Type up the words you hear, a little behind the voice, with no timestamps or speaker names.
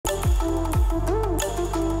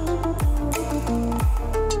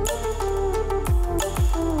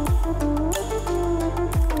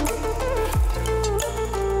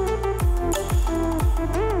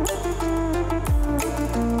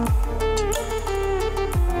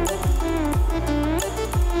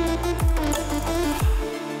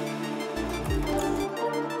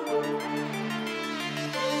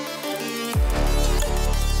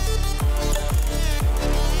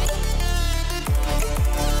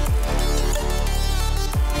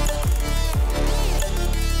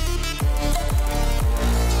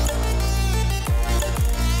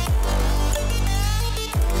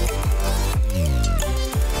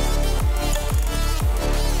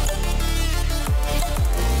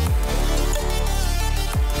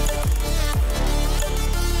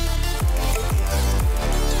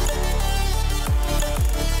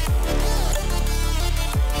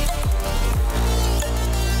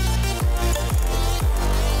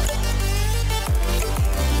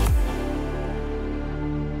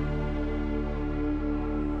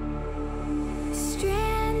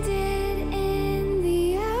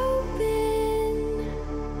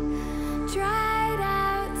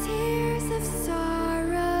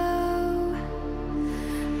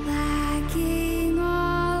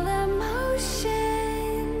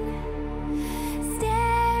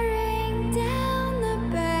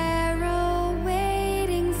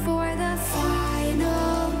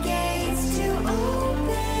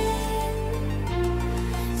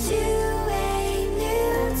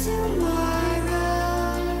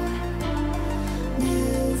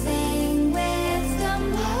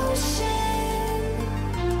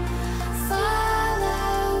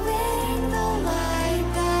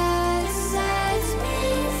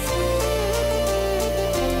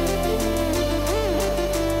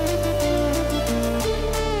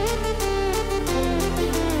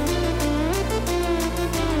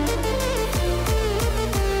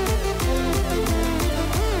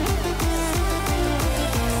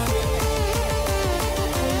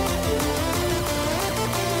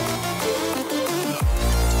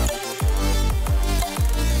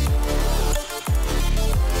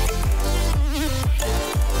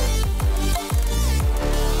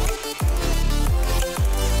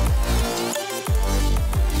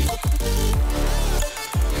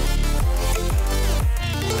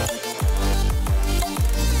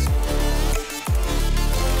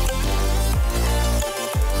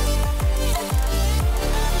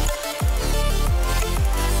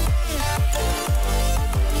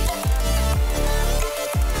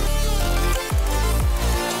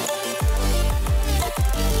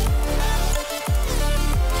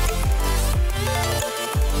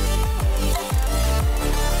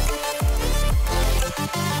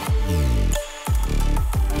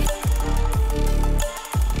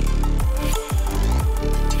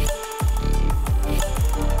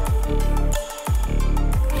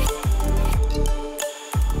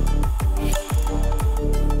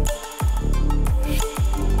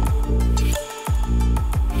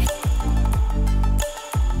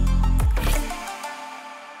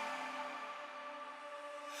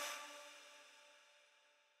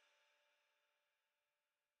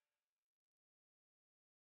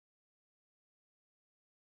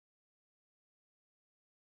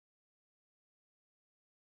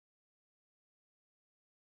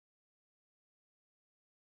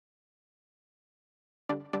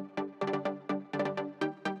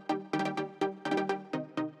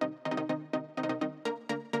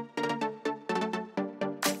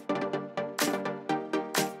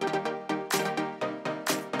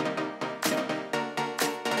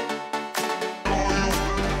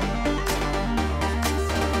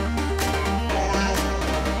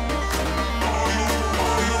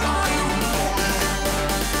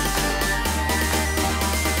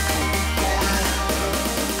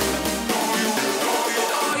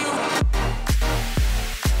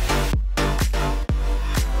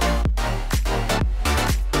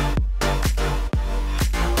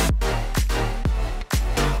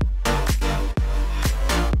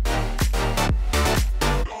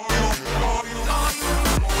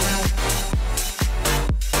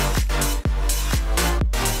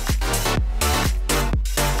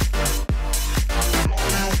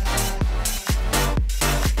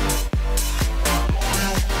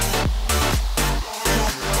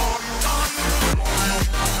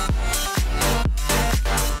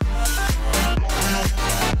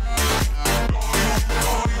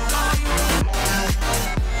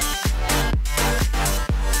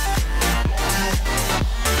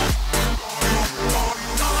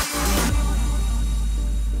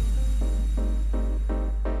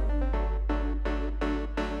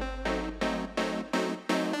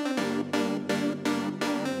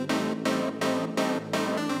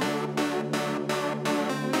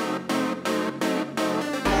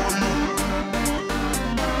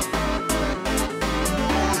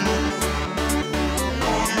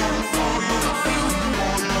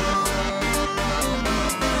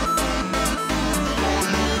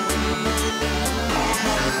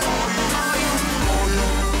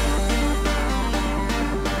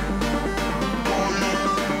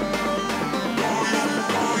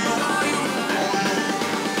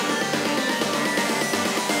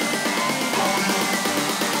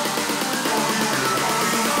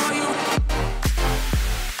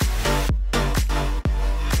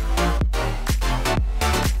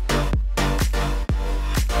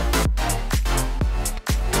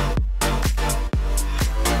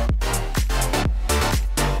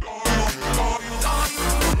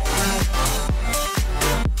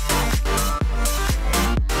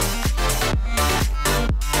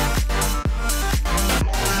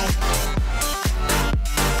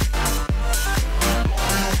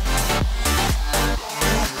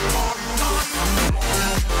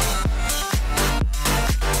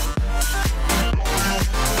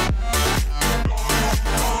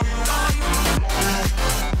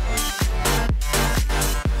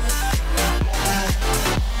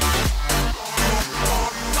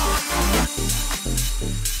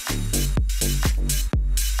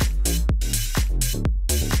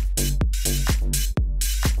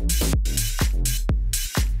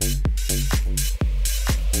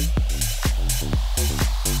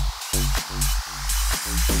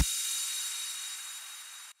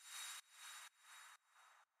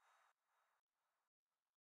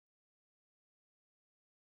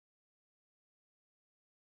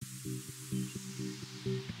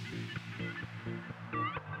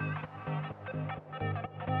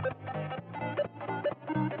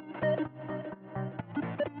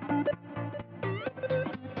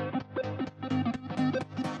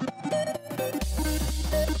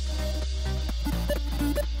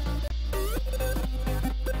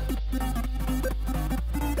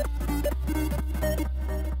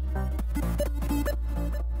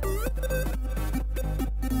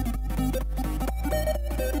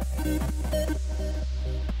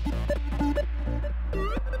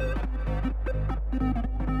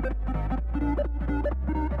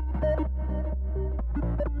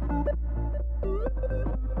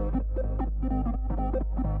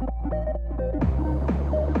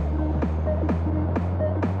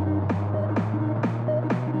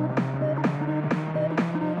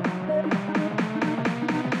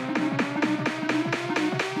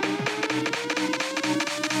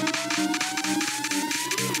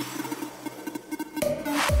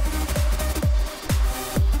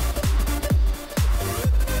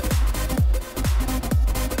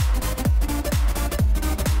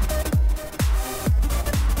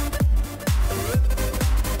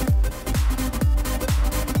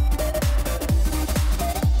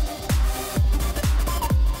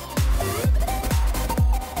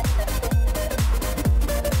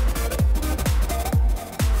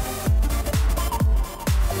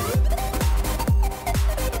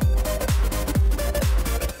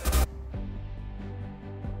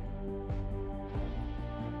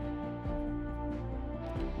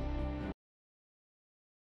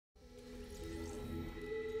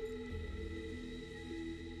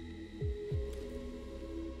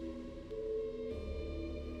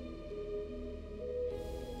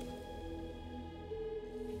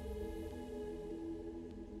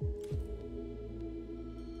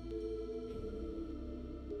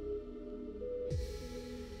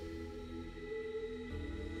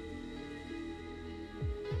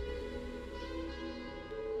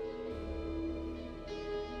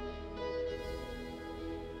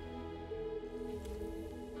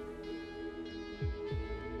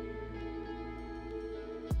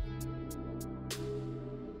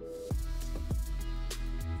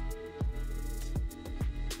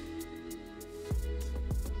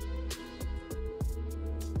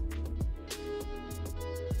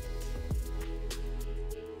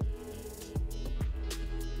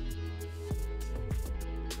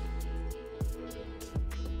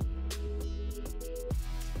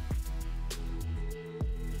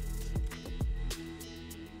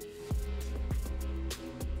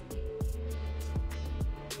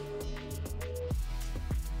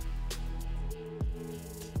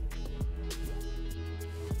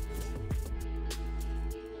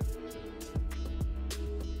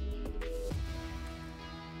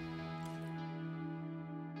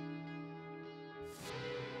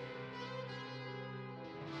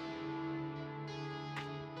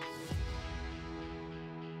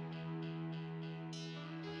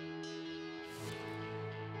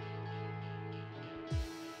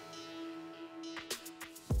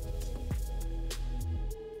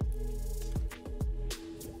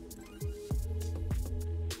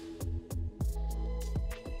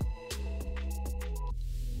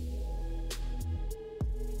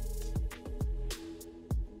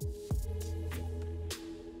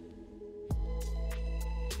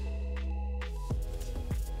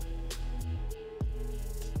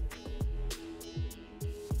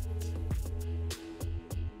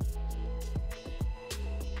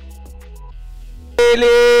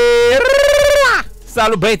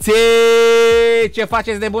Salut băieții! Ce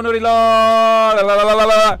faceți de bunurilor?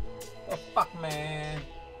 Oh, fuck, man.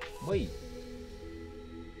 Băi.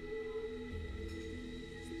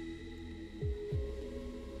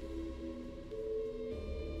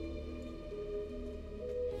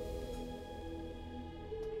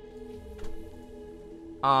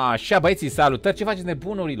 Așa băieții, salutări! Ce faceți de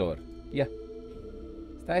bunurilor? Ia.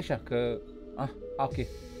 Stai așa că... ok.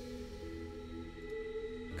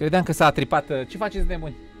 Credeam că s-a tripat. Ce faceți de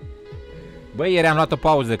buni? Băi, ieri am luat o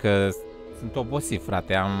pauză că sunt obosit,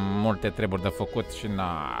 frate. Am multe treburi de făcut și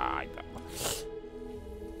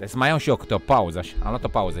Trebuie să mai iau și eu câte o pauză așa. Am luat o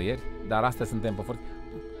pauză ieri, dar astăzi suntem pe Fortnite.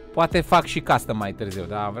 Poate fac și custom mai târziu,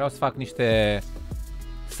 dar vreau să fac niște...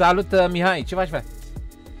 Salut, Mihai, ce faci, frate?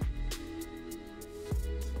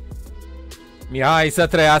 Mihai să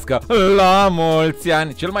trăiască la mulți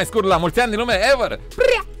ani. Cel mai scurt la mulți ani din lume ever.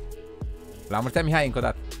 La mulți ani, Mihai, încă o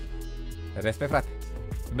dată. Respect, frate.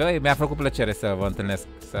 Băi, mi-a făcut plăcere să vă întâlnesc,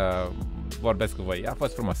 să vorbesc cu voi. A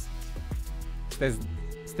fost frumos.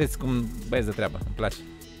 Sunteți cum băieți de treabă, îmi place.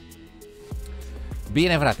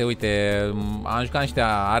 Bine, frate, uite, am jucat niște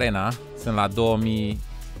arena. Sunt la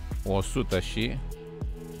 2100 și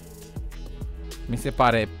mi se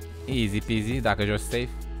pare easy peasy dacă joci safe.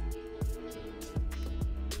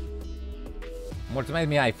 Mulțumesc,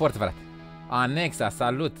 Mihai, forță, frate. Anexa,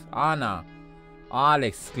 salut. Ana,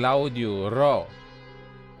 Alex, Claudiu, Ro,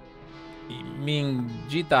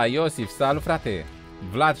 Mingita, Iosif, salut, frate.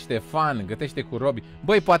 Vlad, Ștefan, gătește cu Robi.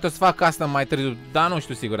 Băi, poate o să fac custom mai târziu, dar nu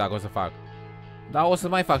știu sigur dacă o să fac. Dar o să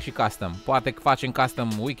mai fac și custom. Poate că facem custom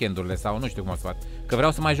weekendurile sau nu știu cum o să fac. Că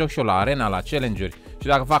vreau să mai joc și eu la arena, la challenge-uri. Și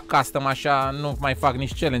dacă fac custom așa, nu mai fac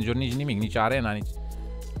nici challenge-uri, nici nimic, nici arena, nici...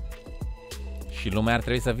 Și lumea ar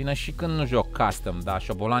trebui să vină și când nu joc custom. Dar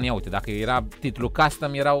șobolanii, uite, dacă era titlul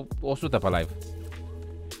custom, erau 100 pe live.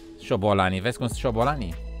 Șobolanii, vezi cum sunt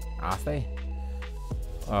șobolanii? Asta e.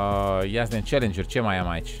 Ia să ne challenge-uri, ce mai am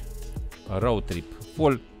aici? Road trip,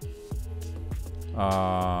 full.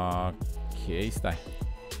 Ok, stai.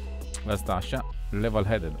 Asta așa, level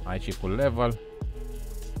headed. Aici e cu level.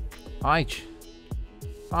 Aici.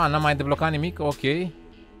 N-am mai deblocat nimic, ok.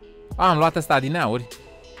 Am luat ăsta din auri.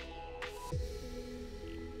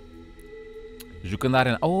 Jucând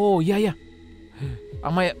arena. Oh, ia.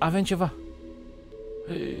 Avem ceva.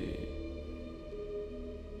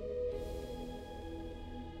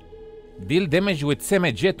 Deal damage with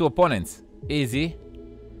SMG to opponents. Easy.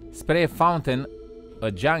 Spray a fountain, a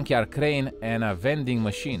junkyard crane and a vending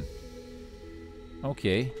machine. Ok.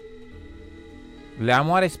 Le am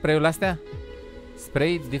oare spray-ul astea?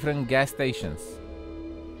 Spray different gas stations.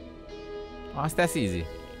 Astea sunt easy.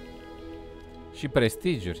 Și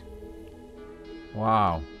prestigiuri.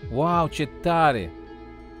 Wow. Wow, ce tare.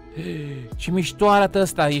 Ce mișto arată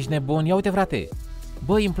ăsta, ești nebun. Ia uite, frate.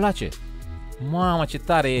 Băi, îmi place. Mamă, ce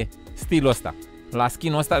tare e stilul ăsta. La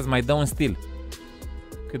skin-ul ăsta îți mai dă un stil.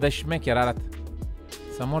 Cât de șmecher arată.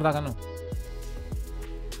 Să mor dacă nu.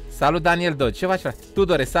 Salut, Daniel Dodge. Ce faci, frate?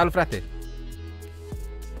 Tudore, salut, frate.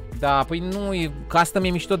 Da, păi nu, custom e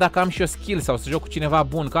mișto dacă am și eu skill sau să joc cu cineva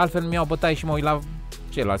bun, că altfel mi-au bătaie și mă uit la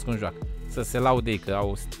ceilalți cum joacă. Să se laude ei că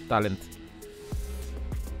au talent.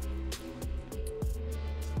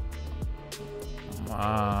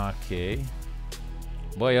 Ok.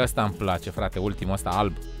 Băi, ăsta îmi place, frate, ultimul ăsta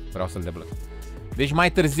alb. Vreau să-l debloc. Deci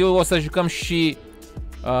mai târziu o să jucăm și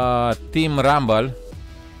Team Rumble.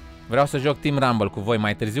 Vreau să joc Team Rumble cu voi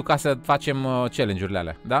mai târziu ca să facem challenge-urile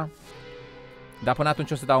alea, da? Dar până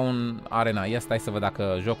atunci o să dau un arena. Ia stai să văd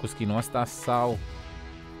dacă joc cu skin-ul ăsta sau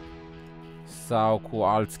cu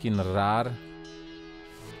alt skin rar.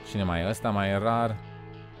 Cine mai e? Ăsta mai e rar.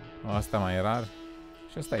 Ăsta mai e rar.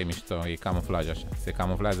 Și ăsta e mișto, e camuflaj așa. Se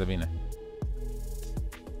camuflează bine.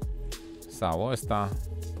 Sau ăsta.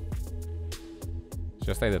 Și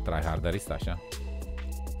ăsta e de tryharderist așa.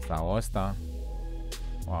 Sau ăsta.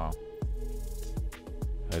 Wow.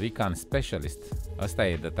 Recon Specialist. Ăsta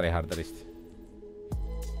e de tryharderist.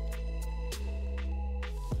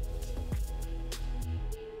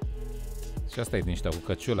 Și asta e niște cu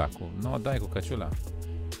căciula. Nu, dai cu căciula.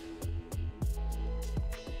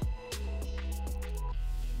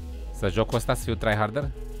 Să joc cu ăsta să fiu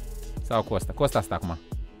tryharder? Sau cu ăsta? Cu ăsta asta acum.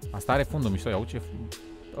 Asta are fundul mișto. Iau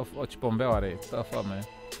ce bombeu are.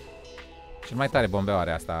 Cel mai tare bombeu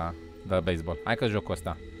are asta de baseball. Hai că joc cu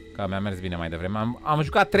ăsta. Că mi-a mers bine mai devreme. Am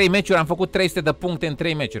jucat 3 meciuri, am făcut 300 de puncte în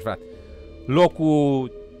 3 meciuri, frate.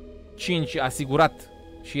 Locul 5 asigurat.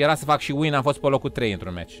 Și era să fac și win, am fost pe locul 3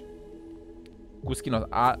 într-un meci. Cu skin-ul.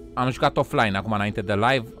 Am jucat offline acum înainte de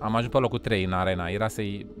live. Am ajuns pe locul 3 în arena. Era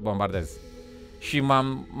să-i bombardez. Și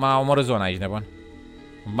m-a omorât zona aici, nebun.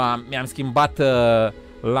 Mi-am schimbat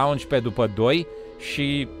launchpad-ul pe 2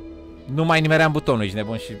 și nu mai nimeream butonul, ești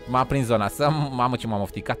nebun. Și m-a prins zona. Mamă, ce m-am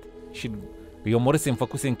ofticat. Și îi omorâsem,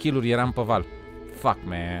 făcusem kill-uri, eram pe val. Fuck,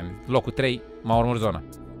 man. Locul 3 m-a omorât zona.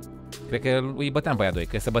 Cred că îi băteam pe aia 2.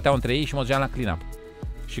 Că se băteau între ei și mă duceam la clean-up.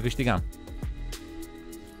 Și câștigam.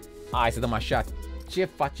 Hai să dăm așa. Ce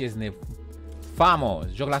faceți, Famo,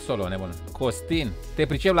 joc la solo, nebun. Costin, te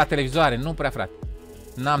pricep la televizoare? Nu prea, frate.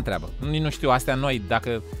 N-am treabă. Nu știu, astea noi,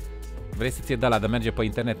 dacă vrei să ți-e de merge pe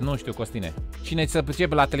internet. Nu știu, Costine. Cine se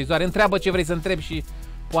pricepe la televizoare, întreabă ce vrei să întrebi și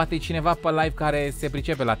poate e cineva pe live care se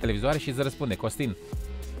pricepe la televizoare și îți răspunde. Costin.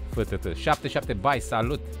 FTT. 77 bai,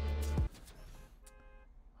 salut.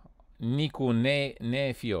 Nicu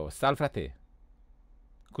Nefio. Sal, frate.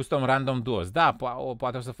 Custom random duos. Da,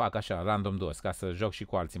 poate o să fac așa, random duos, ca să joc și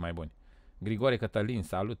cu alții mai buni. Grigore Cătălin,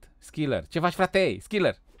 salut. Skiller. Ce faci, frate? Ei,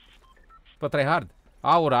 Skiller. Pe tryhard.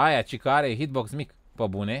 Aura aia, ci că are hitbox mic. Pe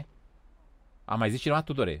bune. Am mai zis cineva,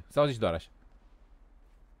 Tudore? Sau zici doar așa?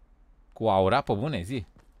 Cu aura, pe bune, zi.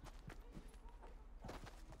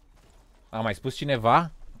 A mai spus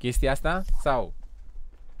cineva chestia asta? Sau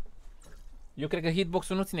Eu cred că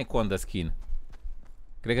hitbox-ul nu ține cont de skin.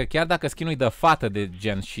 Cred că chiar dacă skin-ul e de fată de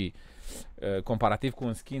gen și comparativ cu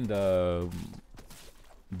un skin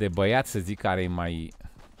de băiat, să zic, care e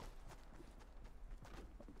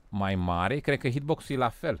mai mare, cred că hitbox-ul e la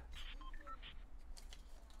fel.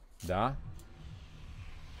 Da?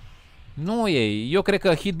 Nu e. Eu cred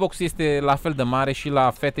că hitbox-ul este la fel de mare și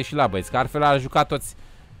la fete și la băieți. Că altfel ar juca toți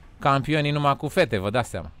campionii numai cu fete, vă dați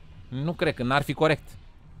seama. Nu cred că n-ar fi corect.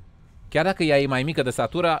 Chiar dacă ea e mai mică de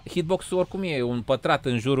statură, hitbox-ul oricum e un pătrat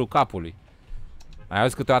în jurul capului. Ai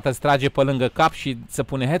auzit câteodată îți trage pe lângă cap și se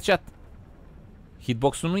pune headshot?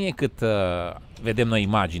 Hitbox-ul nu e cât vedem noi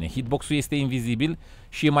imagine. Hitbox-ul este invizibil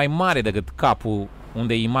și e mai mare decât capul,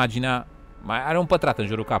 unde imaginea mai are un pătrat în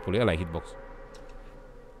jurul capului. Ăla e hitbox.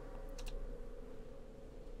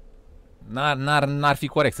 N-ar fi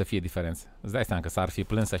corect să fie diferență. Îți dai seama că s-ar fi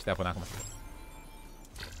plâns ăștia până acum.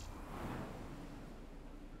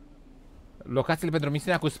 Locațiile pentru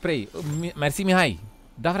misiunea cu spray. Mersi, Mihai.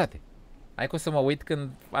 Da, frate. Hai că o să mă uit când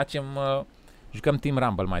facem... jucăm Team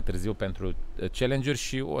Rumble mai târziu pentru challenge-uri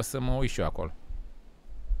și o să mă uit și eu acolo.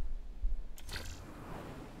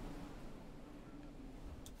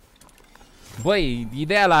 Băi,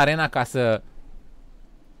 ideea la arena ca să...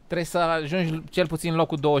 trebuie să ajungi cel puțin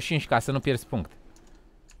locul 25 ca să nu pierzi puncte.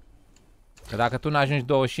 Că dacă tu n-ajungi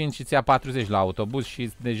 25 îți ia 40 la autobuz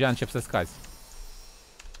și deja încep să scazi.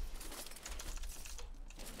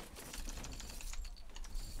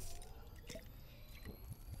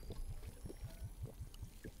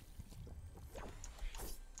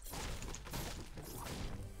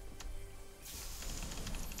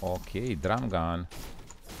 Ok, drum gun.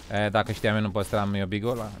 Dacă știam eu nu păstram eu big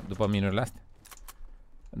ăla după minurile astea.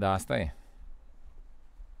 Da, asta e.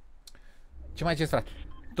 Ce mai ziceți, frate?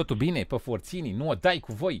 Totul bine? Pe forținii? Nu o dai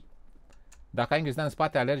cu voi. Dacă ai înghesuit în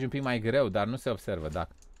spate, alergi un pic mai greu, dar nu se observă.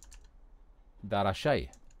 Dacă... Dar așa e.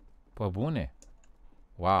 Pe bune.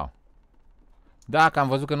 Wow. Da, că am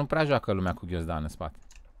văzut că nu prea joacă lumea cu ghiozdan în spate.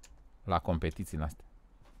 La competițiile astea.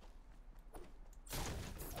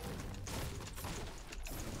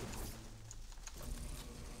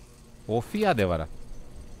 O fi adevărat.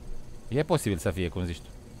 E posibil să fie, cum zici tu.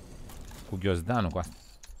 Cu ghiozdanul, cu asta.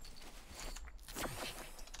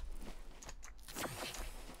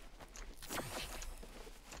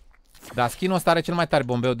 Dar skin-ul ăsta are cel mai tare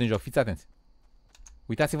bombeu din joc. Fiți atenți.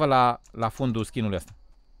 Uitați-vă la fundul skin-ului ăsta.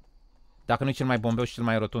 Dacă nu e cel mai bombeu și cel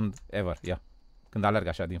mai rotund ever. Ia. Când alerg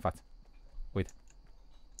așa din față. Uite.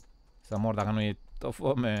 Să mor dacă nu e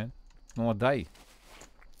tofu, man. Nu o dai.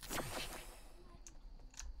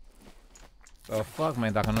 Oh, fuck,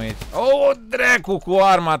 man, dacă nu e... Oh, dracu cu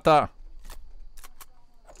arma ta!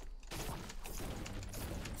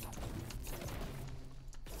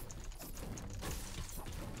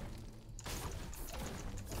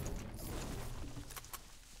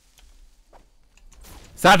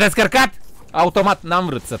 S-a descărcat! Automat, n-am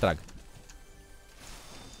vrut să trag.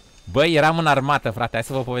 Băi, eram în armată, frate. Hai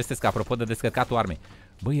să vă povestesc apropo de descărcatul armei.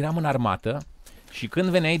 Băi, eram în armată și când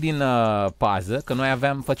veneai din pază, că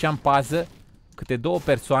noi făceam pază câte 2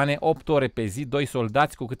 persoane, 8 ore pe zi, 2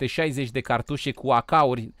 soldați cu câte 60 de cartușe cu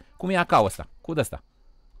AK-uri. Cum e AK-ul ăsta? Cu ăsta.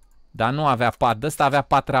 Dar nu avea pat de ăsta, avea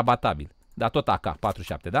pat rabatabil. Dar tot AK,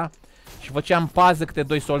 47, da? Și făceam pază câte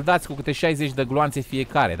 2 soldați cu câte 60 de gloanțe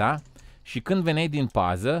fiecare, da? Și când veneai din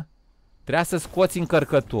pază, trebuia să scoți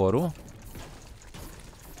încărcătorul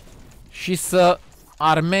și să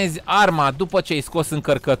armezi arma după ce ai scos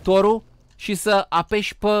încărcătorul și să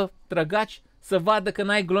apeși pe trăgaci să vadă că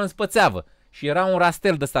n-ai glonț pe țeavă. Și era un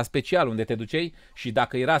rastel de ăsta special unde te duceai și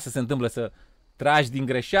dacă era să se întâmplă să tragi din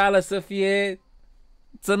greșeală,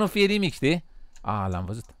 să nu fie nimic, știi? A, l-am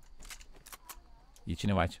văzut. E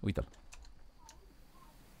cineva aici, uite-l.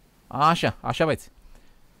 Așa, așa băieți.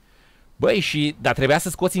 Băi, dar trebuia să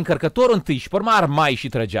scoți încărcătorul întâi și pe urmă armai și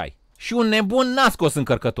trăgeai. Și un nebun n-a scos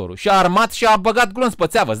încărcătorul. Și a armat și a băgat glonț pe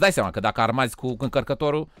țeavă. Îți dai seama că dacă armați cu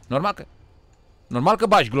încărcătorul, normal că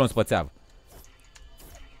bagi glonț pe țeavă.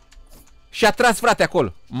 Și a tras, frate,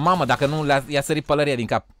 acolo. Mamă, dacă nu i-a sărit pălăria din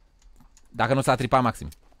cap. Dacă nu s-a tripat maxim.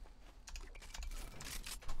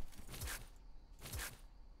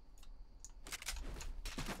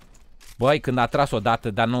 Băi, când a tras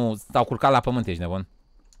odată, dar nu s-au culcat la pământ, ești nebun.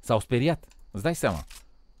 S-au speriat. Îți dai seama.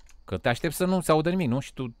 Că te aștept să nu se audă nimic, nu?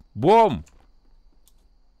 Și tu... BOM!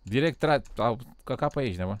 Direct au căcat pe ei,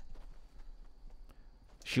 ești nebun.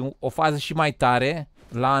 Și o fază și mai tare,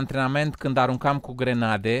 la antrenament, când aruncam cu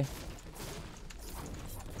grenade...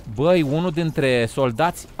 Băi, unul dintre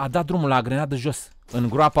soldați a dat drumul la grenadă jos. În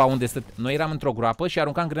groapa unde noi eram într-o groapă și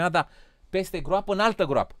aruncam grenada peste groapă în altă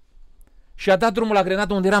groapă. Și a dat drumul la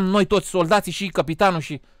grenadă unde eram noi toți soldații și capitanul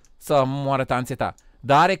și... să moară tanțeta.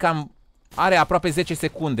 Dar are aproape 10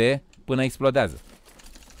 secunde până explodează.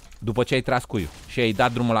 După ce ai tras cuiul și ai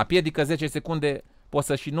dat drumul la piedică, 10 secunde poți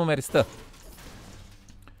să și numeri, stă.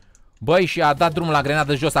 Băi, și a dat drumul la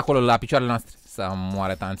grenadă jos acolo, la picioarele noastre. Să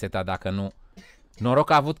moară tanțeta dacă nu. Noroc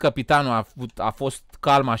a avut capitanul, a fost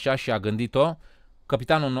calm așa și a gândit-o.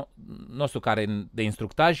 Capitanul nostru care de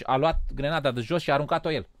instructaj a luat grenada de jos și a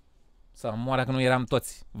aruncat-o el. Să moară că nu eram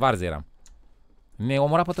toți, varze eram. Ne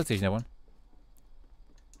omora pe toți, ești nebun.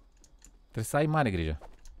 Trebuie să ai mare grijă.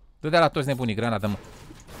 Dă-dea la toți nebunii grenada în mână.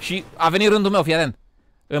 Și a venit rândul meu, fii atent.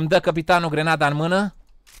 Îmi dă capitanul grenada în mână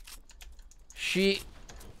și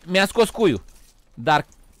mi-a scos cuiul. Dar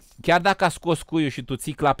chiar dacă a scos cuiul și tu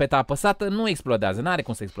ții clapeta apăsată, nu explodează, n-are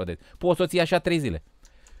cum să explodeze. Poți să o ții așa 3 zile.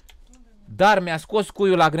 Dar mi-a scos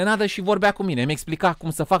cuiul la grenadă și vorbea cu mine. Mi-a explicat cum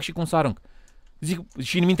să fac și cum să arunc. Zic,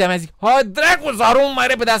 și în mintea mea zic, hai dracu, să arunc mai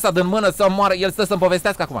repede asta din mână să moară. El stă să-mi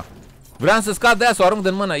povestească acum. Vreau să scad de aia, să o arunc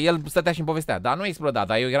din mână. El stătea și îmi povestea. Dar nu exploda,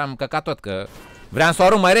 dar eu eram căcat tot că vreau să o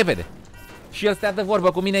arunc mai repede. Și el stătea de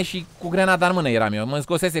vorbă cu mine și cu grenada în mână eram eu. Mă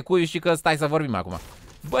scosese cuiul și că stai să vorbim acum.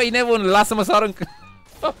 Băi, nebun, lasă-mă să arunc.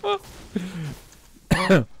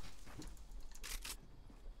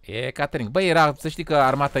 E catering. Băi, să știi că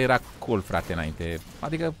armata era cool, frate, înainte.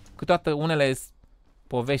 Adică câteodată unele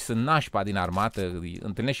povești sunt nașpa din armată,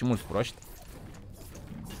 întâlnești și mulți proști.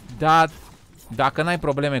 Dar dacă n-ai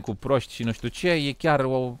probleme cu proști și nu știu ce, e chiar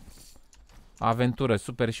o aventură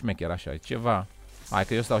super șmecher, așa, ceva. Hai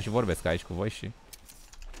că eu stau și vorbesc aici cu voi și...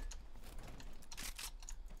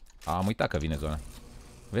 Am uitat că vine zona.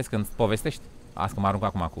 Vezi când povestești? Asta că mă arunc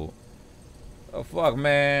acum cu... Oh, fuck,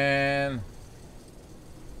 man!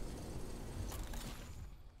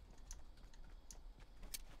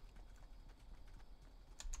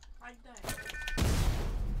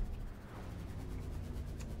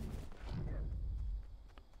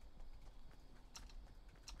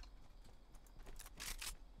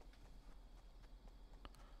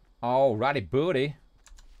 Alrighty, booty.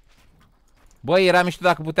 Băi, era mișto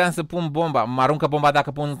dacă puteam să pun bomba. Mă aruncă bomba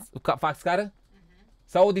dacă pun... fac scară?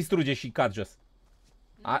 Sau o distruge și cad jos?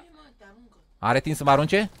 Are timp să mă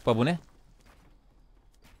arunce? Pe bune?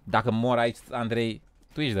 Dacă mor aici, Andrei,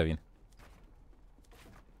 tu ești de vin.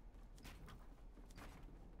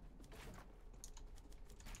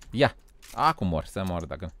 Ia. Acum mor, să mor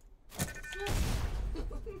dacă...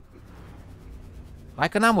 Hai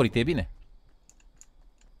că n-am murit, e bine.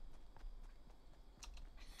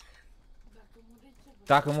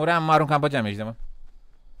 Dacă muream, mă aruncam pe geam, ești de mă.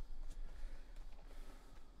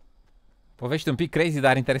 Povești un pic crazy,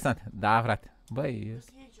 dar interesant. Da, frate. Băi...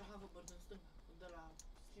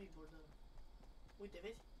 Uite,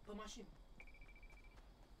 vezi? Pe mașină.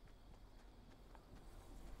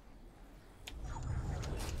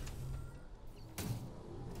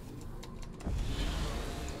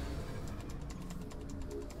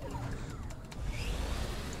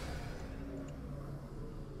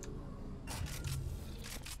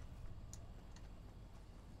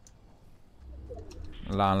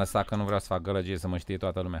 L-am lăsat că nu vreau să fac gălăgie, să mă știe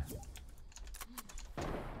toată lumea.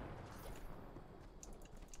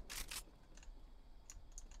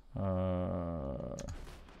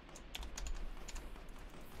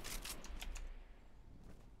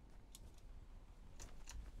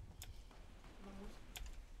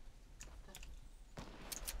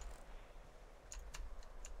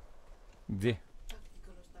 De?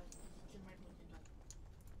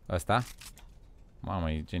 Ăsta?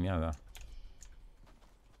 Mamă, e genial, da.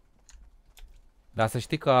 Dar să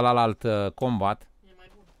știi că ălalt combat e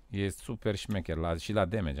mai bun. E super șmecher și la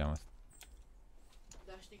damage am asta.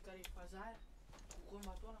 Dar știi care e faza aia? Cu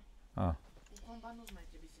combatul ăla? Cu combat nu-ți mai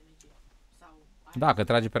trebuie să ne sau... Da, că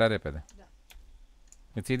trage prea repede. Da.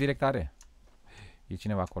 Îți iei direct are. E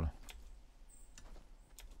cineva acolo.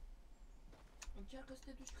 Încearcă să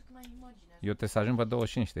te duci cât mai imagine. Eu trebuie să ajung pe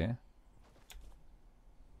 25, știi?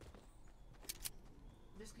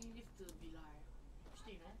 Vezi că e lift vila aia.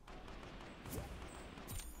 Știi, nu?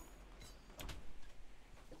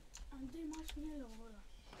 Andrei, marshmallow ăla.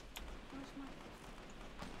 Marshmallow.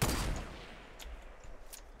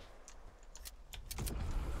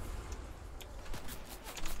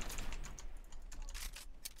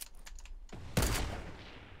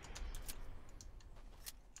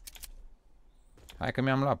 Hai că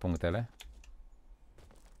mi-am luat punctele.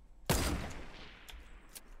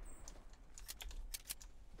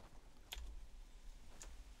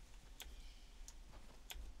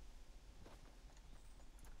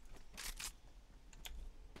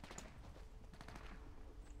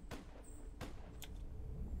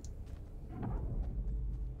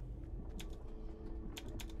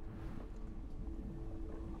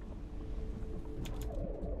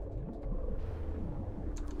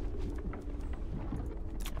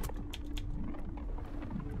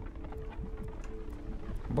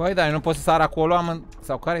 Băi, dar eu nu pot să sar acolo, am...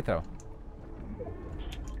 Sau care-i treaba?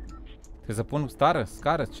 Trebuie să pun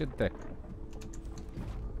scară? Ce trec?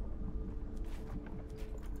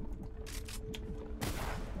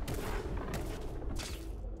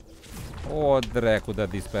 O, dracu de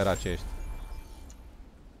disperat ce ești.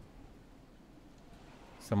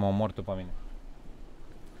 Să mă omor tu pe mine.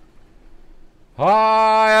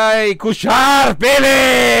 Hai, cu șarpele!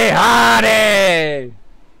 Hare!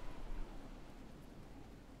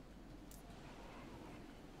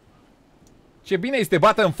 Ce bine este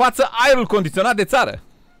bată în față aerul condiționat de țară.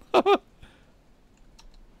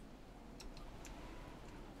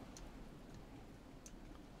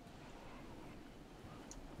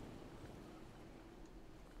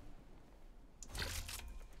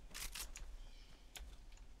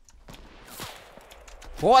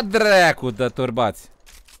 O dracu de turbați.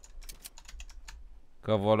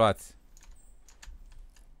 Că vă luați.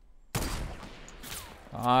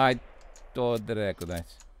 Hai tot dracu de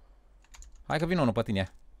aici. Hai că vin unul pe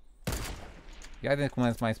tine. Ia de cum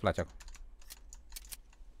mai îți place acum.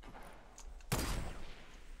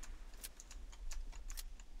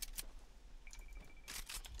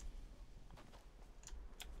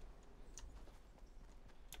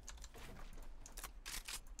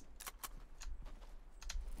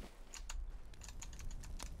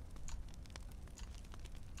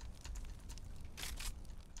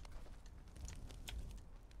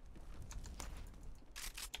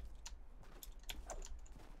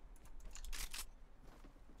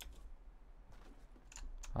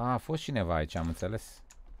 A fost cineva aici, am înțeles.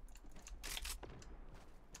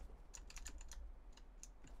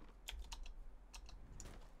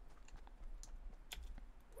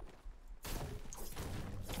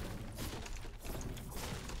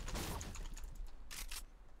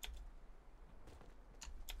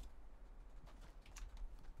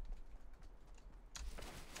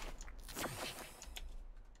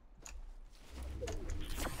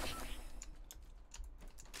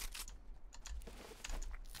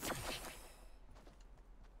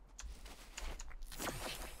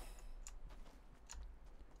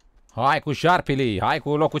 Hai cu șarpilii, hai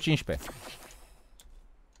cu locul 15.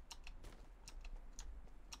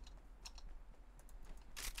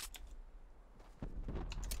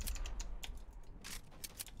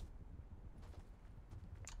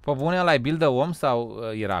 Pe bune, ăla e build de om sau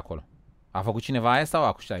era acolo? A făcut cineva aia sau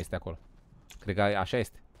așa este acolo? Cred că așa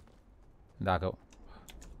este. Dacă...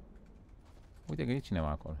 Uite că e cineva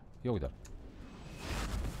acolo. Ia uite-l.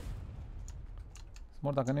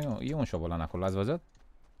 Mor dacă nu e un șobolan acolo, l-ați văzut?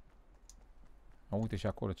 Uite și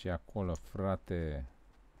acolo ce e acolo, frate.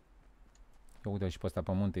 Ia uite-l și pe ăsta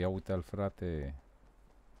pe munte, ia uite-l, frate.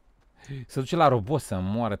 Se duce la robot să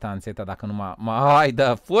moară tanțeta dacă nu hai,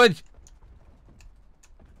 da, fugi!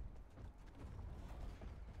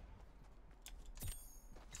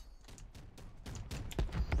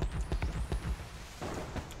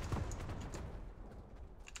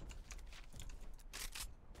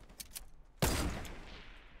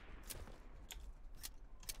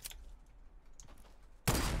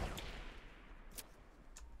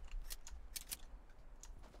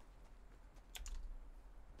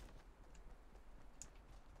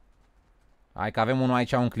 Hai că avem unul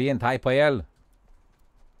aici, un client, hai pe el.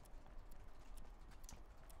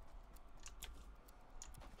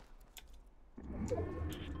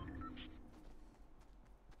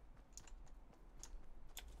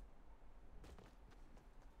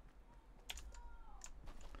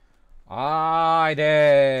 Haide!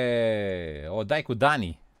 O dai cu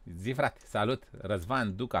Dani. Zi, frate, salut.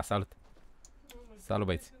 Răzvan, Duca, salut. Salut,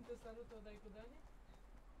 băieți.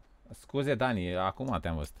 Scuze, Dani, acum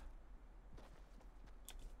te-am văzut.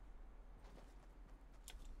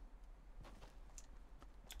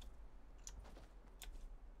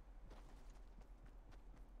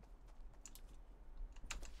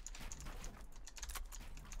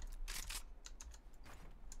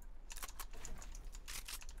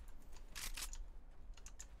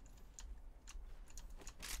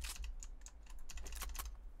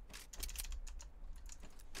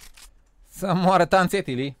 Să moară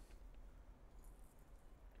tanțetilii.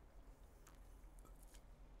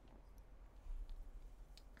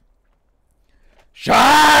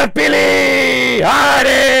 Șarpilii!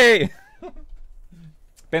 Are!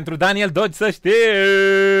 Pentru Daniel Dodge să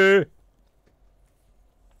știe!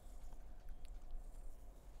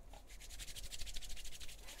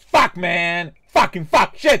 Fuck, man! Fucking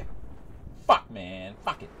fuck shit! Fuck, man!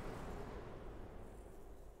 Fuck it!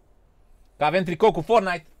 Că avem tricou cu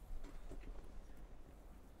Fortnite.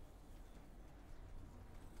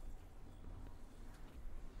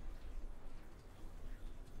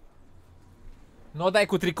 Nu o dai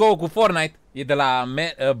cu tricou cu Fortnite. E de la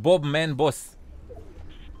Bob Man Boss.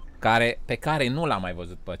 Pe care nu l-am mai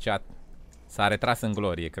văzut pe chat. S-a retras în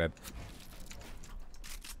glorie, cred.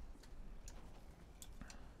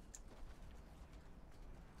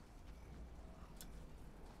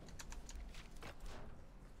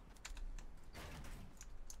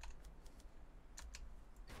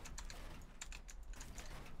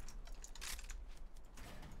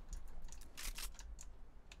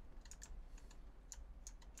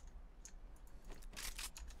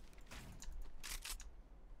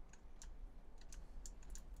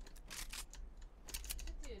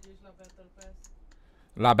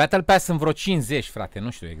 La Battle Pass sunt vreo 50, frate, nu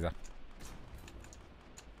știu exact.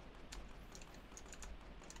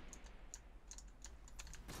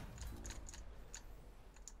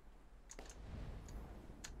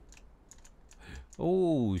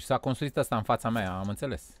 S-a construit asta în fața mea, am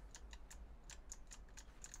înțeles.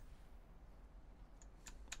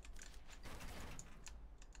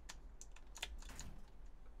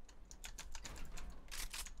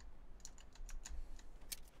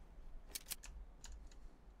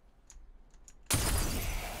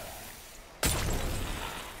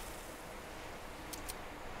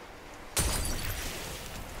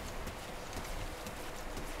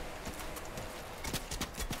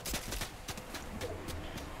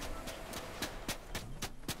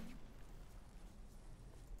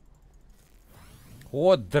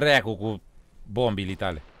 O dracu cu bombile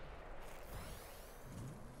tale.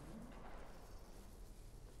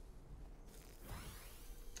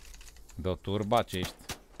 Dă turba ce ești.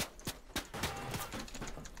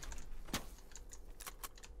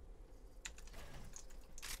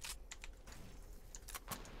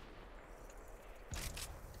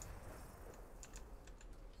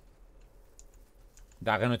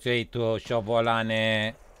 Dacă nu ți-o iei tu,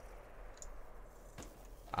 șobolane.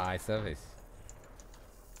 Hai să vezi.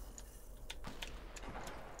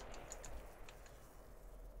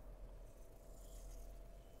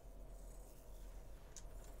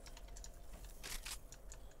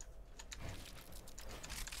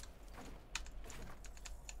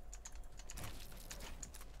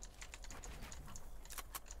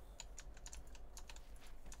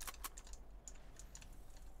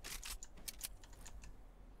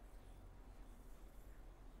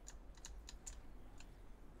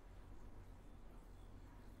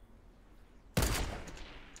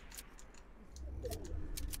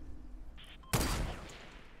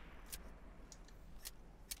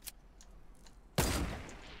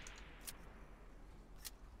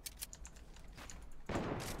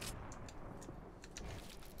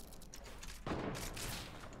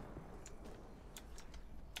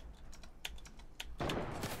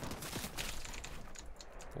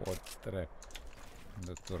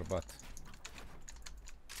 De turbat.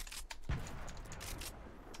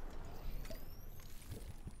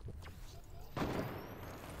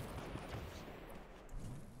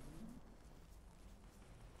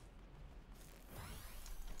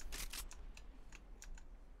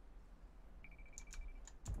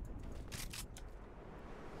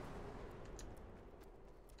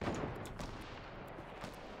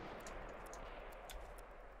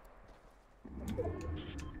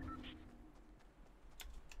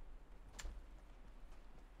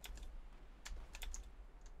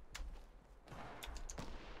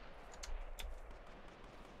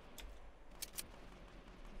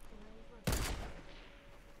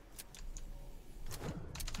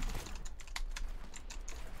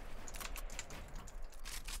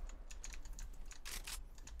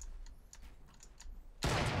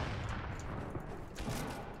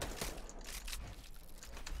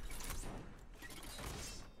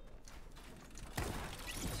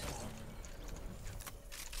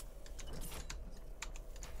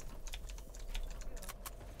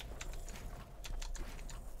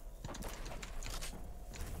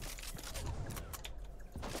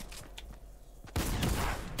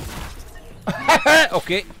 Ok.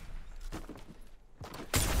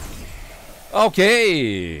 Ok.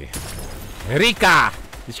 Rica.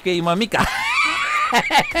 Deci că e mămica.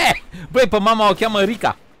 Băi, pe mama o cheamă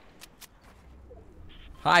Rica.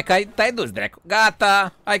 Hai că te-ai dus, dracu.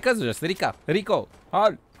 Gata. Hai căzut jos, Rica. Rico.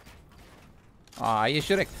 Hai.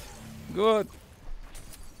 Ești rect. Good.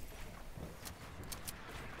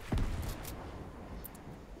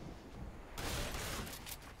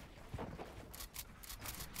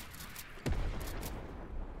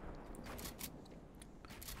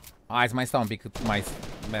 Hai să mai stau un pic, cât mai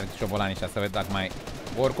merg șobolanii ăștia, să ved dacă mai...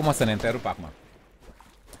 Oricum o să ne întrerup acum.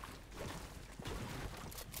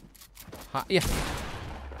 Ia.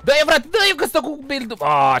 Dă-i, frate, dă-i, că stă cu build-ul.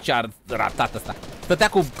 Ce-a ratat ăsta. Stătea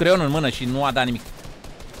cu creionul în mână și nu a dat nimic.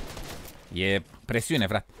 E presiune,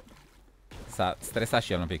 frate. S-a stresat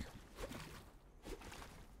și el un pic.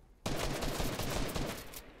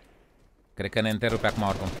 Cred că ne întrerupe acum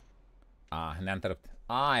oricum. Ah, ne-a întrerupt.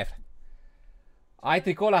 Ai, frate. Ai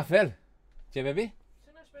tricou la fel? Ce, baby?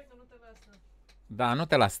 Da, nu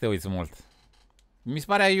te las să te uiți mult. Mi se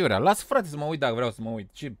pare aiurea. Las, frate, să mă uit dacă vreau să mă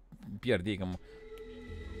uit. Ce pierd ei că mă...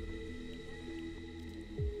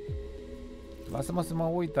 Lasă-mă să mă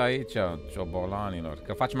uit aici, ciobolanilor.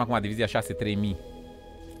 Că facem acum divizia 6-3000.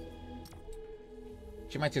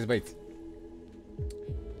 Ce mai ceți, băieți?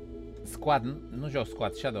 Squad, nu joc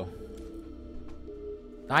Squad, Shadow.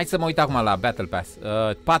 Hai să mă uit acum la Battle Pass.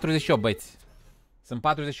 48, băieți. Sunt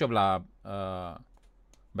 48 la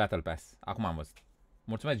Battle Pass. Acum am văzut.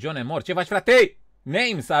 Mulțumesc, John Emor. Ce faci, frate?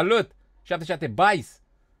 Name, salut! 77 Bais.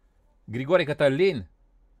 Grigore Cătălin.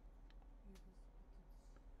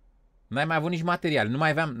 N-ai mai avut nici material. Nu mai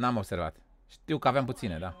aveam, n-am observat. Știu că aveam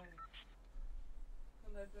puține, da.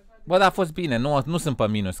 Bă, dar a fost bine. Nu sunt pe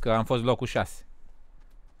minus, că am fost locul 6.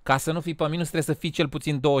 Ca să nu fii pe minus, trebuie să fii cel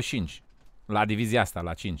puțin 25. La divizia asta,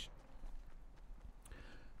 la 5.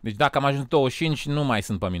 Deci dacă am ajuns 25, nu mai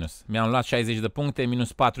sunt pe minus. Mi-am luat 60 de puncte,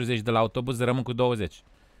 minus 40 de la autobuz, rămân cu 20.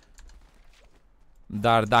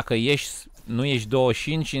 Dar dacă nu ești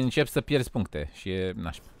 25, începi să pierzi puncte. Și e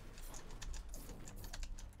nașpa.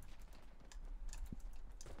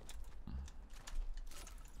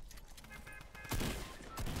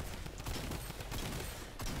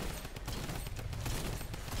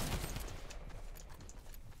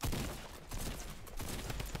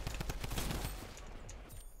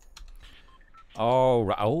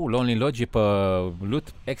 Oh, Lonely Lodge pe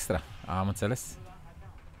loot extra. Am înțeles.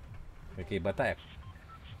 Cred că e bătaia.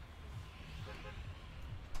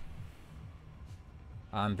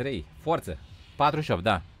 Andrei, forță. 48,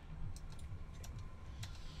 da.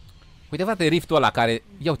 Uite, frate, riftul ăla care...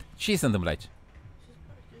 Ia uite, ce se întâmplă aici?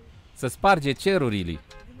 Să sparge cerurile.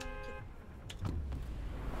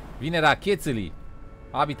 Vine rachețului.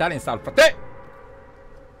 Abitalent sal, frate!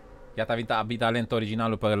 Iată, a venit Abitalent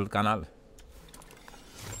originalul pe canal.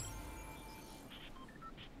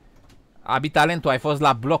 Abitalentul, ai fost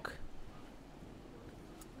la bloc.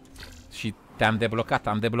 Și te-am deblocat.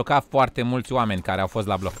 Am deblocat foarte mulți oameni care au fost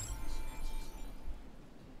la bloc.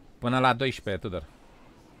 Până la 12, Tudor.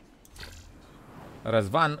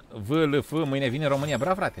 Răzvan, VLF, mâine vine România.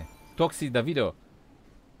 Bravo, frate. Toxic de video.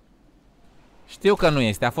 Știu că nu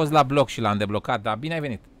este. A fost la bloc și l-am deblocat, dar bine ai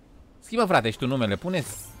venit. Schimbă, frate, și tu numele.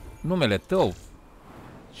 Pune-ți numele tău.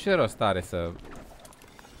 Ce rost are să...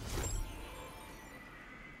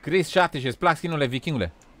 Chris 17, îți plac skin-urile,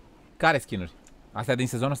 vikingule? Care skin-uri? Astea din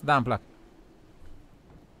sezonul ăsta? Da, îmi plac.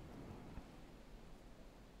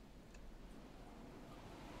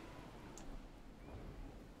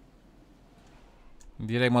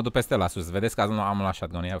 Direct mă duc peste la sus. Vedeți că am luat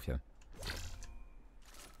shotgun, iau fie.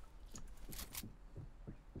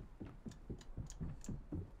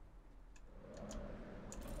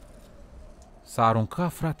 S-a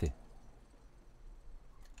aruncat, frate.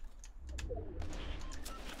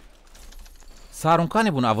 S-a aruncat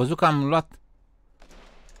nebun, a văzut că am luat.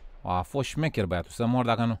 A fost șmecher băiatul, să mor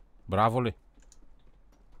dacă nu. Bravo lui.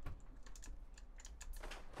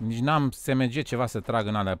 Nici n-am SMG ceva să trag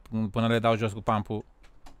în alea, până le dau jos cu pampul.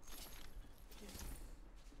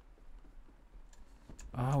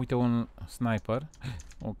 A, uite un sniper.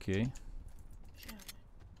 Ok.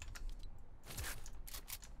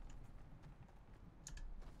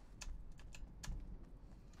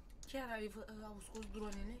 Chiar au scos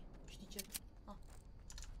dronele? Știi ce? Ah.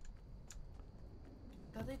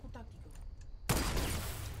 Dar dai cu tactică.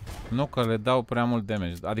 Nu, că le dau prea mult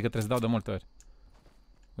damage. Adică trebuie să dau de multe ori.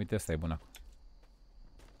 Uite, ăsta e bun acum.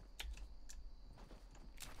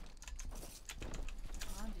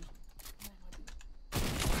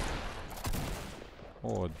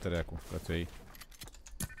 O, dracu, frăței.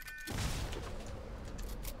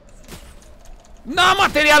 N-am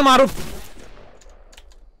material, m-a rupt!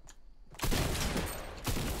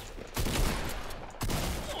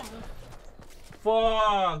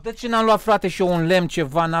 Fuck! De ce n-am luat, frate, și eu un lemn,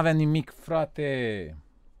 ceva? N-aveam nimic, frate.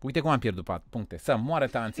 Uite cum am pierdut puncte. Să moară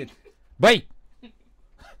tanțit. Băi!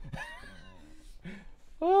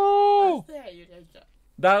 Oh!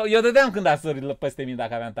 Dar eu dădeam când a sărit peste mine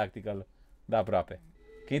dacă aveam tactical. Da, aproape.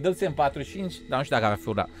 Că îi dădusem 45, dar nu știu dacă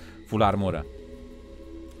avea full armură.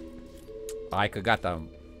 Hai că gata.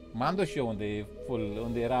 M-am dus și eu unde e full,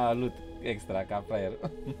 unde era loot extra ca fraier.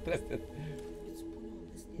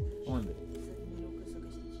 Unde?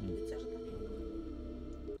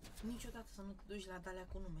 Niciodată să nu te duci la de-alea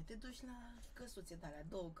cu nume. Te duci la căsuțe de-alea,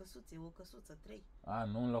 2 căsuțe, o căsuță, 3. A,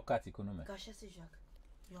 nu în locații cu nume. Ca așa se joacă.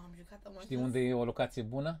 Eu am jucat, am Știi unde e o locație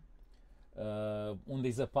bună?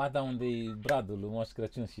 Unde-i zăpada, unde-i bradul lui Moș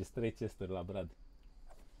Crăciun și 3 chesturi la brad.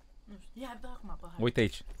 Nu știu, ia, da acum pahar. Uite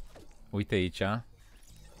aici. Uite aici.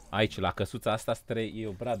 Aici, la căsuța asta, e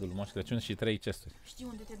bradul lui Moș Crăciun și 3 chesturi. Știi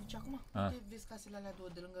unde te duci acum? Unde vezi casele alea 2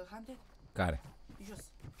 de lângă Hunter? Care? Jos.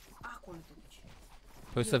 Acolo te duci.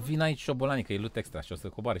 Păi o să vin aici șobolanii, că e loot extra și o să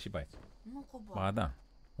coboare și pe aici. Nu coboară. Ba da.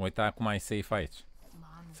 Uite, acum ai safe aici.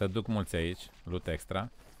 Ba, nu. Să duc mulți aici, loot extra.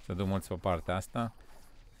 Să duc mulți pe partea asta.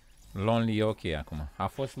 Lonely e ok acum. A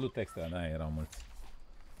fost loot extra, da, erau mulți.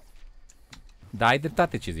 Da, ai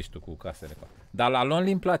dreptate ce zici tu cu casele. Dar la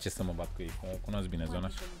Lonely îmi place să mă bat cu ei, că cunosc bine zona.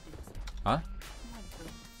 A?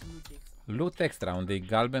 Loot extra, unde e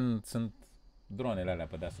galben sunt dronele alea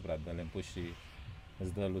pe deasupra, de le împuși și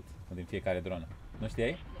îți dă loot din fiecare dronă. Nu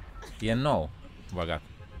știai? E nou băgat.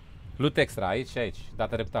 Loot extra aici și aici.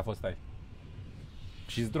 Data trecută a fost aici.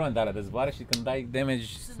 Și drone de alea de zboare și când dai damage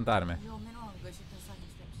sunt arme. Eu mereu am găsit în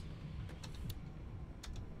Steps.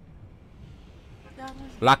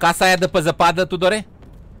 La casa aia de pe zăpadă, Tudore?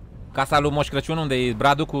 Casa lui Moș Crăciun, unde e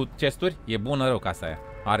bradul cu chesturi? E bună rău casa aia.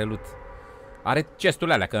 Are loot. Are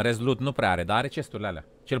chesturile alea, că în rest loot nu prea are, dar are chesturile alea.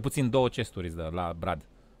 Cel puțin 2 chesturi îți dă la brad.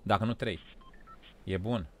 Dacă nu 3. E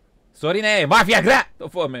bun. Sorine, mafia grea! O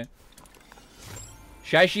foame.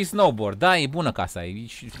 Și ai și snowboard. Da, e bună casa aia, e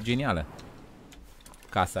și genială.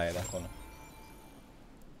 Casa aia de acolo.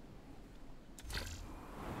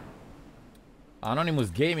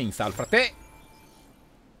 Anonymous Gaming, sal, frate!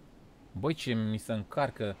 Băi, ce mi se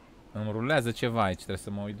încarcă. Îmi rulează ceva aici, trebuie să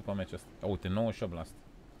mă uit după meciul ăsta. Uite, 98%.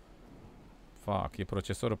 Fuck, e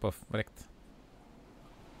procesorul perfect.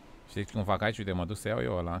 Știi cum fac aici? Uite, mă duc să iau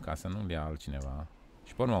eu ăla ca să nu-l ia altcineva.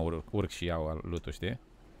 Și pe urmă urc și iau loot-ul, știi?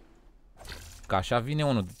 Că așa vine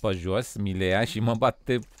unul pe jos, mi le ia și mă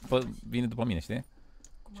bate, vine după mine, știi?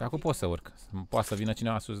 Și acum pot să urc. Poate să vină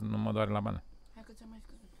cineva sus, nu mă doare la bani. Hai că ți-a mai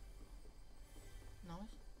scăzut.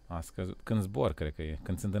 N-auzi? A scăzut. Când zbor, cred că e.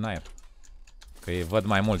 Când sunt în aer. Că e, văd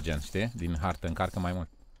mai mult, gen, știi? Din hartă încarcă mai mult.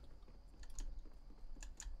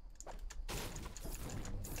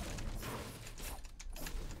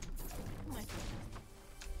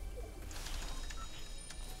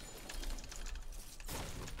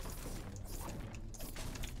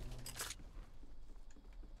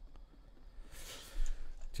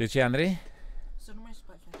 Ce, Andrei? Să nu mai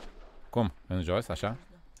spai. Cum? În jos, așa?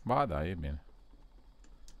 Da. Ba, da, e bine.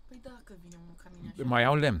 Păi dacă vine unul ca mine așa. Mai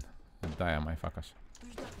iau lemn. Da, mai fac așa. Păi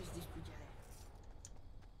și dacă îți distruge aia.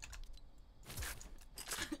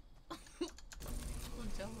 Cum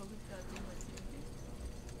ți-am făcut ca tu mă ține?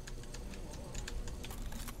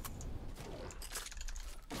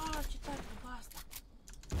 Ah, ce tare, după asta.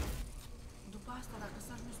 După asta, dacă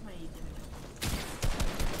sar, nu-ți mai iei de mereu.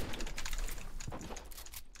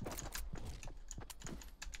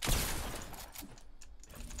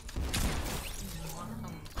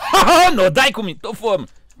 No, dai cu mine, tot făm.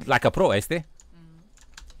 Like a pro, este?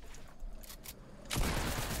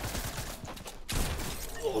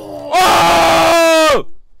 Oh!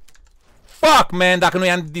 Fuck, man, dacă nu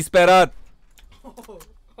i-am disperat.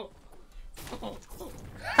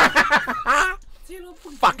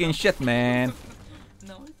 Fucking shit, man.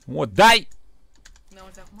 O, dai!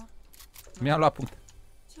 N-auzi acum? Mi-a luat punct.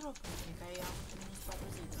 Ce rog, că ai avut minus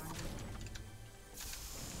 40 de ani.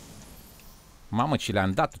 Mamă, ce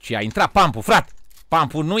le-am dat, ce a intrat pampul, frate!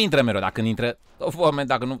 Pampul nu intră mereu, dacă nu intră,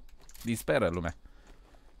 dacă nu disperă lumea.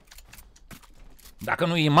 Dacă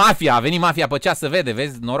nu e mafia, a venit mafia pe ceas să vede,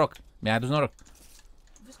 vezi, noroc. Mi-a adus noroc.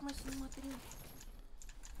 Vezi cum mai sunt materiale?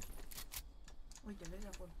 Uite, vezi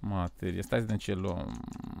acolo. Materie, stai să vedem ce luăm.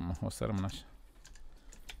 O să rămân așa.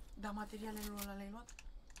 Da, materialele ăla le-ai luat?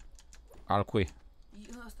 Al cui? E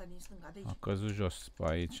ăsta din stânga, de aici. A căzut jos pe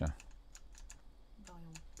aici. Da,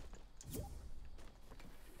 eu.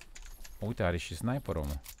 Uite, are și sniper,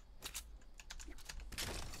 omul.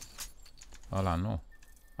 Ăla nu.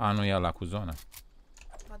 A, nu e ăla cu zona.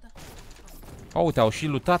 Ba da. O, uite, au și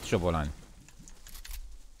lutat șobolani.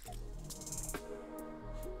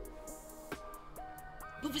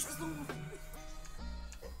 Nu vezi că sunt...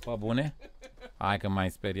 Pă bune? Hai că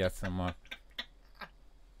m-ai speriat să mă...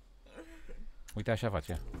 Uite, așa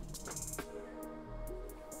face.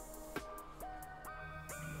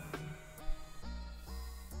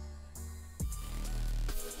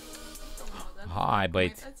 Hai,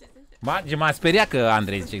 băieți. M-a speriat că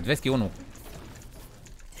Andrei zice, vezi că e unul.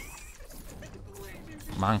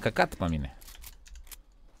 M-a încăcat pe mine.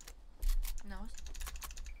 N-auzi?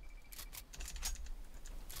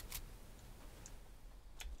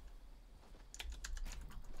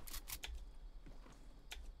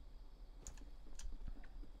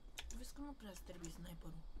 prea trebuie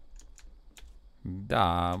sniperul.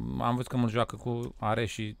 Da, am văzut că mult joacă cu are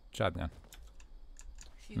și shotgun.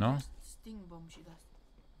 Și nu? Sting bomb și de-astea.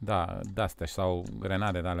 Da, de-astea sau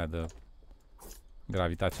grenade de-alea de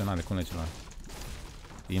gravitaționale, cum le ceva.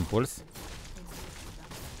 Impuls. Am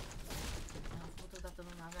făcut odată, nu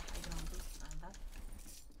avea high ground-ul, am dat.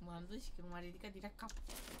 M-am dus și când m-a ridicat direct cap.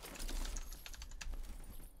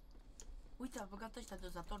 Uite, a băgat ăștia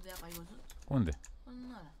dozator de apă, ai văzut? Unde? În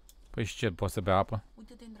ăla. Păi și ce, poți să bea apă?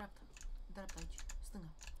 Uite-te în dreapta. Dreapta aici.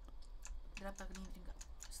 Stânga. Dreapta când intri în cap.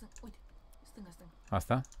 Stânga. Uite. Stânga, stânga.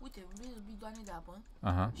 Asta? Uite, vezi bidoane de apă.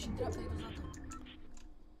 Aha. Și în dreapta e dozator.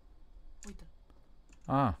 Uite.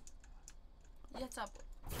 Ah, Ia-ți apă.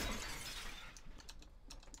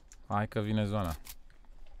 hai că vine zona.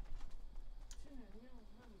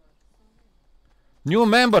 New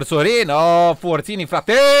member, Sorin! Oh, forțini,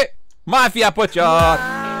 frate! Mafia păciat!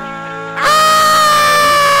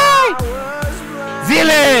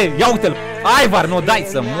 Zile! Ia uite-l! Aivar, nu dai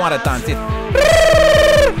să moară tanțit!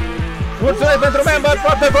 Mulțumesc pentru member!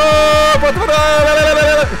 Foarte bun!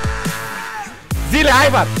 Zile,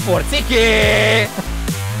 Aivar! Forțiche!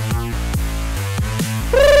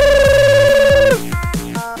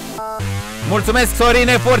 Mulțumesc,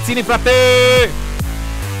 Sorine, forțini, frate!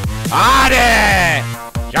 Are!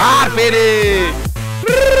 Șarpele!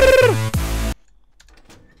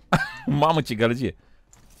 Mamă, ce gălăgie!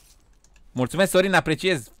 Mulțumesc, Sorin,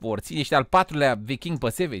 apreciez. Forțini, ești al 4-lea viking pe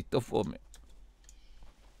save. Tot fome.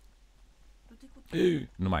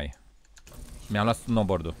 Nu mai e. Mi-am luat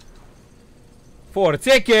snowboard-ul.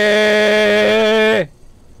 Forțeche!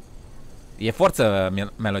 E forță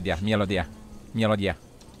melodia.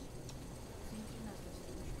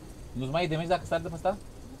 Nu-ți mai iei damage dacă sari de pe ăsta?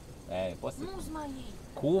 E, poți să... Nu-ți mai iei.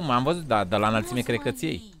 Cum? Am văzut, da, de la înălțime cred că ți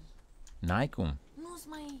iei. N-ai cum. Nu-ți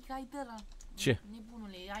mai iei, că ai de la... Ce?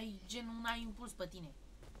 Nebunule, ai genul, n-ai impuls pe tine.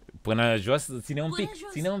 Până jos, ține un Până pic,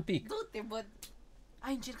 jos. ține un pic. Du-te, bă.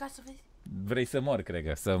 Ai încercat să vezi? Vrei să mor, cred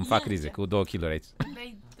că, să-mi fac crize cu 2 kg aici. Îmi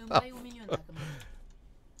dai 1 milion dacă nu.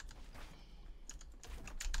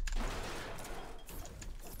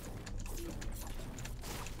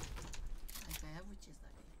 Hai că ai avut ce să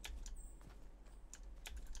dacă e.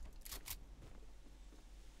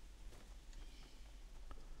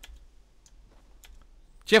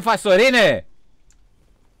 Ce faci, Sorine?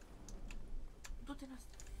 Du-te în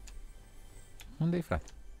asta. Unde-i, frate?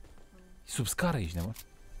 Sub scară ești, nebun.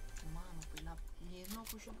 Mamă, păi la... E nou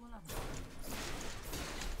cu șobolan.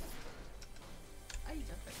 Aici,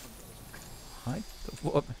 frate. Hai,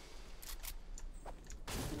 Du-te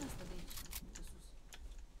în asta de aici, de sus.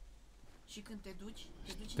 Și când te duci,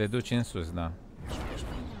 te duci în sus, da. și duci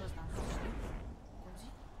pâinele ăsta în sus, știi? Cum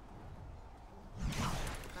zic?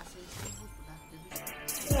 Ca să-i iei gustul, dacă te duci.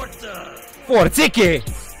 Forțiche!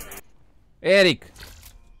 Eric!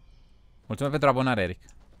 Mulțumesc pentru abonare, Eric.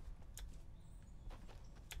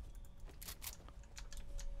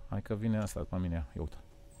 Hai că vine asta după mine. Ia uite.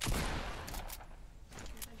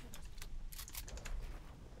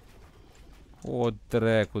 O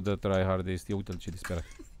dracu de tryhardist. Ia uite-l ce disperat.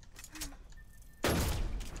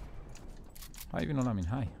 Hai, vină la mine,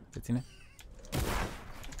 hai. Te ține.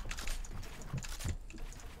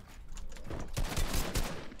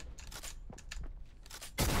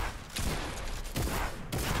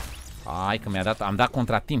 Hai că mi-a dat, am dat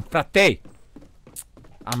contratimp, frate!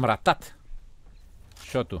 Am ratat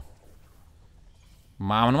shot-ul.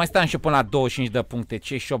 Mamă, nu mai stai și până la 25 de puncte,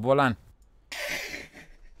 ce șobolan.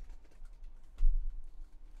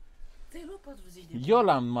 Ți-ai luat 40 de Eu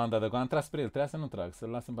l-am mandat de că am tras spre el, trebuia să nu trag, să-l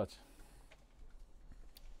las în pace.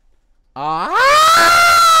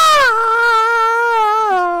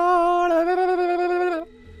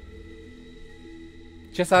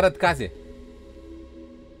 Ce să arăt, Caze?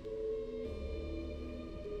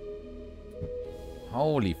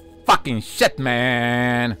 Holy fucking shit,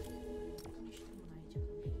 man!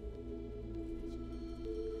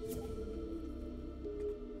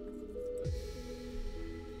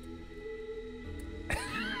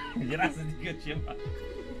 Era să zică ceva.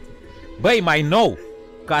 Băi, mai nou,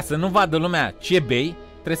 ca să nu vadă lumea ce bei,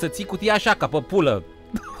 trebuie să ții cutia așa, ca pe pulă.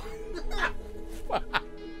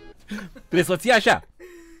 Trebuie să o ții așa.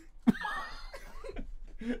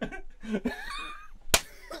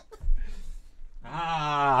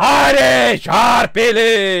 Are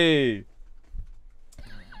șarpele!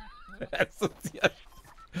 Să ții așa.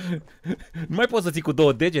 Nu mai poți să ții cu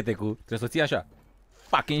 2 degete, trebuie să o ții așa.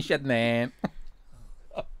 Fucking shit, man!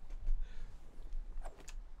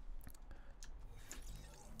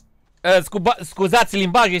 Scuzați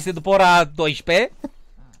limbajul, este după ora 12.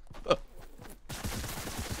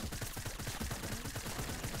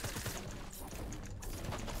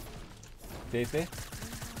 Ce este?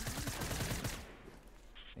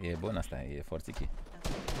 E bun asta, e forțichi.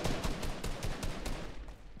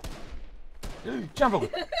 Ce-am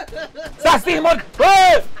făcut? S-a stins mort!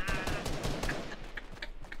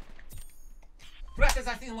 Frate,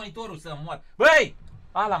 s-a stins monitorul să mor. Băi!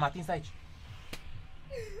 L-am atins aici.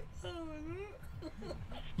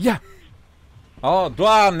 Ia! Oh,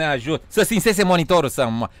 Doamne ajut! Să stinsese monitorul să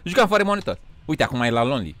mor. Jucam fără monitor. Uite, acum e la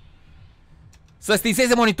lonely. Să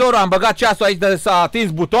stinsese monitorul, am băgat ceasul aici de s-a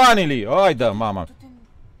atins butoanele. Hai de mama.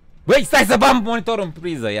 Băi, stai să bam monitorul în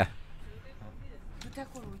priză, ia.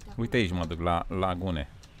 Uite aici mă duc, la lagune.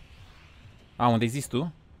 Unde existi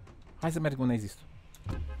tu? Hai să merg unde existi tu.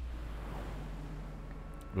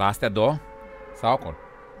 La astea două? Sau acolo?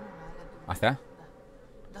 Astea?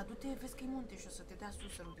 Dar du-te, vezi că-i munte și o să te dea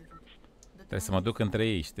sus rău de tot. Trebuie să mă duc între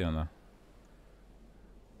ei, știu, da.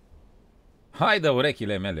 Hai de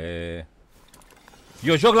urechile mele.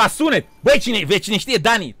 Eu joc la sunet. Băi, cine știe?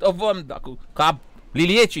 Dani. Ca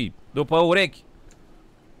liliecii, după urechi.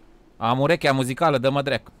 Am urechea muzicală, dă-mă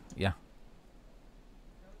dreac. Ia.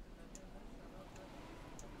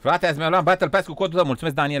 Frate, azi mi-a luat Battle Pass cu codul tău.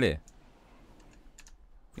 Mulțumesc, Daniele.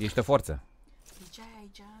 Ești o forță. Deci ai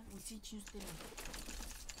aici, îți iei 500 lei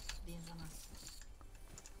din zona asta.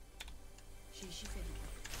 Și e și ferită.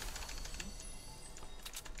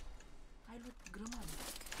 Ai luat grămadă.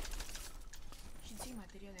 Și ții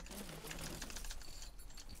materiale ca ele.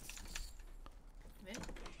 Vezi?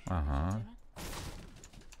 Aha.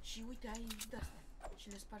 Și uite, ai de-astea. Și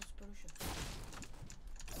le spargi super ușor.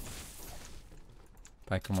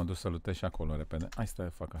 Hai că mă duc să lutez și acolo repede. Hai stai,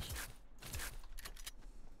 fac așa.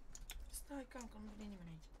 Stai cam că nu vine nimeni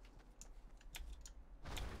aici.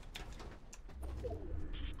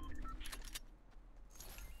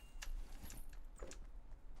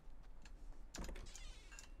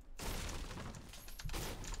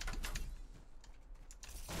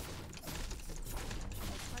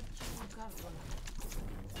 Faci gardul ăla.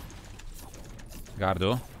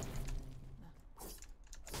 Gardul?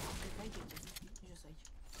 Cred că aici, jos aici.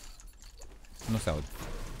 Nu se aude.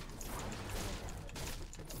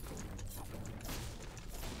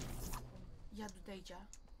 Ia du-te aici.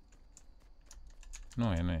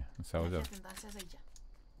 Nu e, nu se aude. Când dansează aici.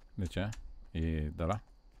 De ce? E de la?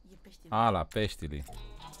 E peștele. La peștili.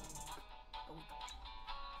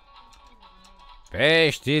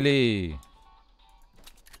 Peștili!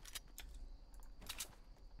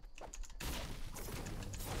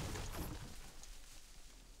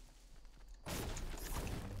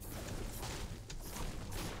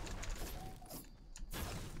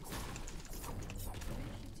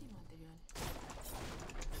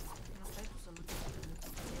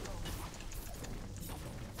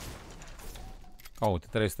 Uite,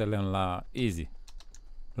 300 lemn la easy.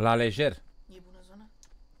 La lejer. E bună zona?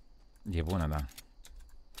 E bună, da.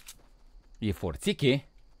 E forțiche.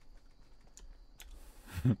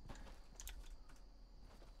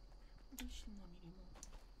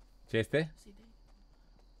 Ce este?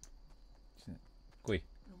 Cui?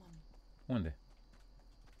 Unde?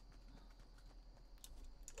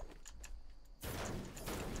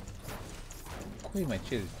 Cui, mai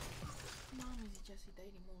ce? Mami zicea să-i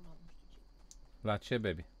dai limon la nu știu ce. La ce,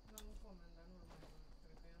 baby?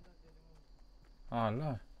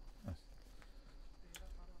 La.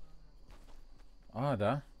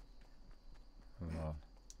 Da? La.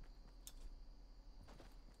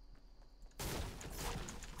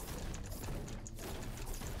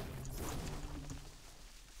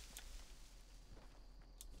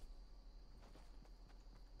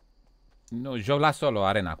 Nu, joc la solo,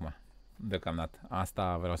 arena acum. Deocamdată.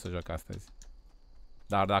 Asta vreau să joc astăzi.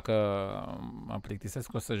 Dar dacă mă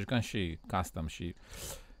plictisesc, o să jucăm și custom și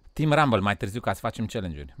Team Rumble mai târziu ca să facem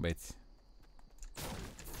challenge-uri, băieți.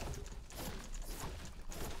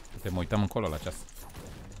 Uite, mă uităm încolo la ceas.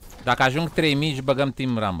 Dacă ajung 3000 și băgăm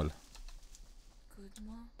Team Rumble. Cât,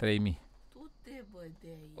 mă? 3000. Tu te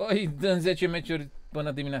bădeai. Oi, dăm 10 meciuri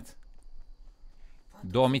până dimineața.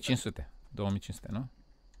 2500. 2500, nu?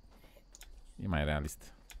 E mai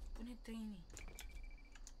realist. Pune 3000.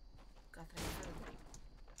 Ca trăiară.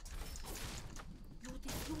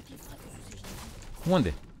 Uite, frate, sus ești.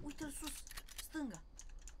 Unde? Uite-l sus. Stânga.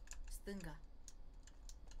 Stânga.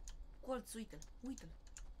 Colț, uite-l. Uite-l.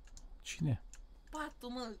 Cine? Patul,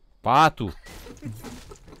 mă. Patul.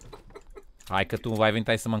 Hai că tu ai venit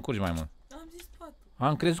aici să mă încurci mai mult. Am zis patul.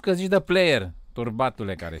 Am crezut că zici de player.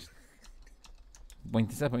 Turbatule care ești. Mă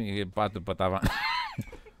interesează pe mine, e patul pe tavan.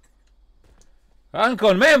 Încă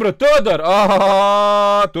un membru, Tudor!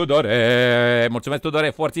 Tudore! Mulțumesc, Tudore,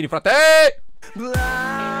 forțini, frate!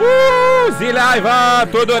 Zile aiva!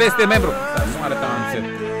 Tudor este membru! Dar nu arăta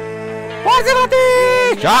înțeleg. Poate, frate!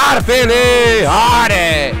 Șarpele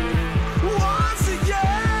are!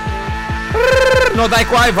 Nu dai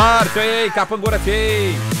cu aivar, ți-o cap în gură,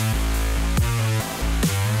 ți-i!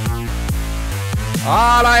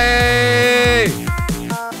 Ala e!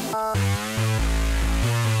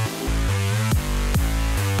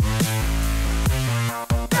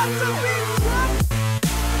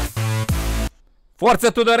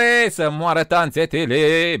 Forță, Tudore, să moară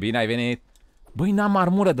tanțetele! Bine ai venit! Băi, n-am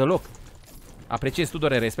armură deloc! Apreciez,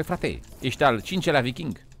 Tudore, respect, frate! Ești al 5-lea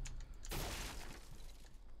viking!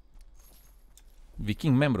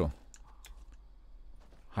 Viking membru!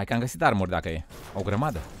 Hai că am găsit armuri dacă e. O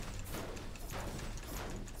grămadă!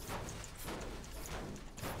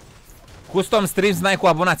 Custom stream snipe cu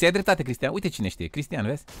abonați. Ai dreptate, Cristian. Uite cine știe. Cristian,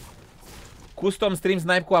 vezi? Custom stream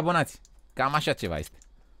snipe cu abonați. Cam așa ceva este.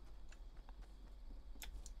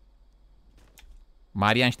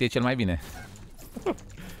 Marian știe cel mai bine.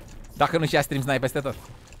 Dacă nu și-a stream snipe peste tot.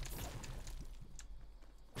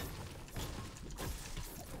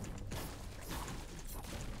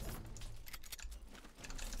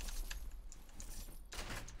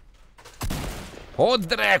 O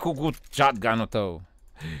dracu cu shotgun-ul tău.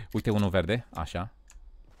 Uite unul verde, așa.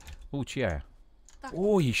 Ce e aia?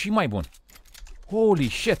 E și mai bun. Holy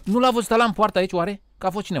shit, nu l-a văzut ăla în poartă aici, oare? Că a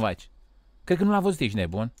fost cineva aici. Cred că nu l-a văzut, ești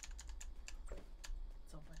nebun.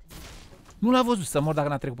 Nu l-a văzut, să mor dacă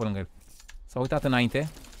n-a trecut pe lângă el. S-a uitat înainte.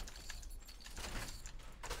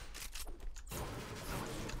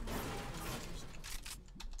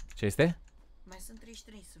 Ce este? Mai sunt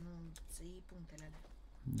 33, să iei punctele alea.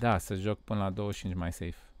 Da, să joc până la 25 mai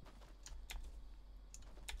safe.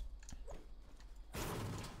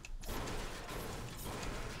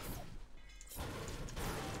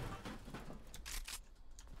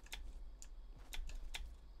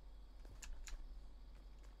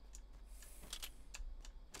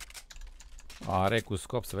 Are cu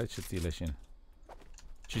scop, să vezi ce ți leșin.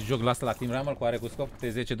 Ce joc lasă la Team Ramel cu are cu scop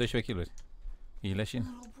de 10-12 kg. E leșin.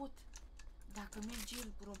 Un robot. Dacă merge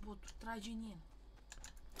el cu robotul, trage în el.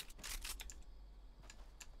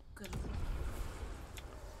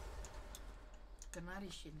 Că n-are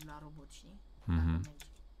și la robot, știi?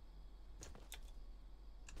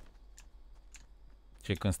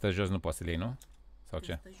 Ce, când stă jos nu poți să-l iei, nu? Sau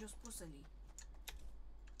ce? Când stă jos poți să-l iei.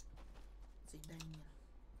 Să-i dai în el.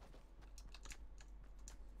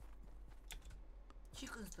 Și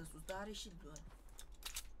când stă sus, dar are și doar.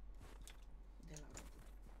 De la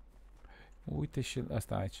robot. Uite și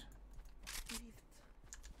asta aici.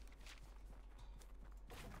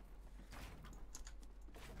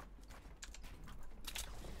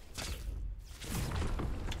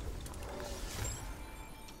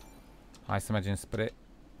 Hai să mergem spre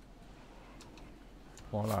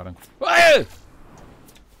polar.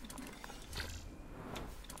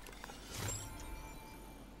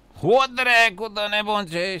 Hodre, cu de nebun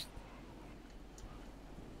ce ești!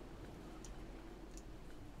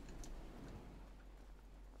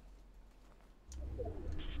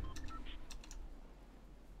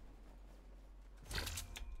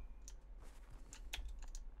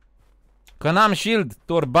 Că n-am shield,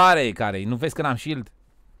 torbare care nu vezi că n-am shield?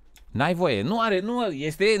 N-ai voie, nu are,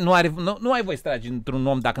 nu ai voie să tragi într-un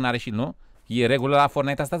om dacă n-are shield, nu? E regulă la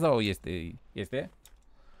Fortnite asta sau este? Este?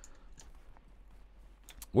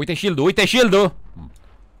 Uite shield-ul, uite shield-ul!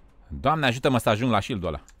 Doamne, ajută-mă să ajung la shield-ul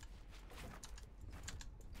ăla.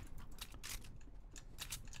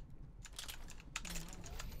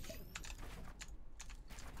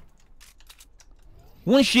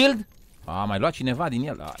 Un shield? A mai luat cineva din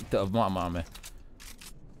el. Ai, mama mea.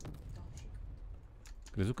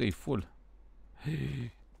 Crezut că e full.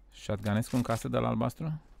 Shotgunesc în casă de la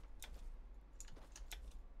albastru?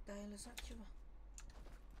 Da, ai lăsat ceva.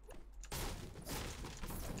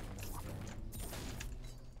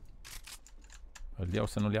 Îl iau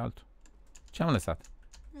să nu-l ia altul. Ce am lăsat?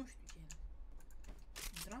 Nu știu ce era.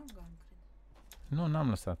 Drangan, cred. Nu, n-am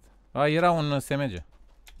lăsat. Era un SMG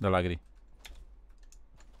de la gri.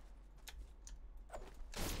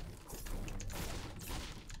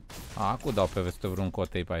 Acum dau pe vestă vreun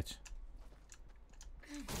cotei pe aici.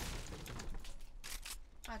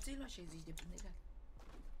 Ți-ai luat 60 de puncte.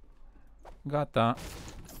 Gata.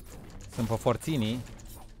 Sunt pe forținii.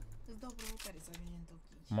 Îți dau provocare să ajungi în top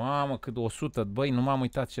 5. Mamă, cât 100. Băi, nu m-am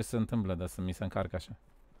uitat ce se întâmplă, dar să mi se încarcă așa.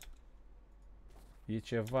 E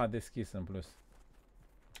ceva deschis în plus.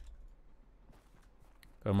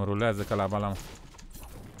 Că mă rulează ca la balam.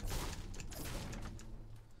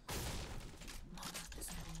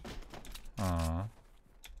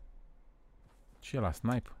 Ce e la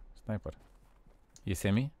sniper? E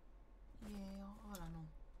semi? E ăla nou.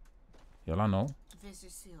 E ăla nou?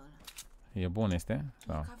 VSS ăla. E bun, este?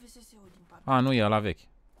 Sau? Ca VSS-ul din partea. A, nu e ăla vechi.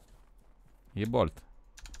 E Bolt.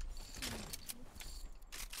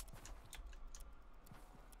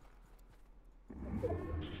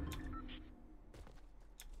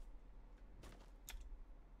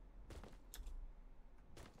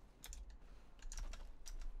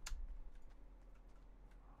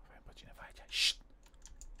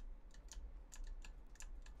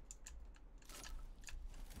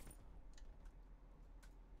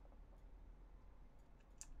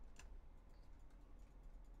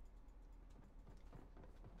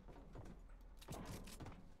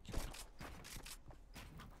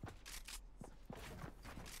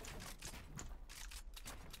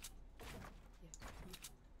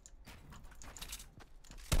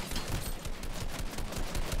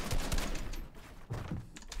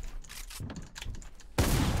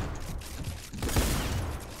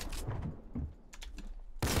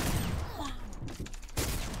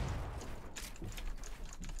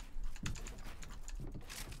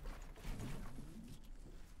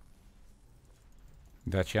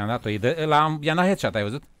 De aceea am dat-o. I-am dat headshot, ai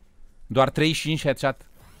văzut? Doar 35 headshot.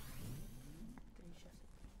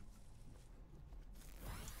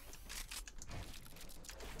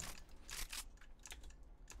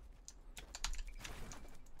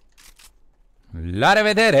 La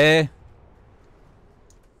revedere!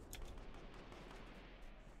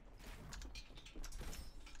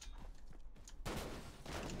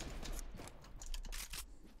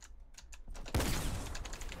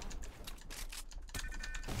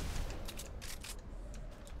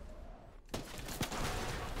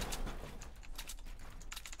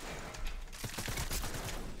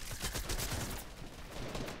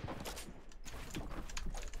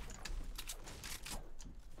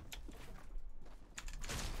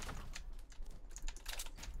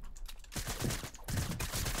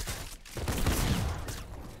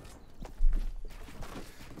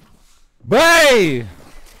 Băi!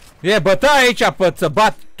 E bătaie aici, pe să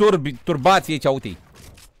bat turbații aici, uite-i.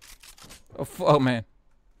 Oh, man.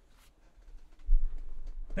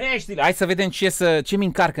 Peștile, hai să vedem ce mi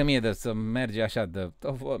încarcă mie de să merge așa de...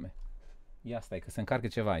 Oh, man. Ia stai, că se încarcă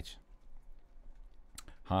ceva aici.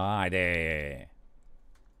 Haide!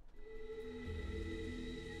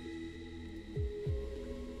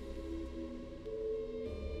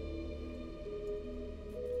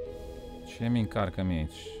 Ce mi încarcă mie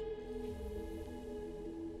aici?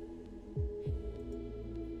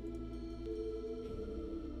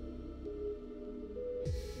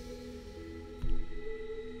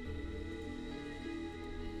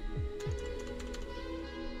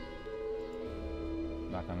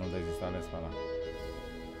 Dacă nu-l dezinstalez pe ăla.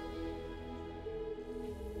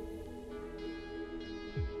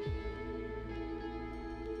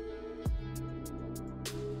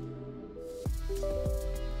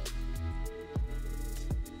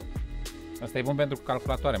 Asta e bun pentru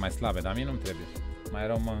calculatoare mai slabe, dar mie nu-mi trebuie. Mai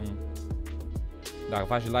rău dacă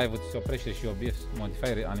faci live-ul, ți se oprește și OBS.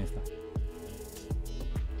 Modifier uninstall.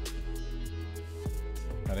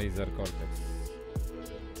 Razer Cortex.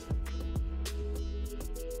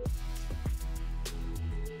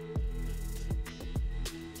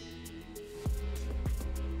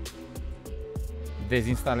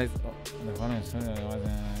 Dezinstalez.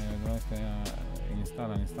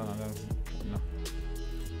 Instala. Nu.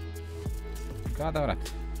 Ca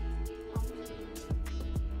adevărat.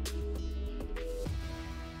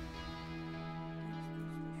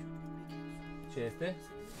 Ce este?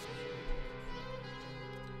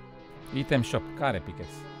 Item shop. Care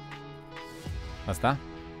pickaxe? Asta?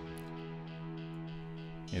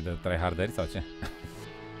 E de tryharderi sau ce?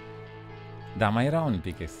 Da, mai era un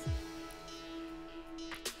pickaxe.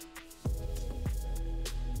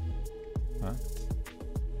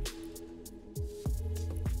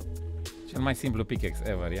 Cel mai simplu pickaxe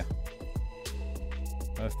ever, ia.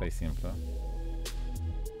 Asta e simplu.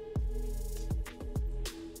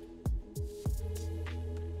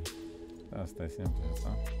 Asta e simplu,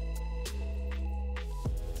 asta.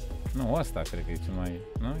 Nu, asta cred că e cel mai...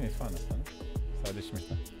 Nu? E fan asta, nu? Sau de ce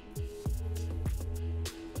mișto?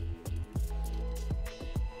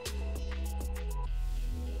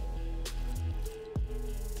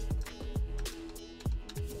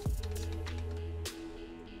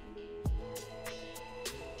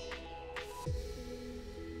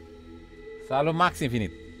 Salut Max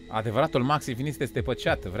Infinit. Adevăratul Max Infinit este pe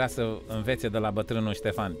chat. Vrea să învețe de la bătrânul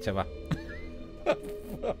Stefan ceva.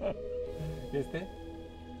 Este?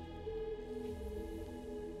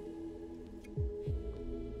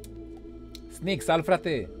 Sneak, salut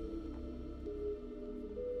frate.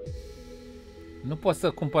 Nu pot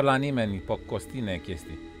să cumpăr la nimeni pe costine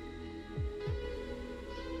chestii.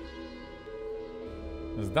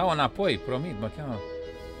 Îți dau înapoi, promit, mă cheamă.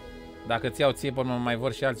 Dacă ți iau ție, mă mai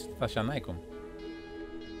vor și alții, tot așa, n-ai cum.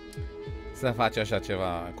 Să faci așa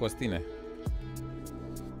ceva, Costine.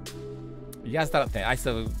 Ia sta, hai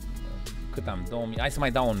să... Cât am? 2000? Hai să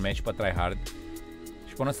mai dau un match pe tryhard.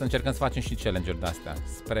 Și până să încercăm să facem și challenge-uri de-astea.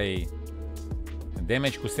 Spray...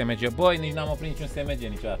 Damage cu SMG. Băi, nici n-am oprit niciun SMG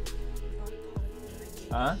niciodată.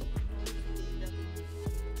 A?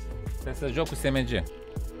 Trebuie să joc cu SMG.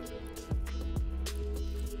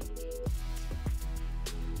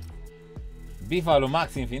 Bifa lui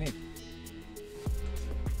Max Infinit.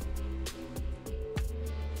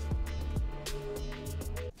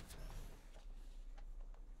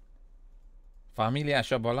 Familia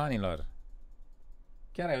șobolanilor.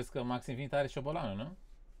 Chiar ai văzut că Max Infinit are șobolanul, nu?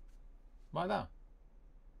 Ba da.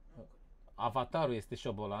 Avatarul este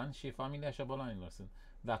șobolan și familia șobolanilor sunt.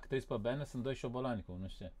 Dacă treci pe banner, sunt doi șobolani cu nu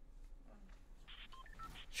știu ce.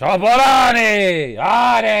 Șobolani!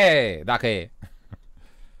 Are! Dacă e.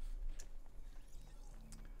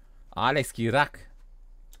 Alex Chirac.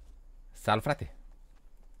 Salut, frate.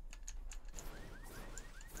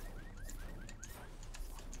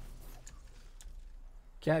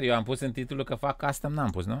 Chiar eu am pus în titlul că fac custom, n-am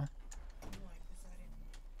pus, nu?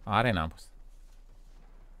 Arena am pus.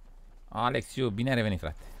 Alex, eu, bine ai revenit,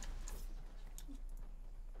 frate.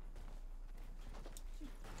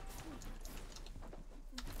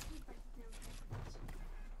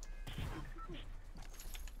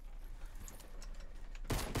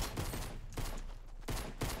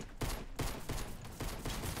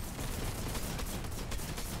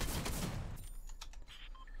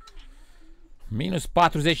 Minus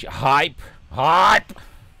 40. Hype! Hype!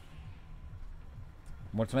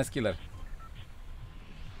 Mulțumesc, killer.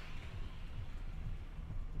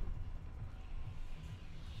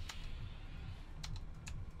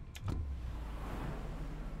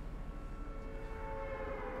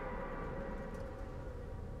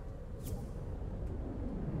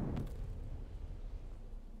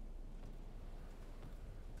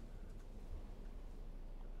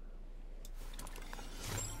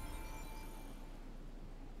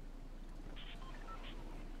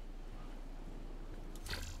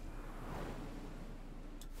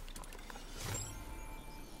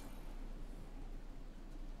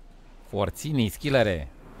 Forținii, skillere.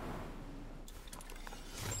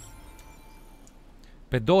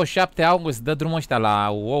 Pe 27 august dă drumul ăștia la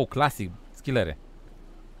WoW Classic, skillere.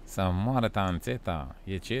 Să moară tanțeta,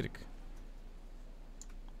 e circ.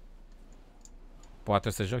 Poate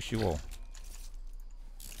o să joc și WoW.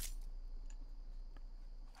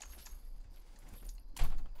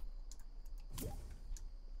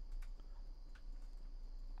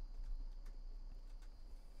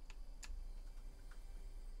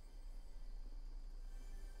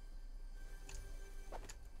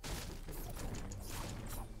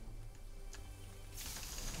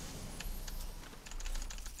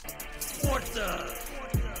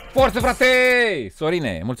 Forță, frate!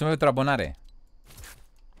 Sorine, mulțumesc pentru abonare.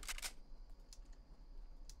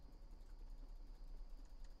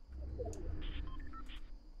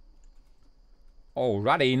 Oh,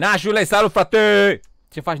 rare, nașule, salut, frate!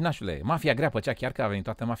 Ce faci, nașule? Mafia grea pe cea, chiar că a venit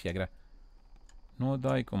toată mafia grea. Nu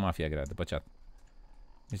dai cu mafia grea după chat.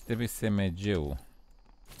 Deci trebuie SMG-ul.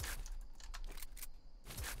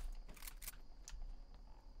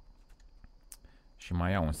 Și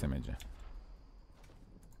mai iau un SMG.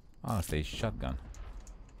 Asta e shotgun.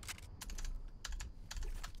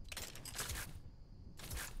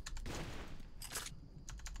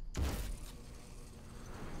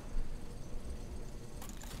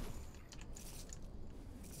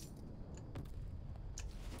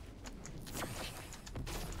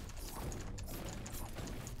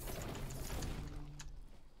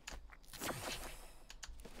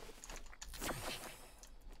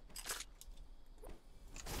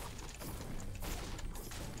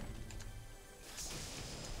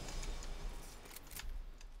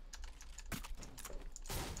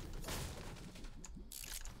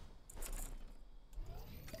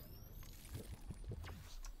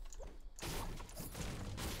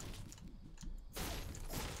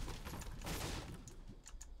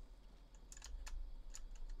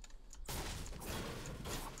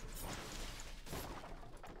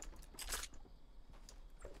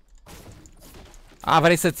 A,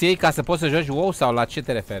 vrei să-ți iei ca să poți să joci WoW sau la ce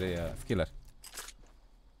te referi, Skiller?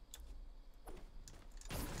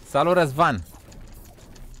 Salut, Răzvan!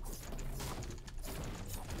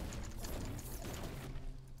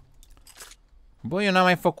 Băi, eu n-am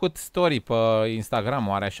mai făcut story pe Instagram,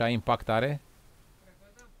 oare așa impact are?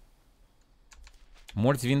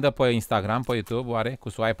 Mulți vin de pe Instagram, pe YouTube, oare? Cu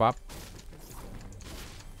swipe up?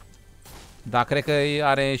 Dar cred că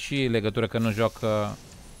are și legătură că nu joc...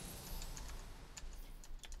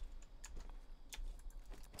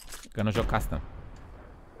 Că nu joc custom.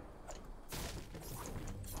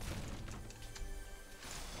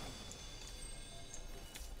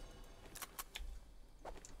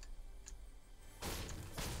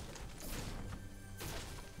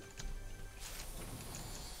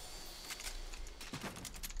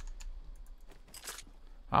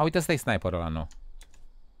 A, uite, ăsta e sniperul ăla nou.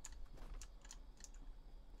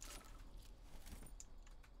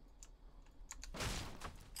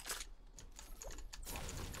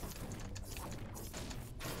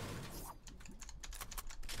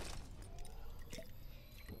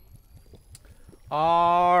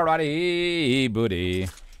 Alrighty, buddy.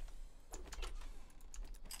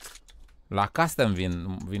 La custom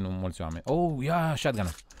vin mulți oameni. Oh, ia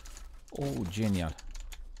shotgun-ul. Oh, genial.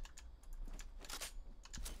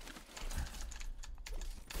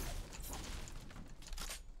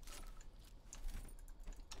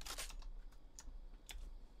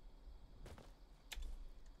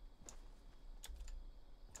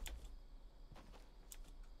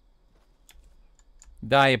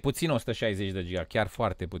 Da, e puțin 160 de giga, chiar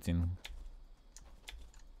foarte puțin.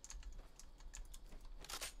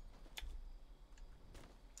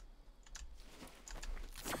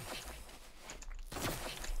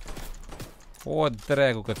 O,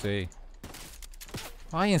 dracu că ți-o iei.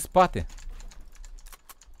 Ai în spate.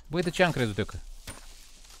 Băi, de ce am crezut eu că...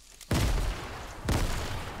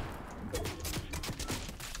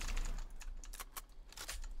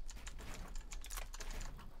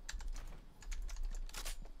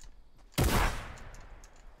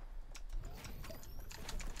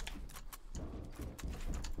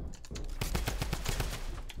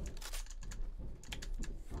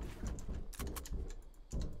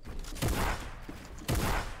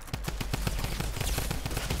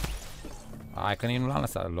 Hai că nici nu l-am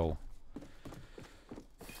lăsat low.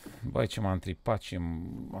 Băi, ce m-am tripat și...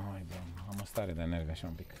 Ai, bă, am o stare de nervi așa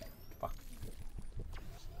un pic. Pac.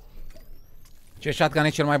 Ce shotgun e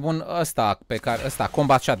cel mai bun? Ăsta,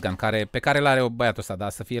 combat shotgun, pe care l-are băiatul ăsta, dar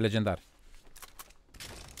să fie legendar.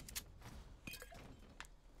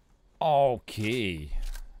 Ok.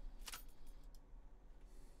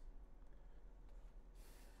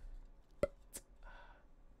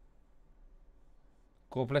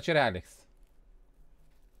 Cu plăcere, Alex.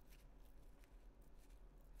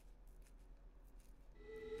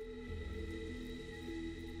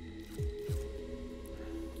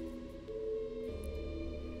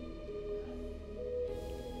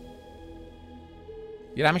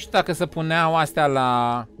 Era mișto dacă se puneau astea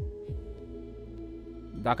la...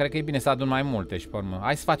 Dar cred că e bine să adun mai multe și pe urmă.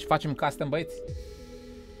 Hai să facem custom, băieți.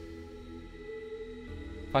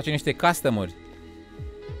 Facem niște custom-uri.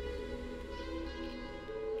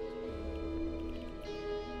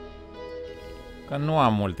 Că nu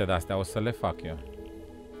am multe de astea, o să le fac eu.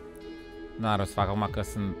 N-ar o să fac acum că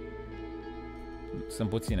sunt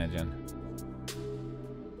puține, gen.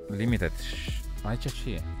 Limited. Aici ce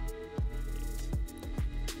e?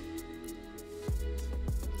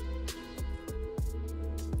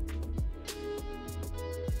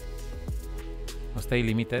 Asta e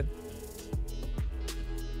limited?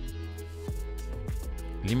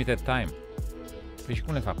 Limited time. Păi și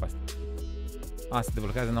cum le fac asta? A, se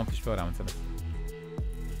deblochează în 18 ore, am înțeles.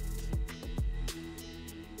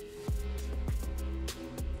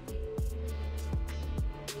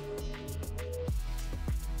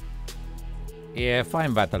 E fine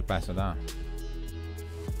Battle Pass-ul, da.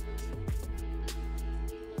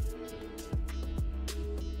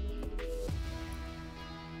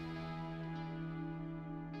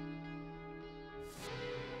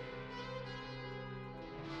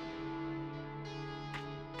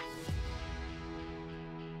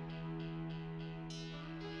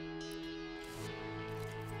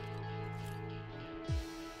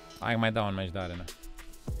 Hai, mai dau un meci de arena.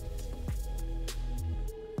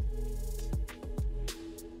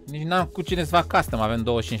 Nici n-am cu cine să fac custom, avem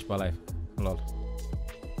 25 pe live. Lol.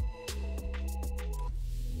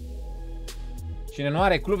 Cine nu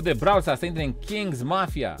are club de brawl să intre în Kings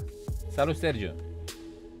Mafia. Salut, Sergiu.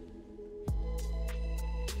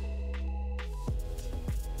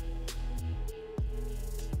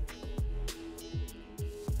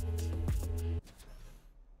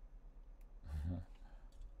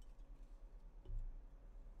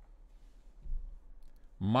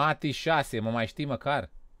 Mati 6, mă mai știi măcar?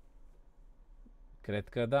 Cred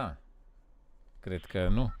că da. Cred că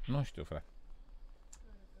nu. Nu știu, frate.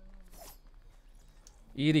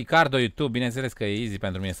 Ricardo YouTube, bineînțeles că e easy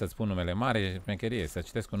pentru mine să-ți spun numele mare, șmecherie, să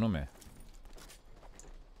citesc un nume.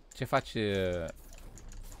 Ce faci?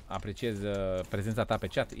 apreciez prezența ta pe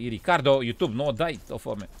chat. Ricardo, YouTube, nu o dai, o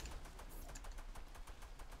foame.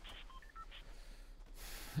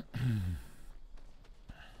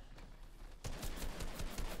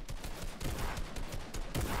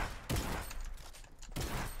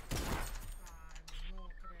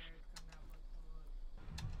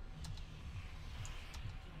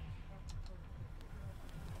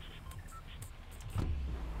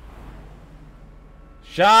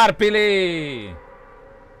 Șarpili!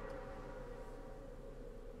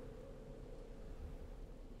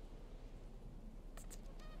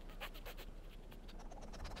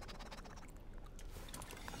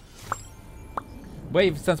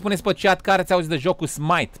 Băi, să-mi spuneți pe chat care ați auzit de jocul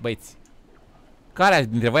Smite, băieți. Care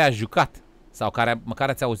dintre voi a jucat? Sau măcar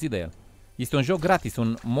ați auzit de el? Este un joc gratis,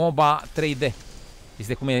 un MOBA 3D.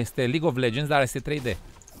 Este cum este League of Legends, dar este 3D.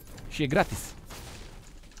 Și e gratis.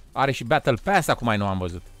 Are și Battle Pass, acum mai nu am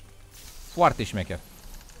văzut. Foarte șmecher.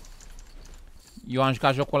 Eu am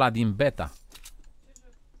jucat jocul ăla din beta.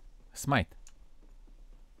 Smite.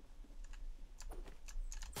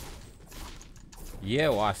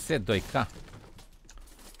 Eu, aset 2K.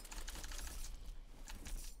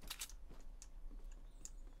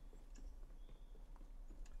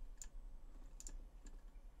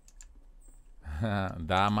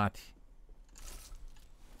 Da, mati.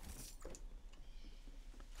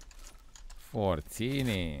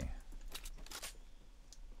 Forțini.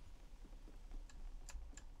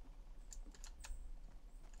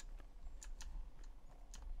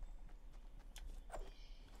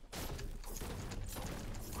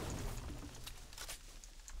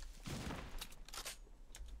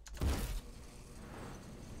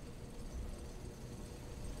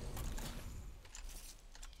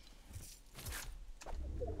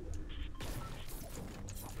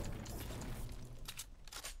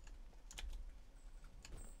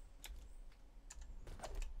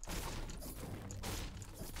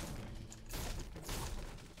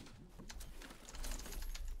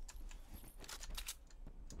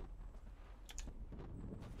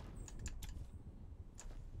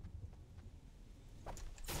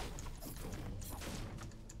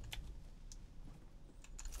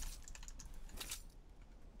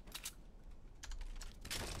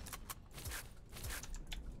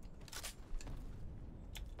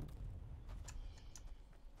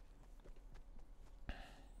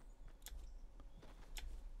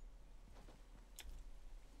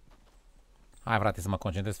 Hai, frate, să mă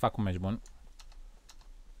concentrez, fac un meci bun.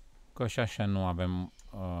 Că și așa nu avem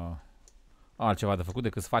altceva de făcut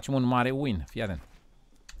decât să facem un mare win. Fii atent.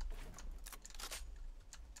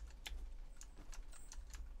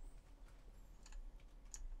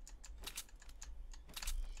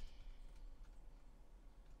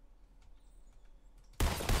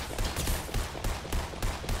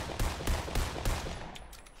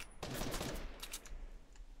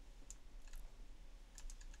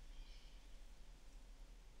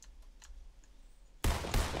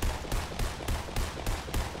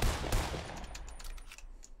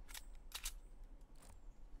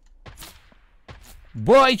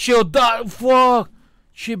 Băi, ce-o da... Fuck!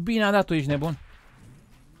 Ce bine a dat-o, ești nebun?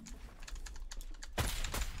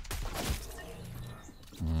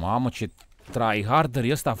 Mamă, ce tryharder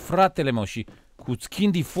e ăsta, fratele meu, și cu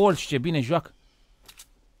skin default și ce bine joacă.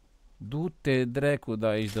 Du-te, dracu, da,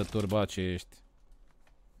 aici de turba ce ești.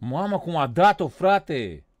 Mamă, cum a dat-o,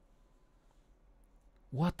 frate!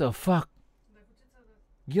 What the fuck?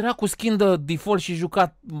 Era cu skin de default și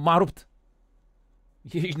jucat, m-a rupt.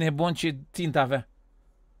 Ești nebun, ce țintă avea.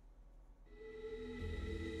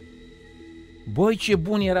 Băi, ce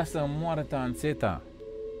bun era să moară tanțeta.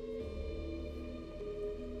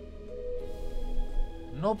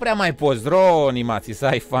 Nu prea mai poți, animații, să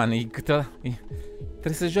ai fan.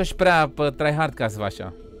 Trebuie să joci prea pe tryhard ca să faci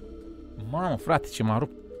așa. Mamă, frate, ce m-a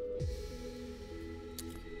rupt.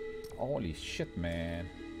 Holy shit, man.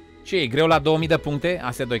 Ce, e greu la 2000 de puncte?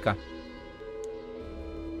 AS2K.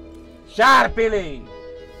 Șarpele!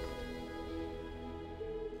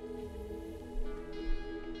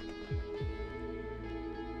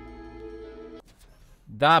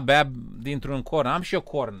 Da, bea dintr-un corn. Am și eu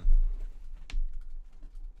corn.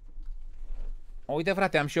 Uite,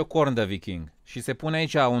 frate, am și eu corn de viking. Și se pune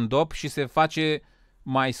aici un dop și se face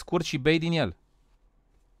mai scurt și bei din el.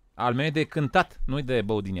 Al meu e de cântat, nu-i de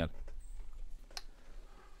băut din el.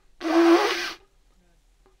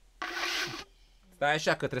 Stai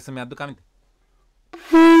așa că trebuie să-mi aduc aminte.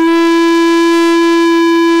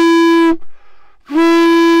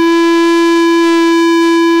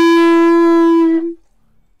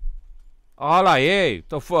 Ala ei,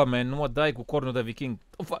 tofă, man, nu mă dai cu cornul de viking.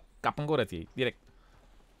 Tofă, cap în gură ți-ei, direct.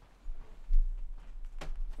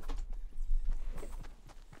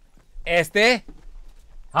 Este?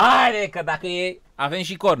 Haide, că dacă e... Avem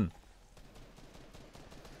și corn.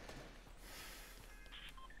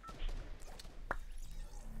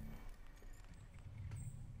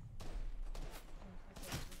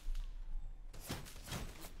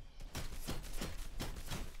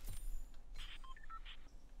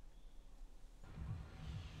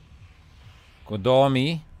 Cu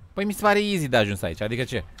 2000? Păi mi se pare easy de ajuns aici, adică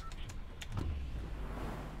ce?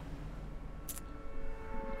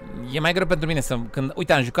 E mai greu pentru mine să... Când,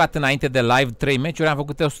 uite, am jucat înainte de live 3 meciuri, am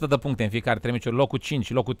făcut 100 de puncte în fiecare 3 meciuri, locul 5,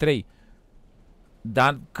 locul 3.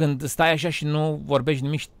 Dar când stai așa și nu vorbești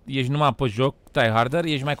nimic, ești numai pe joc, tryharder,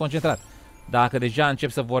 ești mai concentrat. Dacă deja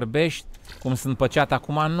începi să vorbești, cum sunt pe chat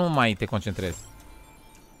acum, nu mai te concentrezi.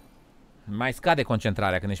 Mai scade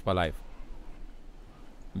concentrarea când ești pe live.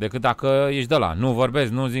 Decât dacă ești de la, nu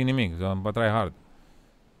vorbesc, nu zic nimic, pe tryhard.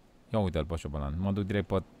 Ia uite-l pe șobolan, mă duc direct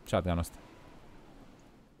pe chat anul ăsta.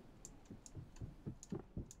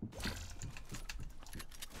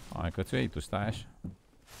 Hai că ți-o iei tu, stai așa.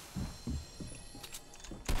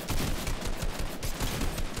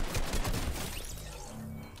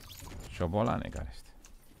 Șobolane care este.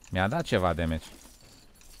 Mi-a dat ceva de meci.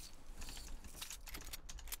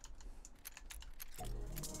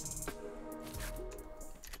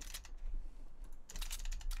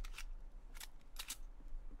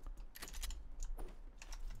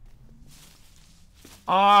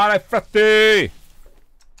 Are, frate!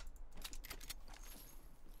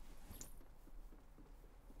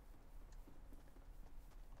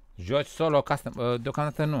 Joci solo custom?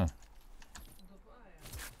 Deocamdată nu.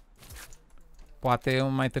 Poate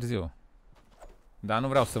mai târziu. Dar nu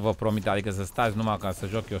vreau să vă promit, adică să stați numai ca să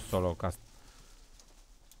joc eu solo custom.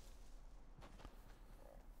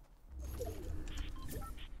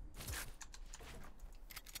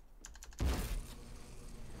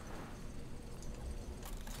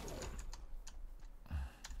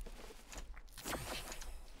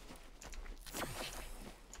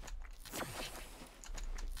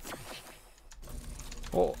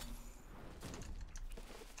 Oh.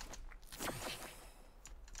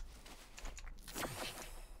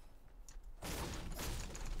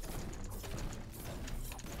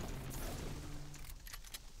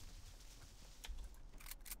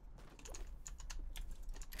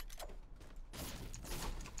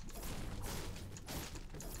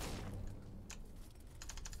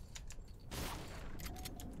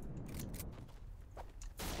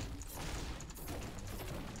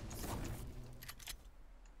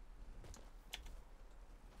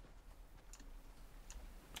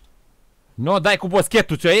 Nu, dai cu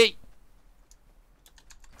boschetul, ți-o iei?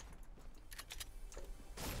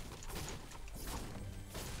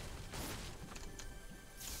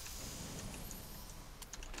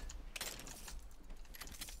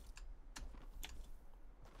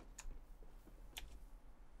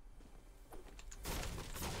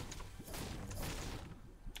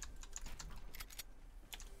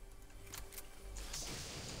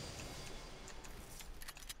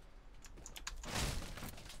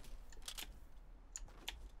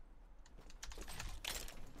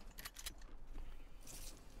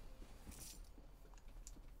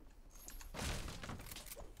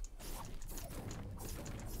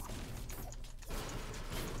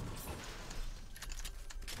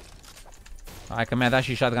 Hai că mi-a dat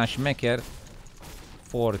și shotgun șmecher.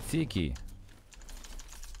 Forțichi.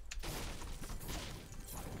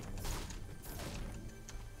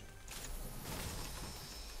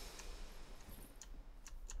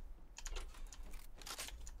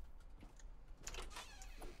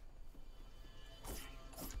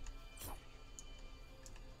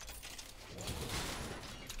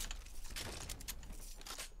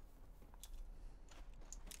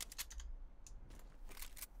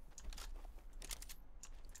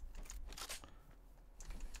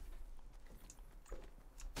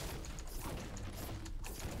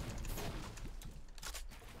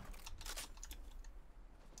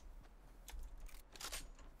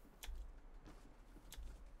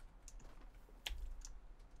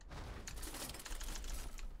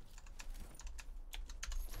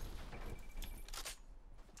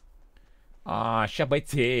 Așa,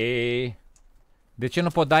 băieții. De ce nu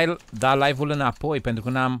pot da live-ul înapoi? Pentru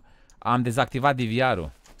că am dezactivat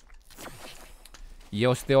DVR-ul.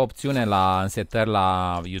 Este o opțiune în setări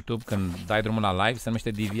la YouTube când dai drumul la live, se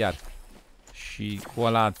numește DVR. Și cu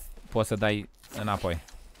ăla poți să dai înapoi.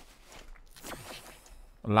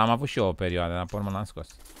 L-am avut și eu o perioadă, dar pe urmă l-am scos.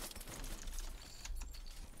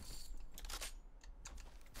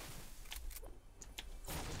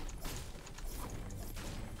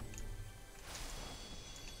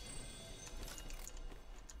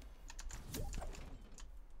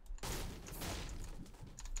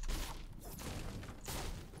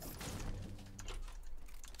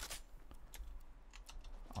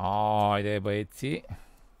 Haide, băieții.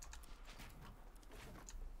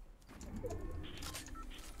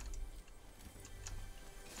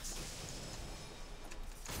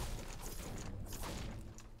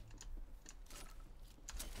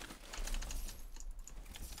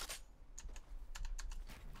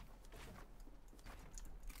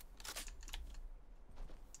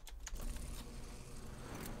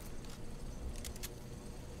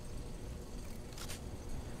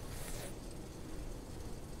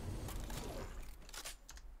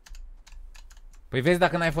 Păi vezi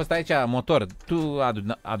dacă n-ai fost aici, motor, tu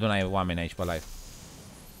adunai oameni aici pe live.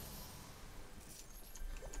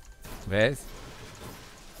 Vezi?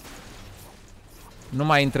 Nu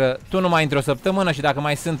mai intră, tu nu mai intri o săptămână și dacă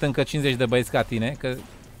mai sunt încă 50 de băieți ca tine, că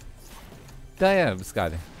de-aia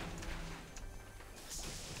scade.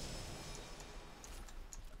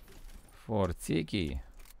 Forțichi.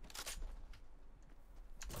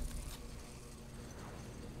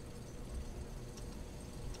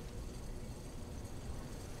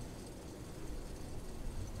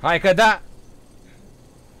 Hai că da!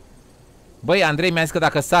 Băi, Andrei mi-a zis că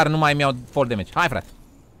dacă sar nu mai mi-au fall damage. Hai, frate!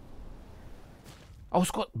 Au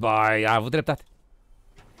scos... Băi, a avut dreptate.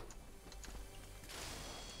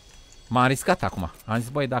 M-am riscat acum. Am zis,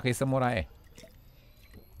 băi, dacă e să mor aia.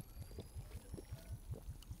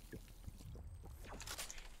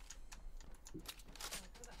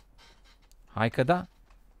 Hai că da!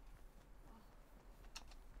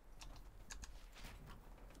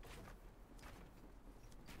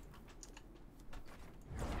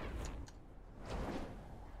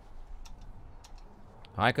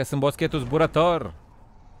 Hai că sunt boschetul zburător.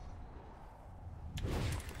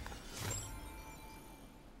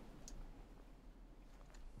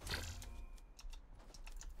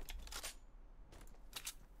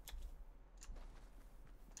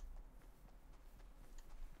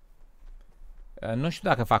 Nu știu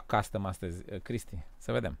dacă fac custom astăzi, Cristi.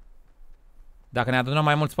 Să vedem. Dacă ne adunăm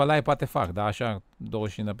mai mulți pe live, poate fac. Dar așa,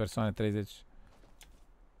 25 de persoane, 30...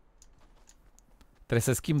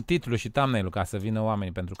 Trebuie să schimb titlul și thumbnail-ul ca să vină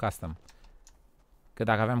oamenii pentru custom. Că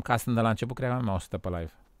dacă aveam custom de la început, cred că aveam 100 pe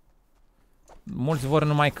live. Mulți vor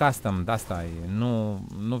numai custom, de asta e.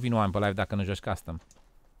 Nu vin oameni pe live dacă nu joci custom.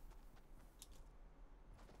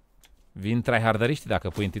 Vin tryharderiști dacă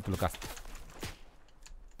pui în titlul custom.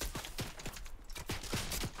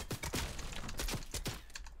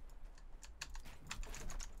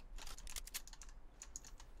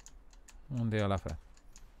 Unde e ăla, frate?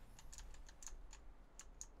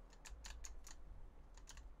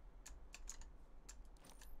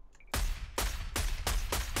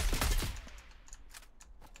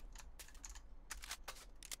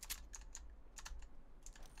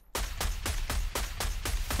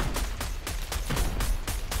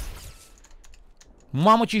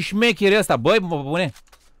 Mamă, ce șmecher e ăsta, băi, mă bune.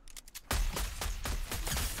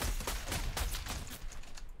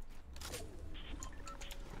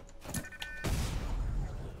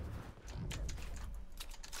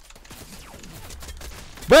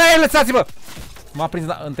 Băi, lăsați-mă! M-a prins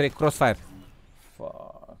între crossfire.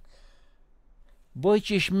 Fuck. Băi,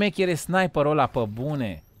 ce șmecher e sniperul ăla, pe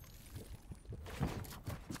bune.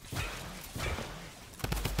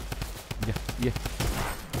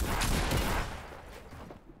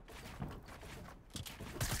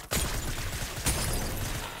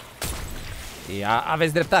 Ia.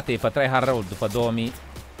 Aveți dreptate, e pe tryhard rău după 2000.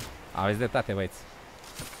 Aveți dreptate, băieți.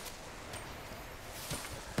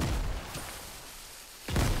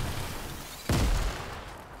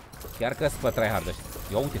 Chiar că-s pe tryhard ăștia.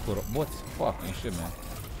 Ia uite cu roboți. Fuck, niște mea.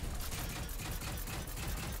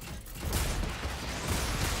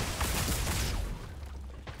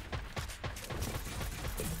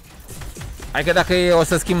 Hai că dacă e, o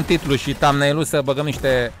să schimb titlul și thumbnail-ul să băgăm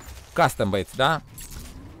niște custom, băieți, da?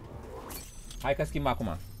 Hai că schimb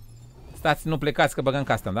acum. Stați, nu plecați că băgăm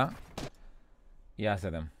custom, da? Ia să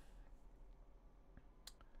vedem.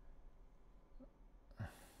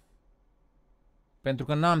 Pentru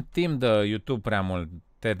că n-am timp de YouTube prea mult,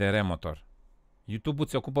 TDR motor. YouTube-ul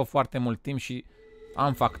ți ocupă foarte mult timp și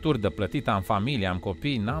am facturi de plătit, am familie, am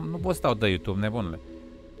copii, nu pot stau de YouTube, nebunule.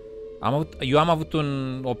 Eu am avut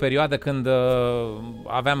o perioadă când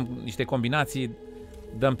aveam niște combinații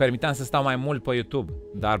de îmi permiteam să stau mai mult pe YouTube.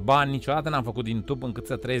 Dar bani niciodată n-am făcut din YouTube încât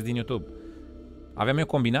să trăiesc din YouTube. Aveam eu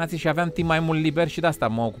combinații și aveam timp mai mult liber și de asta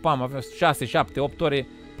mă ocupam. Aveam 6, 7, 8 ore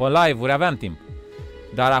pe live-uri, aveam timp.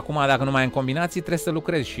 Dar acum, dacă nu mai am combinații, trebuie să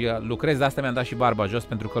lucrez. Și lucrez, de asta mi-am dat și barba jos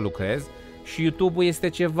pentru că lucrez. Și YouTube-ul este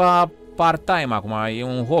ceva part-time acum, e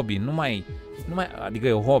un hobby. Adică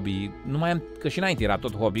e un hobby. Nu mai am, că și înainte era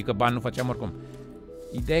tot hobby, că bani nu făceam oricum.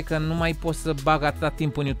 Ideea e că nu mai pot să bag atâta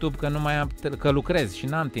timp în YouTube că nu mai am, că lucrez și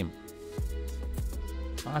n-am timp.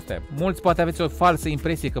 Asta e. Mulți poate aveți o falsă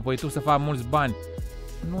impresie că pe YouTube să fac mulți bani.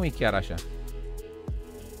 Nu e chiar așa.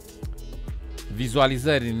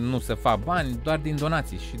 Vizualizări nu se fac bani, doar din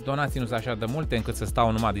donații. Și donații nu sunt așa de multe încât să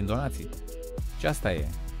stau numai din donații. Și asta e.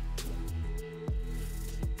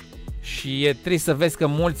 Și e trist să vezi că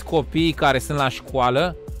mulți copii care sunt la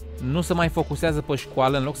școală nu se mai focusează pe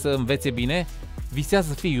școală, în loc să învețe bine, visează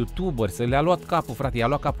să fie YouTuber, să le-a luat capul, frate, i-a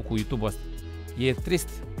luat capul cu YouTube-ul ăsta. E trist.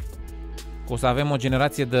 Că o să avem o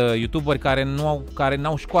generație de YouTuberi care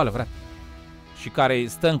n-au școală, frate. Și care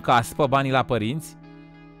stă în casă pe banii la părinți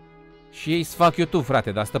și ei să fac YouTube,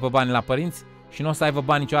 frate, dar stă pe banii la părinți și nu o să aibă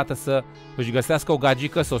bani niciodată să își găsească o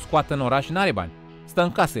gagică, să o scoată în oraș, n-are bani. Stă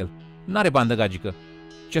în casă el, n-are bani de gagică.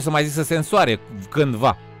 Ce să mai zic să se însoare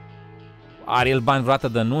cândva? Are el bani vreodată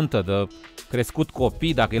de nuntă, de crescut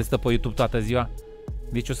copii, dacă el stă pe YouTube toată ziua?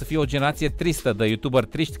 Deci o să fie o generație tristă de YouTuber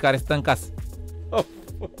triști care stă în casă.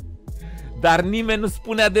 Dar nimeni nu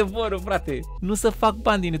spune adevărul, frate. Nu să fac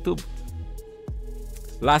bani din YouTube.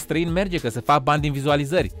 La străin merge că să fac bani din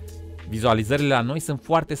vizualizări. Vizualizările la noi sunt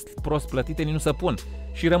foarte prost plătite, nici nu se pun.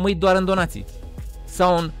 Și rămâi doar în donații.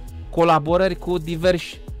 Sau în colaborări cu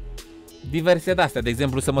diverse de-astea. De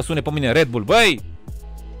exemplu, să mă sune pe mine Red Bull. Băi,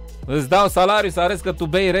 îți dau salariu să arăți că tu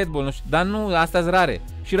bei Red Bull. Nu știu. Dar nu, astea-s rare.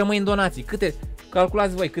 Și rămâi în donații. Câte?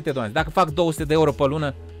 Calculați voi câte donații. Dacă fac 200 de euro pe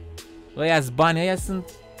lună, ăia-s bani, ăia sunt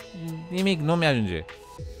nimic, nu mi-ajunge.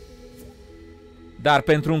 Dar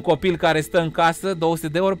pentru un copil care stă în casă, 200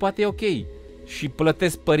 de euro poate e ok. Și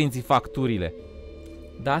plătesc părinții facturile.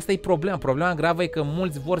 Dar asta e problema. Problema gravă e că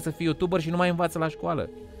mulți vor să fie YouTuber și nu mai învață la școală.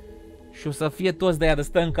 Și o să fie toți de aia de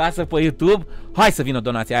stă în casă pe YouTube. Hai să vină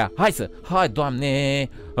donația aia. Hai, Doamne.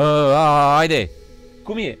 Haide.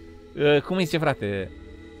 Cum e? Cum e, ce frate?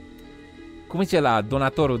 Cum e ce la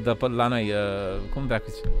donatorul de la noi? Cum dracu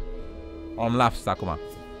zice? Am laps acum.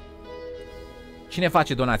 Cine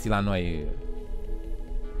face donații la noi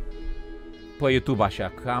pe YouTube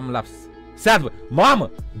așa? Că am laps. Sadboy.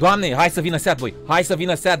 Mamă! Doamne, hai să vină Sadboy. Hai să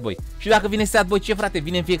vină Sadboy. Și dacă vine Sadboy, ce frate?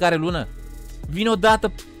 Vine în fiecare lună? Vine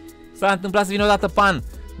odată. S-a întâmplat să vină odată pe an.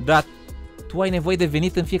 Dar tu ai nevoie de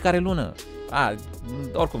venit în fiecare lună.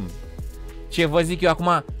 Oricum. Ce vă zic eu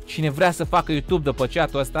acum, cine vrea să facă YouTube după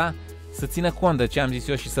chat-ul ăsta, să țină cont de ce am zis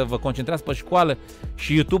eu și să vă concentrați pe școală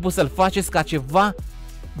și YouTube-ul să-l faceți ca ceva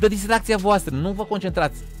de distracția voastră. Nu vă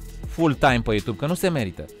concentrați full-time pe YouTube, că nu se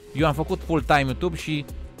merită. Eu am făcut full-time YouTube și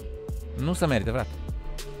nu se merită, frate.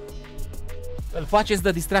 Îl faceți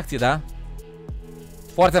de distracție, da?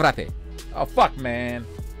 Forță, frate. Oh, fuck, man.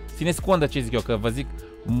 Țineți cont de ce zic eu, că vă zic,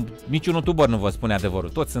 niciun YouTuber nu vă spune adevărul.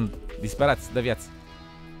 Toți sunt disperați de viață.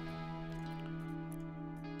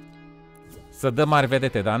 Să dăm mari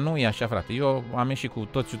vedete, dar nu e așa, frate. Eu am ieșit cu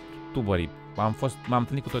toți YouTuberii. M-am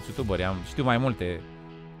întâlnit cu toți YouTuberii. Știu mai multe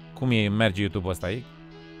cum merge YouTube-ul ăsta. E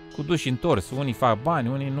cu duși întors. Unii fac bani,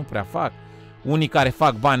 unii nu prea fac. Unii care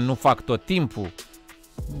fac bani nu fac tot timpul.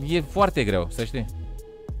 E foarte greu, să știi.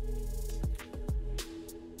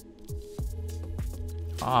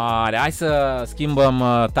 Hai să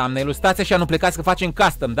schimbăm thumbnail-ul. Stați așa, nu plecați că facem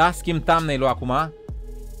custom, da? Schimb thumbnail-ul acum.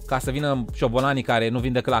 Ca să vină șobolanii care nu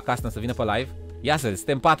vin decât la custom să vină pe live. Ia să,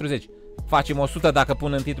 suntem 40. Facem 100 dacă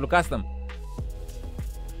pun în titlu custom.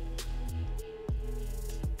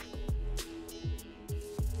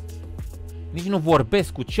 Nici nu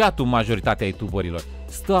vorbesc cu chat-ul majoritatea youtuberilor.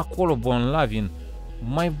 Stă acolo bonlavin.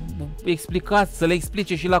 Mai explicați, să le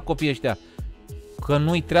explice și la copiii ăștia că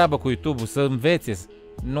nu-i treabă cu YouTube-ul, să învețe.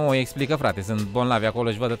 Nu îi explică, frate, sunt bonlavi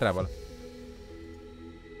acolo și văd de treabă.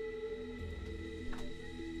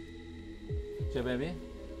 Ce, baby?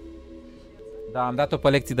 Da, am dat-o pe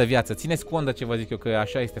lecții de viață. Țineți cont de ce vă zic eu, că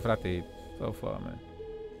așa este, frate.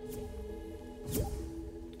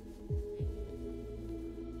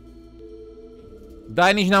 Da,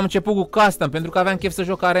 nici n-am început cu custom, pentru că aveam chef să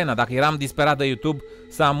joc arena. Dacă eram disperat de YouTube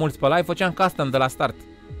să am mulți pe live, făceam custom de la start.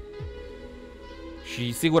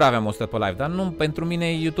 Și sigur aveam 100 pe live, dar nu, pentru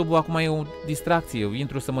mine YouTube-ul acum e o distracție. Eu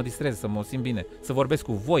intru să mă distrez, să mă simt bine, să vorbesc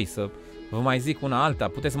cu voi, să vă mai zic una alta.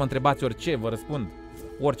 Puteți să mă întrebați orice, vă răspund.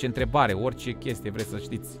 Orice întrebare, orice chestie vreți să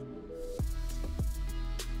știți.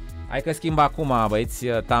 Hai că schimb acum, băieți,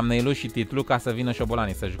 thumbnail-ul și titlul ca să vină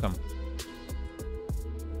șobolanii să jucăm.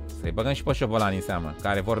 Să-i băgăm și pe șobolanii în seamă,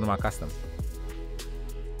 care vor numai custom.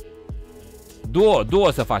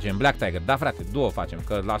 Duo să facem, Black Tiger. Da, frate, duo facem,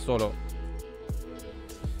 că la solo...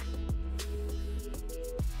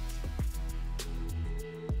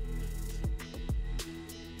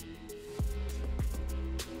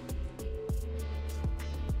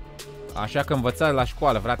 Așa că învățați la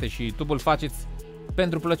școală, frate, și YouTube-ul faceți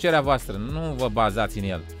pentru plăcerea voastră. Nu vă bazați în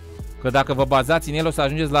el. Că dacă vă bazați în el, o să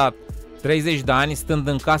ajungeți la 30 de ani stând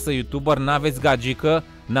în casă YouTuber, n-aveți gagică,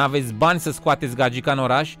 n-aveți bani să scoateți gagica în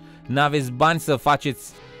oraș, n-aveți bani să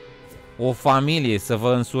faceți o familie, să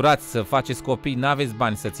vă însurați, să faceți copii, n-aveți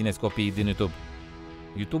bani să țineți copiii din YouTube.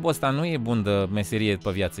 YouTube-ul ăsta nu e bun de meserie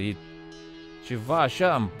pe viață, e ceva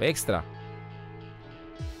așa, extra.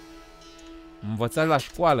 Învățați la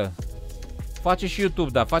școală. Faceți și YouTube,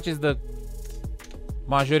 dar faceți de...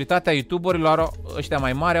 Majoritatea YouTuberilor ăștia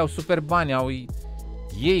mai mari au super bani, au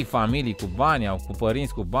ei familii cu bani, au cu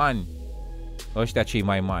părinți cu bani. Ăștia cei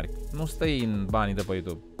mai mari. Nu stă ei în banii de pe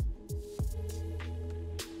YouTube.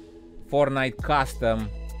 Fortnite Custom.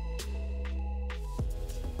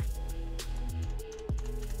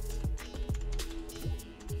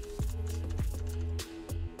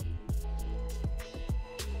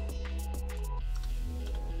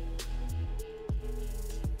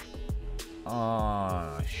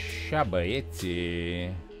 Așa,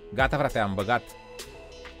 băieții. Gata, frate, am băgat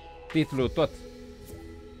titlul tot.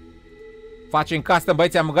 Facem custom,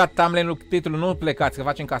 băieți, am băgat thumbnail-ul, titlul, nu plecați, că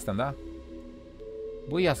facem custom, da?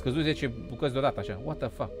 Băi, a scăzut 10 bucăți deodată, așa. What the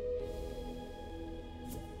fuck?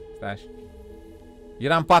 Stai așa.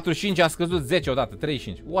 Eram 45, a scăzut 10 odată,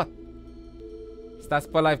 35. What? Stați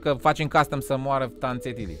pe live că facem custom să moară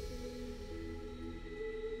tanțetilii.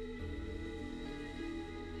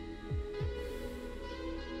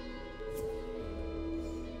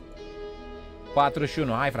 ...41,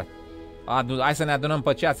 hai frate. Hai să ne adunăm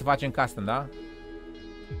pe chat să facem custom, da?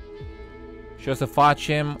 Și o să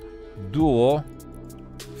facem duo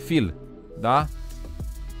fill, da?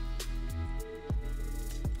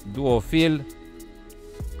 Duo fill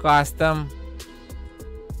custom.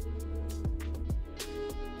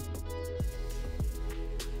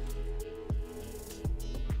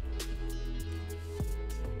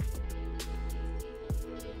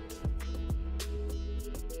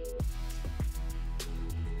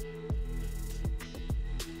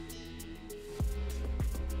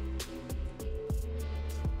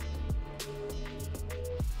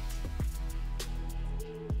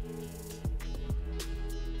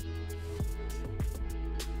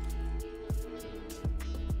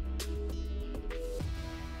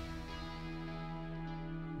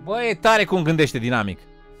 Băi, e tare cum gândește dinamic.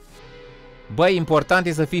 Băi, important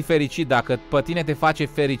e să fii fericit. Dacă pe tine te face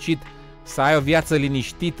fericit să ai o viață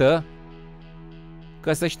liniștită,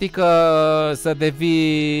 că să știi că să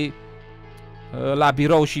devii la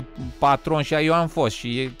birou și patron și eu am fost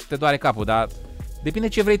și te doare capul, dar depinde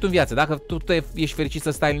ce vrei tu în viață. Dacă tu ești fericit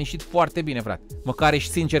să stai liniștit, foarte bine, frate. Măcar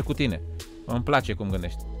ești sincer cu tine. Îmi place cum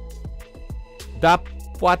gândești. Dar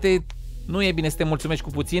poate nu e bine să te mulțumești cu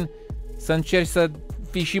puțin, să încerci să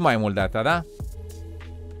fii și mai mult de asta, da?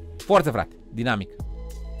 Forță, frate, dinamic.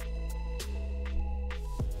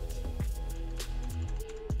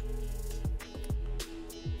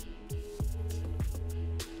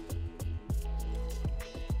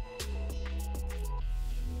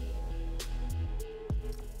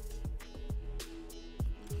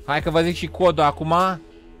 Hai că vă zic și codul acum.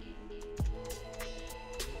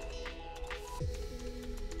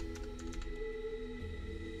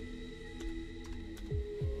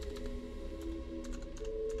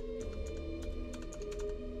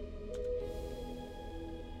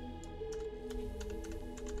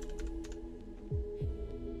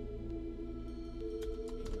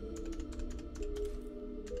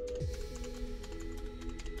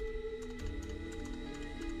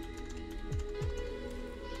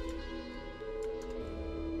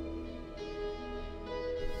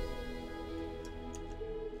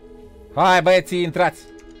 Hai, băieții, intrați.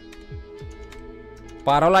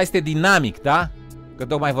 Parola este dinamic, da? Că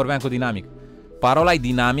tocmai vorbeam cu dinamic. Parola e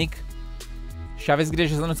dinamic. Și aveți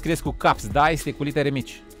grijă să nu scrieți cu caps, da? Este cu litere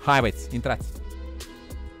mici. Hai, băieți, intrați.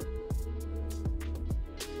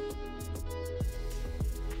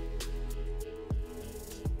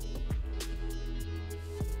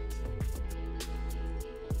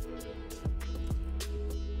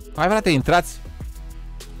 Hai, frate, intrați.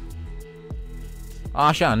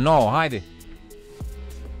 Așa, 9, haide.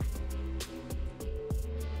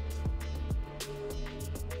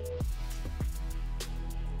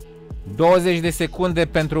 ...20 de secunde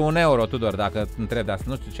pentru 1 euro, Tudor, dacă întrebi asta.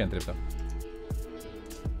 Nu știu ce întrebi.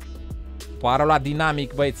 Parola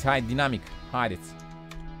dinamic, băieți, hai, dinamic. Haideți.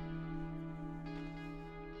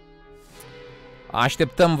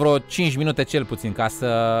 Așteptăm vreo 5 minute cel puțin ca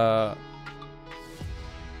să...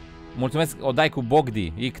 Mulțumesc, o dai cu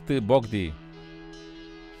Bogdi, ICT Bogdi.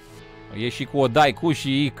 E și cu Odai cu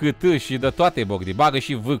și ICT și de toate, Bogdi. Bagă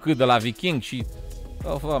și VK de la Viking și...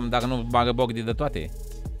 Dacă nu bagă Bogdi de toate.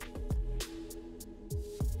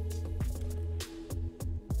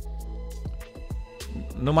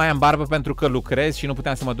 Nu mai am barbă pentru că lucrez și nu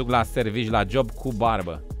puteam să mă duc la servici, la job cu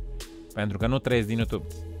barbă. Pentru că nu trăiesc din YouTube.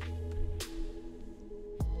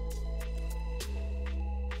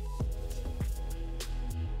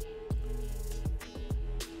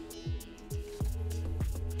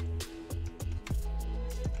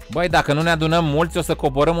 Băi, dacă nu ne adunăm mulți, o să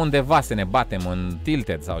coborăm undeva să ne batem în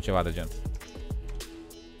Tilted sau ceva de gen.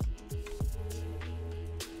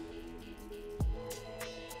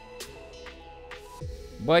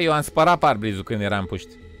 Băi, eu am spărat parbrizul când eram puști.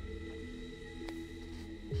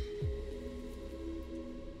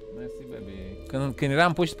 Mersi, baby. Când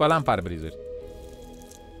eram puști, spălam parbrizuri.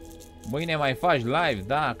 Mâine mai faci live?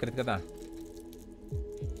 Da, cred că da.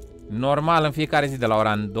 Normal, în fiecare zi de la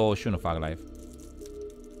ora 21 fac live.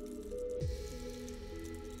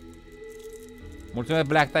 Mulțumesc,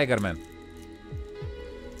 Black Tiger Man.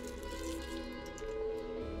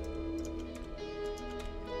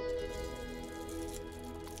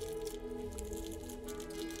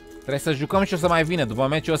 Trebuie să jucăm și o să mai vină. După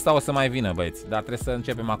meciul ăsta o să mai vină, băieți. Dar trebuie să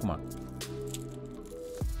începem acum.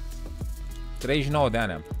 39 de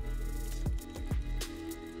ani am.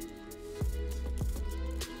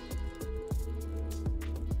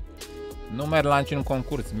 Nu merg la niciun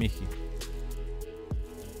concurs, Mihi.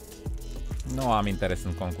 Nu am interes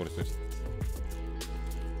în concursuri.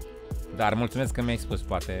 Dar mulțumesc că mi-ai spus,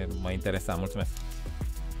 poate mă interesa. Mulțumesc.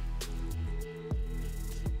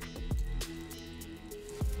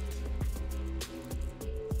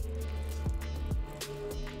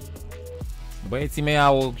 Băieții mei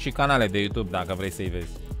au și canale de YouTube, dacă vrei să-i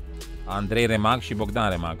vezi. Andrei Remag și Bogdan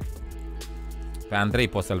Remag. Pe Andrei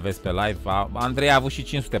poți să-l vezi pe live. Andrei a avut și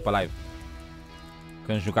 500 pe live.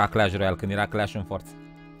 Când juca Clash Royale, când era Clash în forță.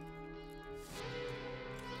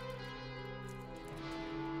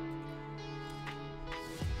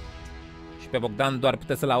 Și pe Bogdan doar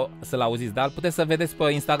puteți să-l auziți, dar puteți să vedeți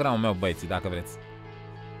pe Instagram-ul meu, băieții, dacă vreți.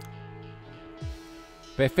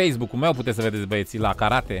 Pe Facebook-ul meu puteți să vedeți, băieții, la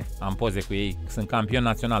karate. Am poze cu ei. Sunt campion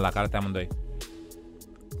național la karate amândoi.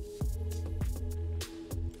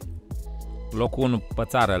 Locul 1 pe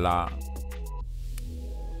țară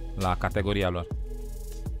la categoria lor.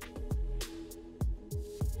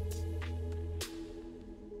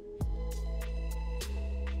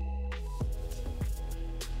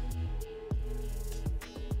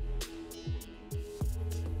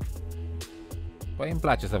 Păi îmi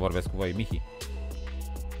place să vorbesc cu voi, Mihi.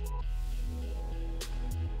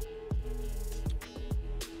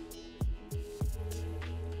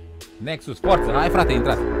 Nexus, forță! Hai, frate,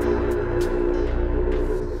 intrați!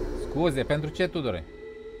 Scuze, pentru ce, Tudore?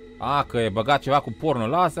 A, că e băgat ceva cu porno.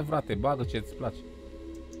 Lasă, frate, bagă ce-ți place.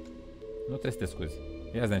 Nu trebuie să te scuzi.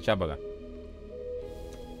 Ia zi, ce-a băgat?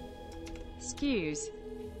 Excuse.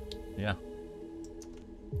 Ia.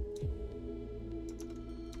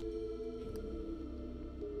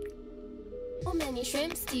 How many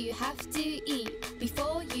shrimps do you have to eat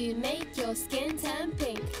before you make your skin turn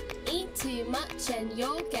pink? Eat too much and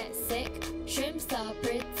you'll get sick. Shrimps are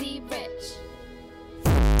pretty rich.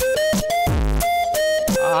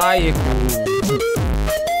 Ai,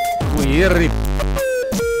 cu irri.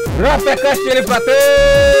 Rape caștele, frate!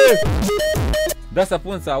 Da să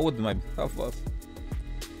pun să aud mai.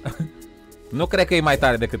 Nu cred că e mai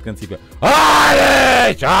tare decât când țipă.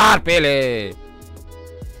 Hai, cearpele!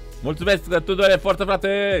 Mulțumesc, Tudore, forță,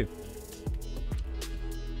 frate!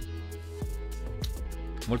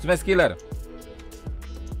 Mulțumesc, Killer!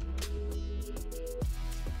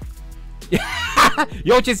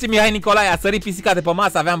 Eu ce zi, Mihai Nicolae, a sărit pisica de pe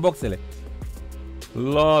masă, aveam boxele.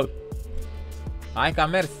 LOL. Hai că a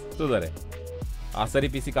mers, Tudore. A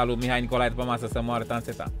sărit pisica lui Mihai Nicolae de pe masă să moară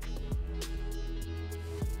Tanseta.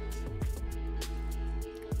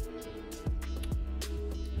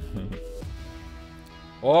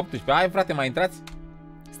 O 18, hai frate, mai intrați?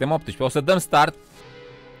 Suntem 18, o să dăm start.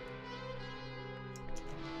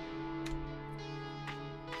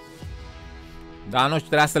 Da, nu știu,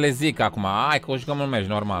 trebuia să le zic acum. Hai că o jucăm un meci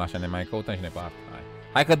normal, așa ne mai căutăm și ne parte.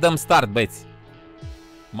 Hai că dăm start, băieți.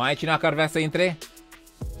 Mai e cineva care vrea să intre?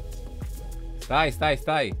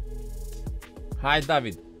 Stai. Hai,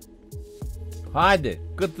 David. Haide,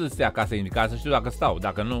 cât îți ia ca să intri? Ca să știu dacă stau,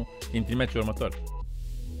 dacă nu, intri meciul următor.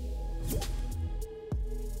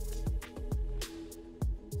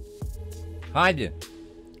 Haide.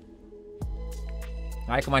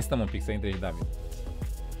 Hai că mai stăm un pic să intre și David.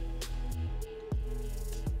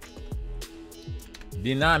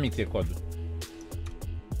 Dinamic e codul.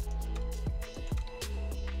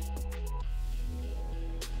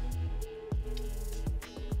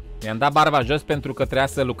 Mi-am dat barba jos pentru că trebuia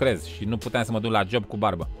să lucrez și nu puteam să mă duc la job cu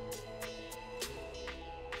barbă.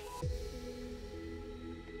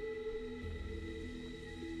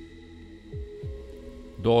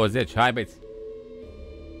 20, hai băieți.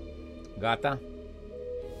 Gata?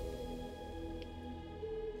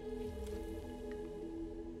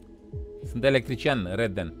 Sunt electrician,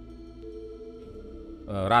 Redden.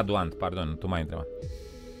 Raduan, pardon, tu m-ai întrebat.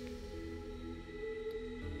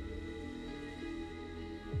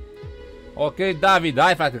 Ok, David,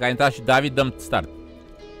 hai frate, că a intrat și David, dăm start.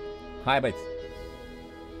 Hai băieți.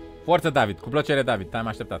 Forță David, cu plăcere David, te-am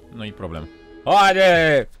așteptat, nu-i problemă.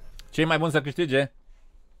 Haide! Cei mai buni să câștige?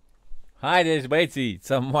 Haideți băieții,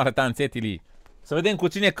 să moară tanțetilii. Să vedem cu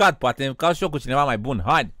cine cad, poate cad și eu cu cineva mai bun,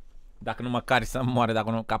 haide. Dacă nu măcar să moare, dacă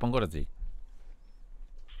nu cap în gură zi.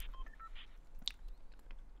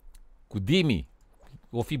 Cu Dimi.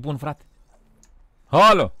 O fi bun, frate.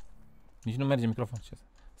 Halo! Nici nu merge microfon.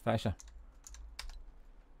 Stai așa.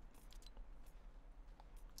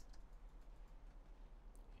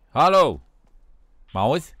 Halo! Mă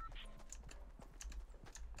auzi?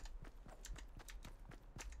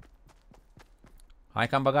 Hai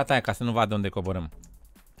că am băgat aia ca să nu vadă unde coborâm.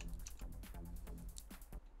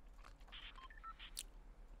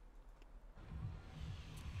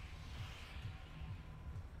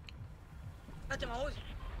 Frate, mă auzi?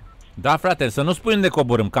 Da, frate, să nu spui unde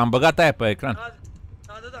coborâm, că am băgat aia pe ecran. Da.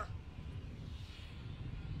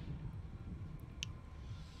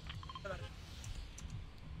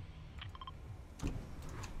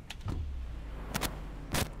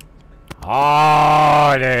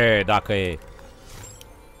 Haide, dacă e.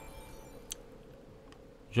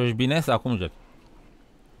 Joci bine sau cum joci?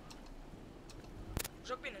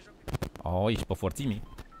 Joc bine. Oh, ești pe forțimii.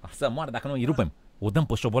 Să moară, dacă nu îi rupem. O dăm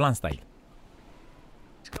pe șobolan style.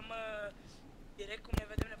 Că direct cum ne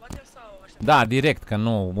vedem ne batem sau așa? Da, direct, că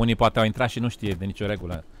nu, unii poate au intrat și nu știe de nicio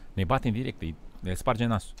regulă. Ne batem direct, le sparge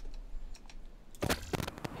nasul.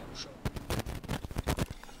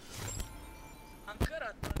 Am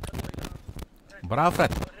cărat încă doi la... Bravo,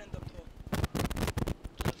 frate.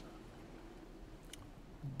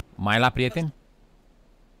 Mai la prieteni?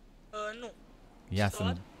 Nu. Ia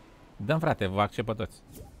să... Dăm, frate, vă accept pe toți.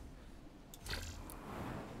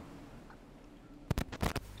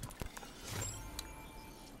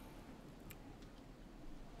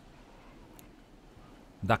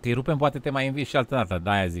 Dacă îi rupem, poate te mai invit și altă dată,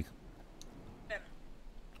 de-aia zic.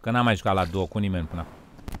 Că n-am mai jucat la duo cu nimeni până acum.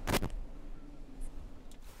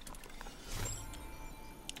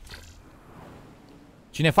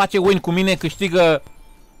 Cine face win cu mine câștigă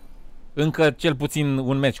încă cel puțin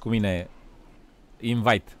un match cu mine.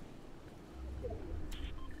 Invite.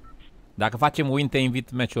 Dacă facem win, te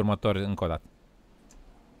invit match-ul următor încă o dată.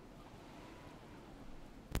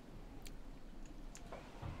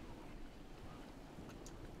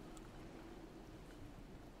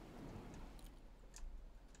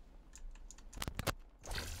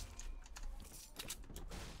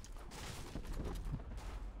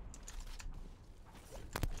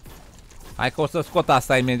 Hai că o să scot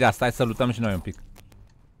asta imediat, stai să luptăm și noi un pic.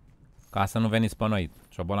 Ca să nu veniți pe noi,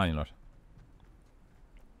 șobolanilor.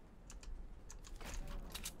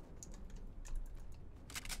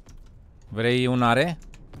 Vrei un are?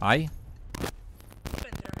 Ai?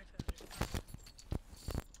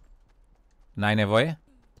 N-ai nevoie?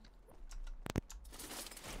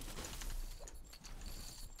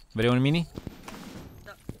 Vrei un mini?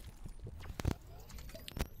 Da.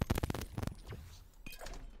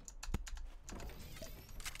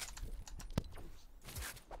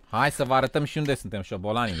 Hai să vă arătăm și unde suntem,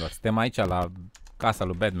 șobolanilor. Suntem aici la casa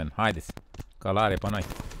lui Batman. Haideți, că l-are pe noi.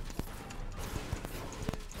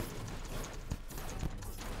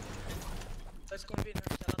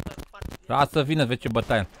 Da, să vină, vezi ce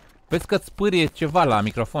bătaie. Vezi că îți pârie ceva la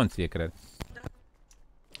microfon ție, cred. Da.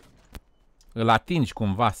 Îl atingi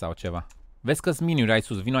cumva sau ceva. Vezi că-s miniuri ai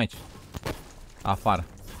sus, vino aici. Afară.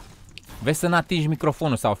 Vezi să n-atingi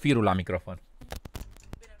microfonul sau firul la microfon.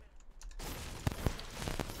 Bine.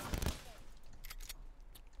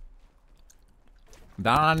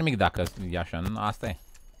 Da, nimic dacă e așa, asta e.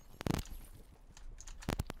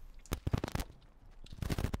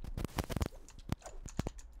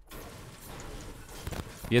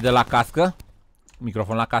 E de la cască?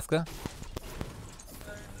 Microfon la cască?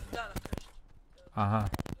 Da, la crești. Aha.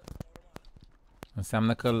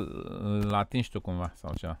 Înseamnă că îl atingi tu cumva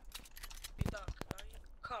sau ceva.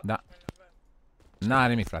 Da. N-are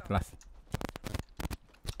nimic, frate, lasă.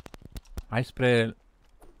 Hai spre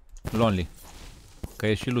Lonely. Că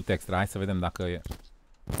e și loot extra, hai să vedem dacă e.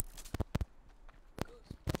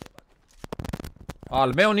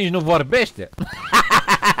 Al meu nici nu vorbește.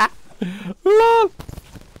 LOL.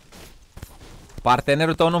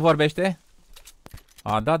 Partenerul tău nu vorbește?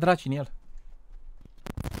 A, da, draci în el.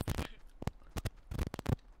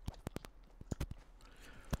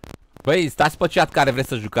 Băi, stați pe chat care vreți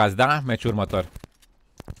să jucați, da? Meciul următor.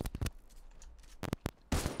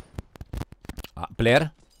 Player?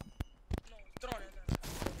 Nu, drone,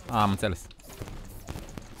 da. Am înțeles.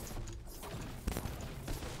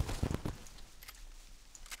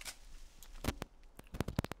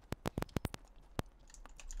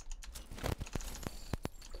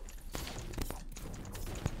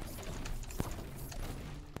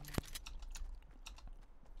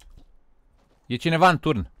 E cineva în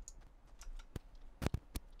turn.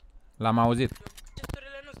 L-am auzit.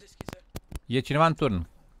 Chesturile nu-s deschise. E cineva în turn,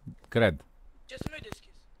 cred. Chestul nu-i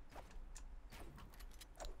deschis.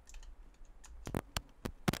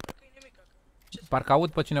 Cred că e nimic acolo. Parcă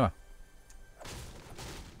aud pe cineva.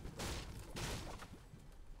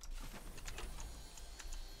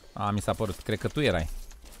 A, mi s-a părut. Cred că tu erai.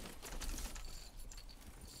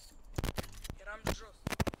 Eram jos.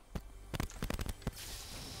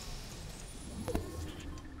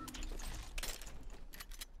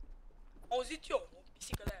 Auzit eu, o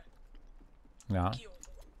pisică de aia. Da. Chio.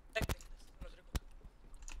 Backpack, nu trecut.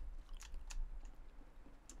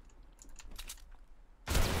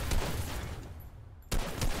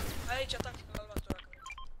 Aici tactica albastră acolo.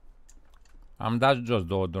 Am dat jos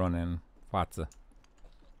 2 drone în față.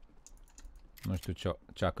 Nu știu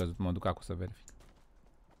ce a căzut. Mă duc acum să verific.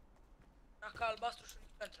 Dacă albastru și un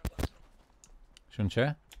pentru albastru. Și un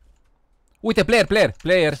ce? Uite, player!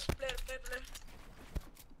 Player.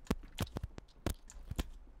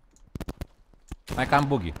 Hai că am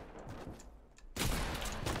buggy.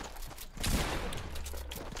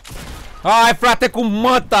 Hai, frate, cu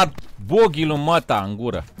măta! Buggy lui măta în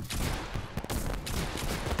gură.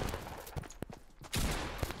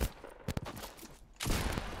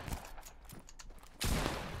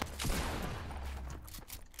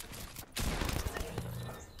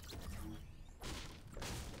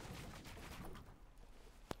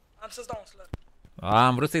 Am să-ți dau un slur.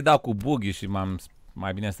 Am vrut să-i dau cu buggy și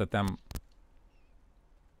mai bine stăteam.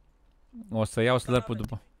 O să iau slurp-ul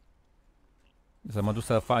după. Să mă duc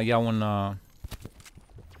să iau un...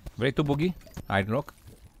 Vrei tu buggy? Ai loc?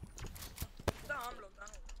 Da, am loc, dar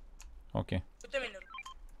nu. Ok. Du-te minerul.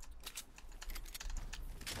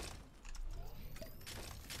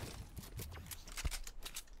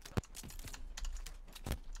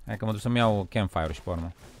 Hai că mă duc să-mi iau campfire și pe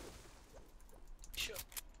urmă. Și eu.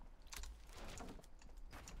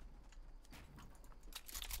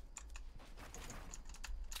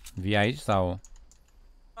 Vii aici sau?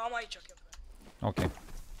 Am aici campfire. Ok.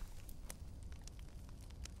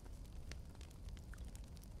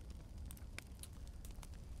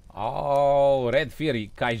 Oh, Red Fury,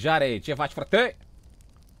 Caijare, ce faci, frate?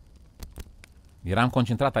 Eram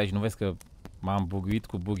concentrat aici, nu vezi că m-am buguit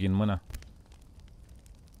cu buggy în mână?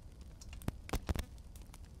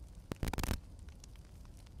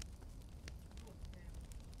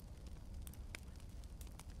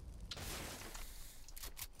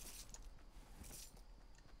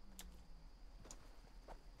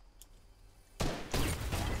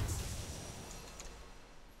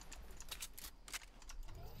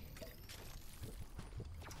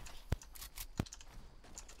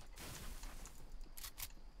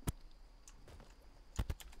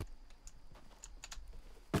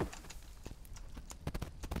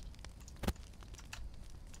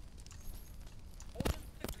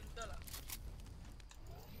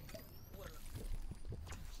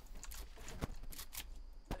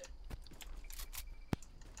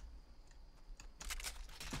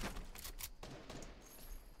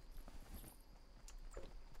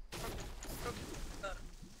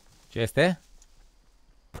 Ce este?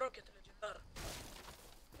 Rocket legendar.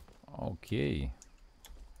 Ok.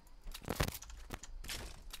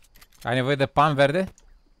 Ai nevoie de pan verde?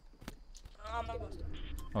 Am albastru.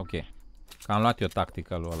 Ok. Că am luat eu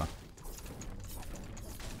tacticalul ăla.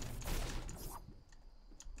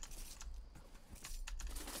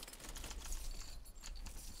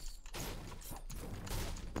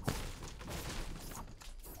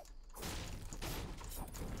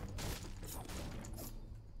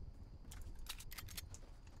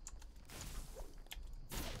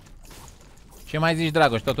 Ce mai zici,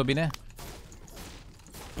 Dragoș? Totul bine?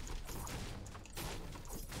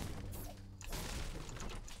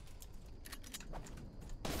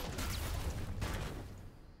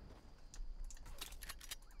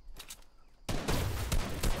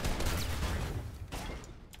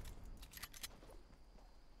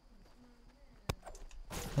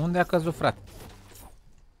 Unde a căzut, frate?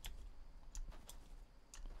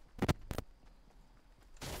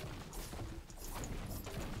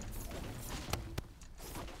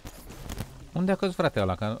 Unde a căzut, frate,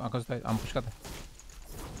 ăla? Că a căzut aici. Am pușcat.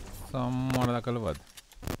 Să moară dacă îl văd.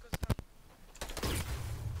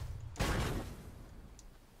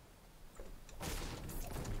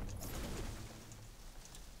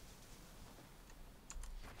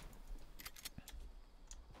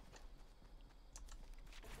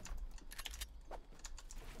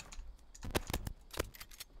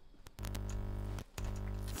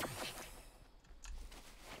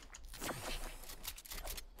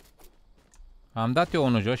 Am dat eu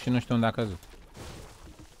unul jos și nu știu unde a căzut.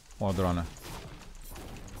 O dronă.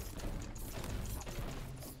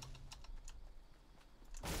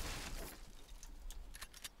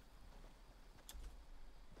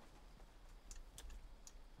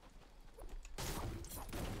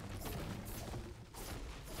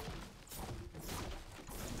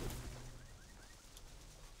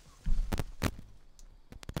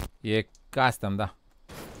 E custom, da.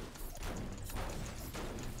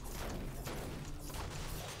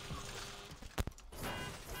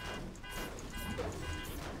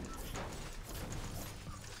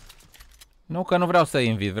 Nu că nu vreau să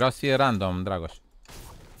invit, vreau să fie random, Dragoș.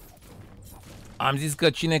 Am zis că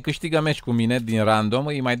cine câștigă meci cu mine din random,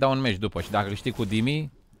 îi mai dau un meci după. Și dacă câștig cu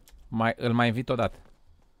Dimi, îl mai invit odată.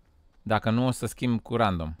 Dacă nu, o să schimb cu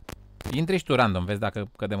random. Intri și tu random, vezi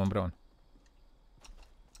dacă cădem împreună.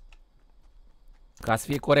 Ca să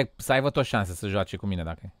fie corect, să aibă tot șanse să joace cu mine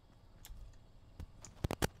dacă e.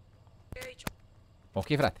 Ok,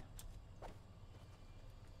 frate.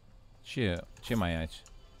 Ce mai e aici?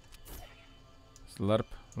 Slurp?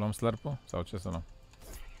 Luăm slurp-ul? Sau ce să luăm?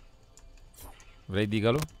 Vrei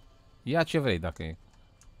deagle-ul? Ia ce vrei dacă e.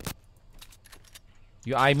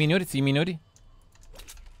 Ai miniuri? Ții miniuri?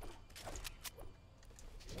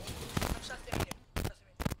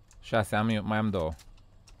 Șase, am eu, mai am două.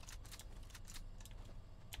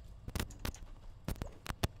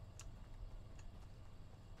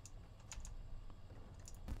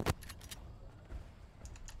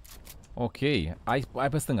 Ok, ai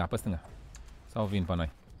pe stânga, pe stânga. Sau vin pe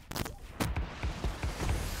noi?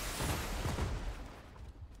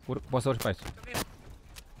 Poți să urci pe aici.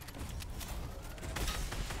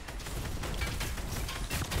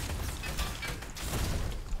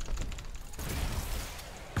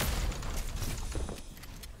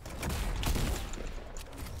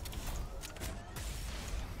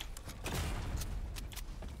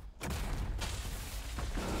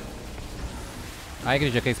 Ai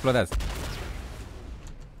grijă că explodează.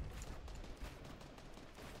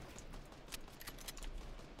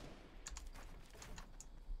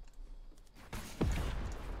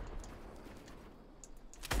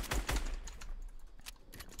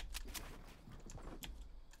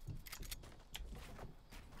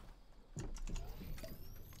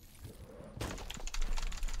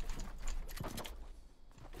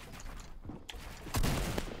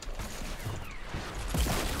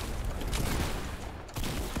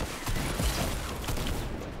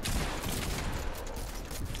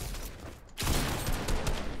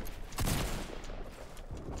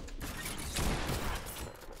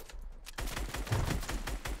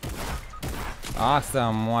 Ah, să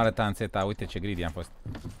moară tanțeta, uite ce greedy am fost.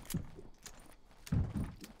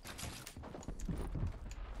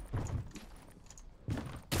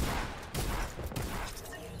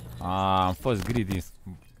 Am fost greedy.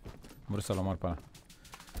 Am vrut să-l omor pe ăla.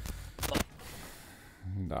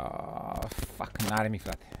 Da, fuck, n-are mic,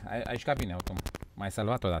 frate. Ai jucat bine, oricum. M-ai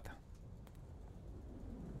salvat odată.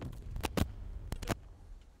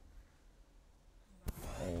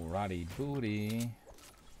 Alrighty, booty.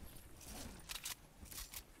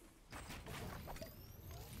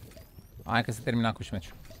 Hai că se termina cu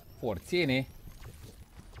șmeciul. Forțene.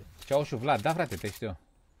 Ceau și Vlad, da frate, te știu.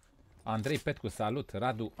 Andrei Petcu, salut.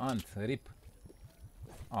 Radu Ant, rip.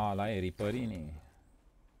 La e ripărini.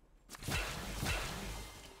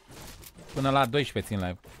 Până la 12 țin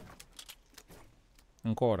live.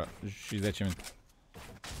 Încă o oră și 10 minute.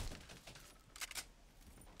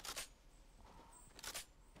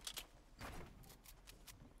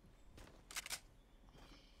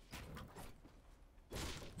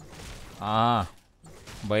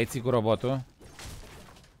 Băieții cu robotul.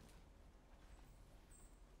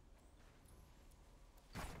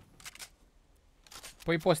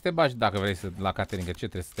 Păi poți să te bagi dacă vrei să, la catering, ce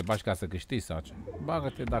trebuie să te bagi ca să câștigi sau ce?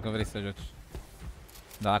 Bagă-te dacă vrei să joci.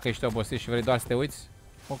 Dar dacă ești obosit și vrei doar să te uiți,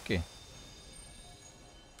 ok.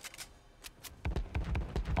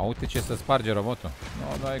 Uite ce să sparge robotul.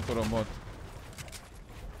 Nu, dai cu robot.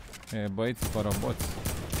 E băieți pe roboți.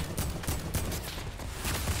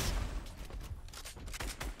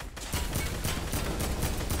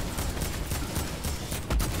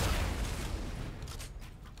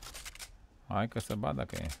 Hai că să bat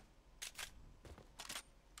dacă e.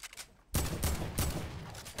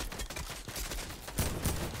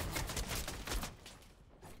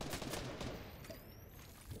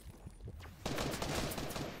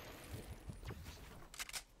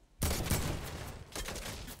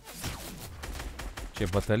 Ce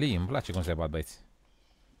bătălii, îmi place cum se bat băieți.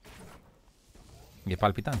 E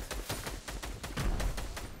palpitant.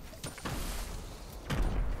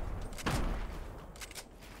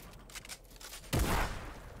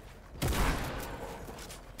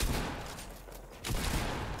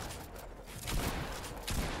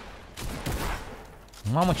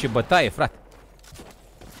 Mamă, ce bătaie, frate.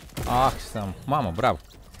 Ah, mamă, bravo.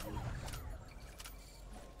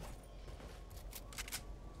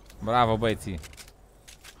 Bravo, băieții.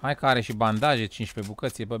 Hai că are și bandaje, 15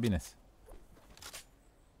 bucăți, e pe bine.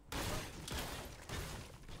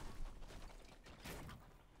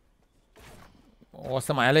 O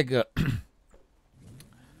să mai aleg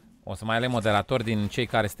o să mai aleg moderator din cei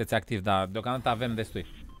care sunteți activi, dar deocamdată avem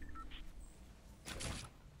destui.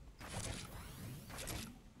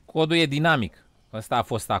 Codul e dinamic. Ăsta a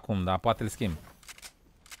fost acum, dar poate îl schimb.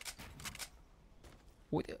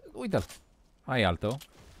 Uite-l. Hai al tău.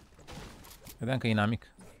 Vedeam că e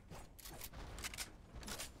inamic.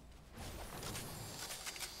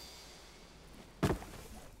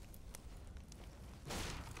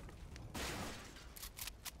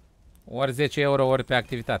 Ori 10 euro, ori pe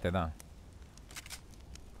activitate, da.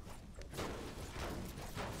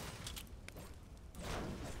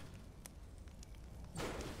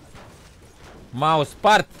 M-au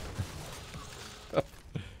spart!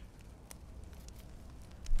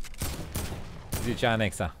 Zice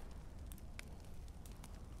anexa.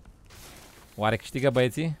 Oare câștigă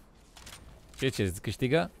băieții? Ce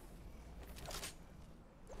câștigă?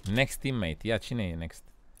 Next teammate. Ia, cine e next?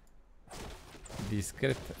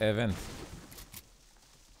 Discret event.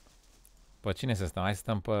 Pe cine să stăm? Hai să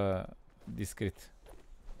stăm pe discret.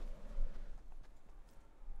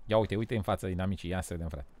 Ia uite, uite în față dinamicii. Ia să vedem,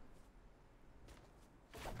 frate.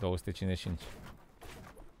 255.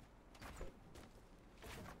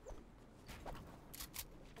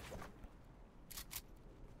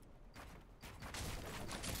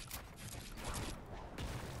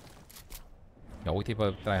 Ia uite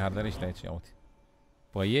pe tryharderiști aici, ia uite.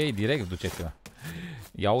 Pe ei direct duceți-vă.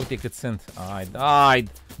 Ia uite cât sunt. Ai,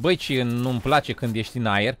 băi, ce nu-mi place când ești în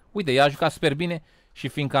aer. Uite, ea a jucat super bine și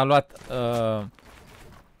fiindcă a luat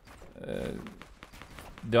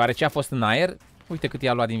deoarece a fost în aer, uite cât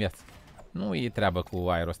i-a luat din viață. Nu e treabă cu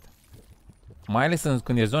aerul ăsta. Mai ales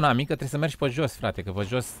când e zona mică, trebuie să mergi pe jos, frate, că pe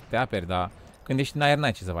jos te aperi, dar când ești în aer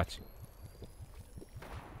n-ai ce să faci.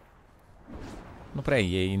 Nu prea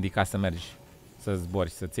e indicat să mergi, să zbori,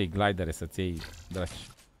 să-ți iei glidere, să-ți iei draci.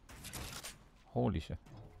 Holy shit.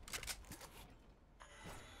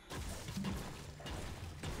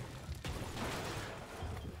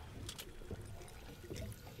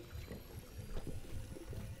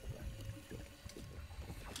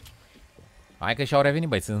 Hai că și-au revenit,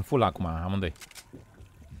 băi, sunt full acum, amândoi.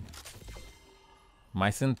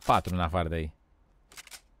 Mai sunt 4 în afară de ei.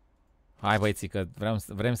 Hai, băieții, că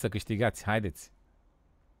vrem să câștigați, haideți.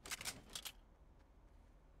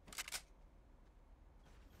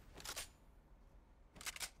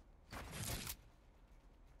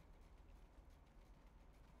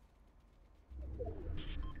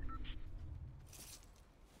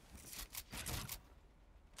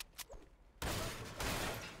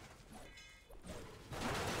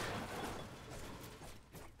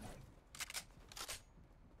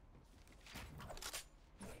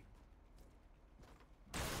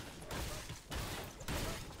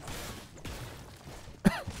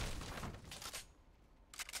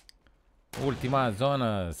 Ultima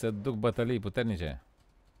zonă, se duc bătălii puternice.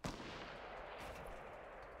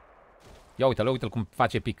 Ia uite-l, uite-l cum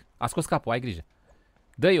face pic. A scos capul, ai grijă.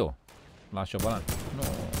 Dă eu la șobolan. Nu.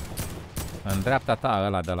 În dreapta ta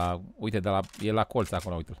ăla de la, uite, de la, e la colț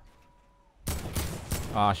acolo, uite-l.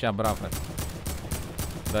 Așa, bravo, frate.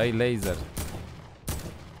 Dă-i laser.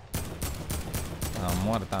 Am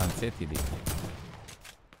moarta anțetili.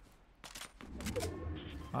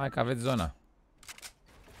 Hai că aveți zona.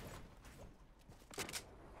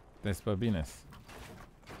 Despre bine.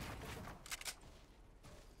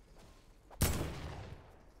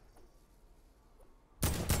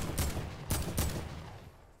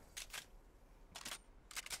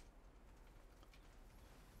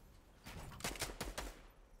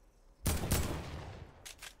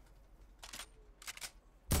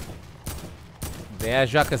 De aia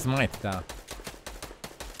joacă smite, da.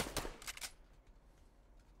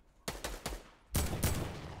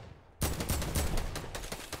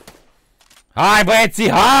 Hai, băieții,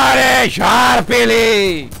 hare,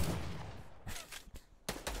 șarpili!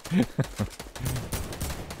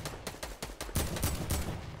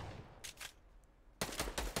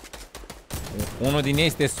 Unul din ei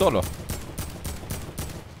este solo.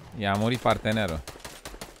 I-a murit partenerul.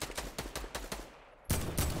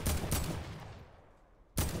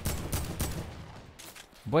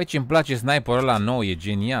 Băi, ce-mi place sniperul ăla nou, e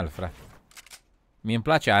genial, frate. Mie-mi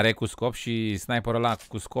place, are cu scop și sniperul ăla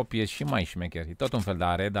cu scop e și mai șmecher. E tot un fel de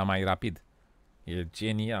are, dar mai rapid. E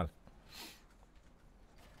genial.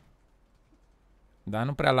 Dar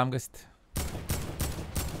nu prea l-am găsit.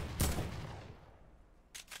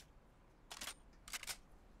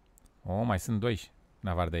 Oh, mai sunt 2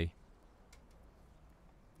 navardei.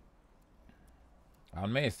 Al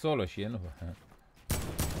meu e solo și e nu.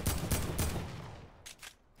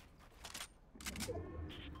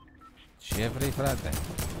 Ce vrei, frate?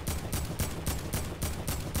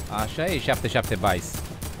 Așa e 77 bais.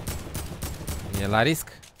 E la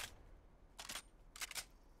risc?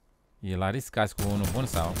 E la risc azi cu unul bun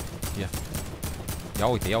sau? Ia. Ia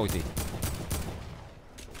uite, ia uite.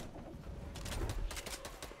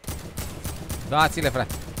 Dați-le,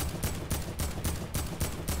 frate.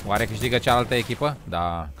 Oare câștigă cealaltă echipă?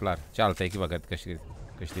 Da, clar. Cealaltă echipă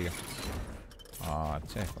câștigă.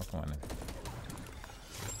 Ce ai făcut, mă?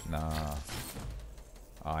 Da.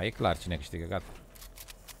 E clar cine câștigă, gata.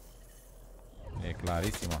 E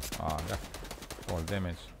clarisima. Gata. Full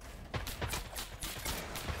damage.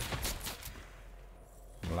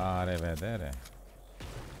 La revedere.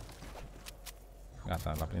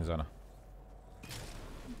 Gata, la prin zona.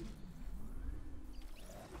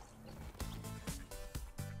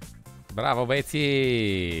 Bravo,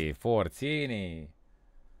 băieții! Forțini!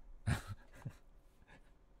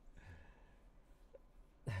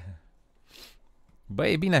 Bă,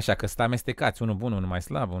 e bine așa, că stă amestecați. Unul bun, unul mai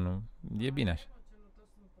slab, unul... E bine așa.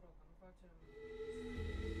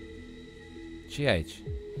 Ce e aici?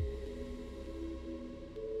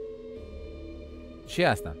 Ce e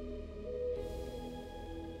asta?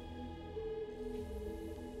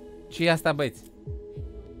 Ce e asta, băieți?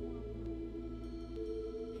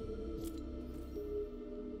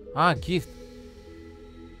 Gift.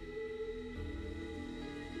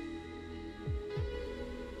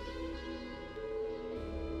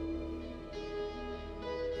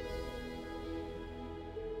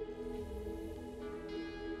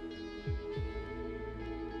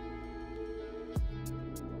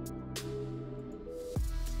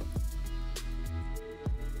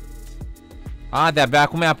 De-abia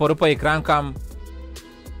acum mi-a apărut pe ecran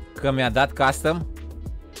că mi-a dat custom.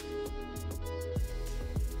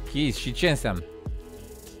 Keys. Și ce înseamnă?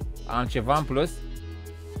 Am ceva în plus?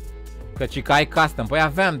 Căci că ai custom. Păi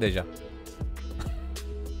aveam deja.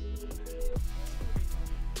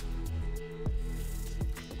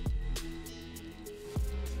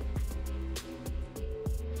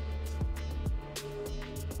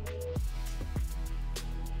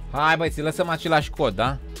 Hai, băieți, lăsăm același cod,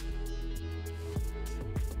 da?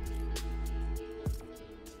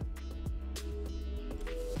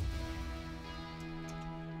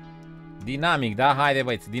 Dinamic, da? Haide,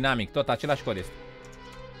 băieți, dinamic. Tot același cod este.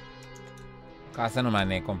 Ca să nu mai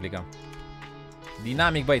ne complicăm.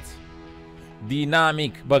 Dinamic, băieți.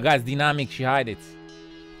 Dinamic. Băgați dinamic și haideți.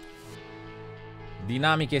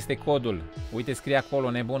 Dinamic este codul. Uite, scrie acolo,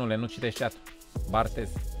 nebunule, nu citești chat. Bartez.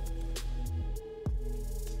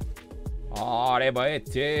 Are,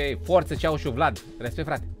 băieți. Forță, Ceaușu, Vlad. Respect,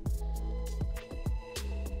 frate.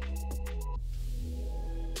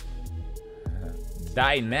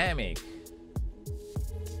 Dynamic.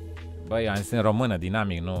 Băi, am zis în română,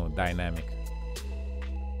 dinamic, nu dynamic.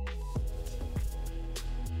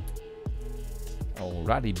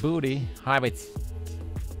 Alrighty, booty. Hai, băieți.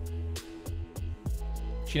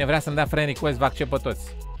 Cine vrea să-mi dea friend request, vă accept pe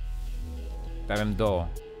toți. Avem 2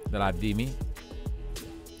 de la Dimi.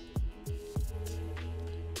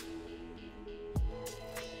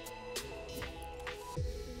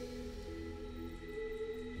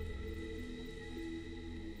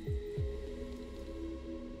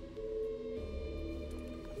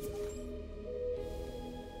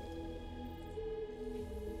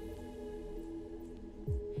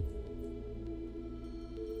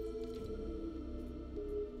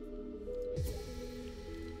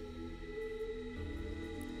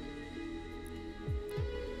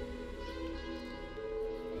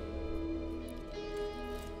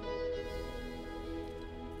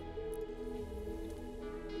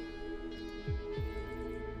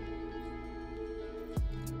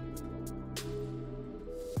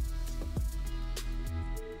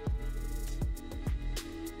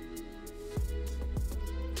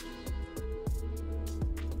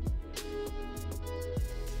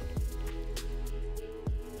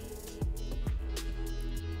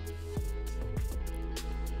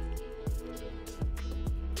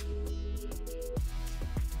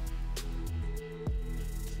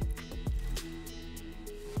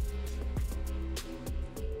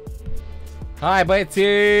 Hai,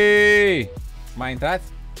 băieții! Mai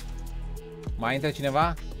intrați? Mai intră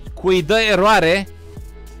cineva? Cui dă eroare,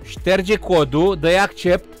 șterge codul, dă-i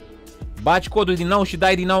accept, bagi codul din nou și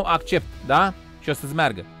dai din nou accept, da? Și o să-ți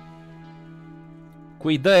meargă.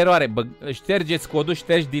 Cui dă eroare, ștergeți codul,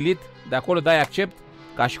 ștergi delete, de acolo dai accept,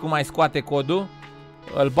 ca și cum ai scoate codul,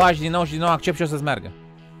 îl bagi din nou și din nou accept și o să-ți meargă.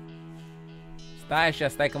 Stai așa,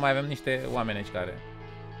 stai că mai avem niște oameni aici care...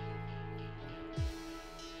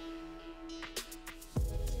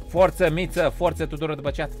 Forță, Miță, forță tuturor după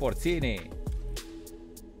chat, forțini!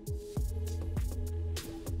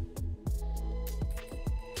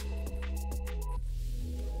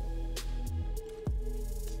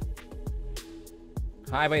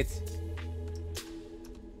 Hai băieți!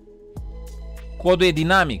 Codul e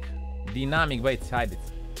dinamic. Dinamic, băieți,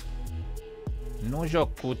 haideți. Nu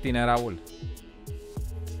joc cu tine, Raul.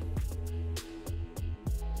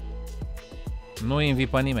 Nu invit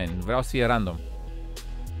pe nimeni, vreau să fie random.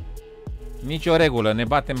 Nici o regulă, ne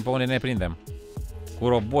batem pe unde ne prindem. Cu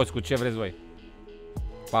roboți, cu ce vreți voi.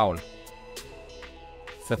 Paul.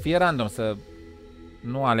 Să fie random, să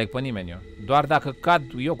nu aleg pe nimeni eu. Doar dacă cad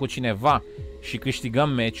eu cu cineva și câștigăm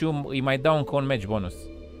meciul, îi mai dau încă un match bonus.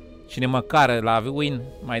 Cine măcar la win,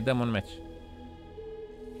 mai dăm un match.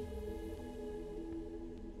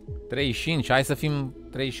 35, hai să fim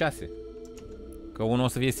 36. Că unul o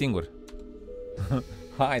să fie singur.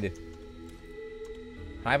 Haide.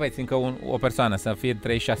 Hai băieți, încă o persoană să fie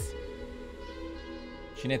 36.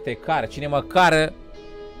 Cine te cară, cine mă cară,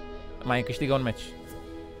 mai câștigă un match.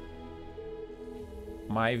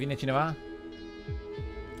 Mai vine cineva?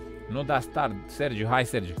 Nu da start, Sergiu, hai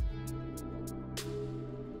Sergiu.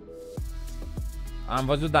 Am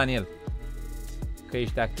văzut, Daniel, că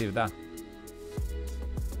ești activ, da.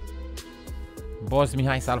 Boss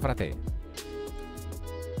Mihai, salut, frate.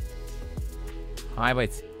 Hai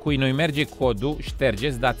băieți, cui nu-i merge codul,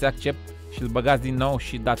 ștergeți, dați accept și îl băgați din nou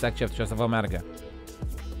și dați accept și o să vă meargă.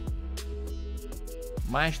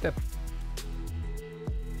 Mai aștept.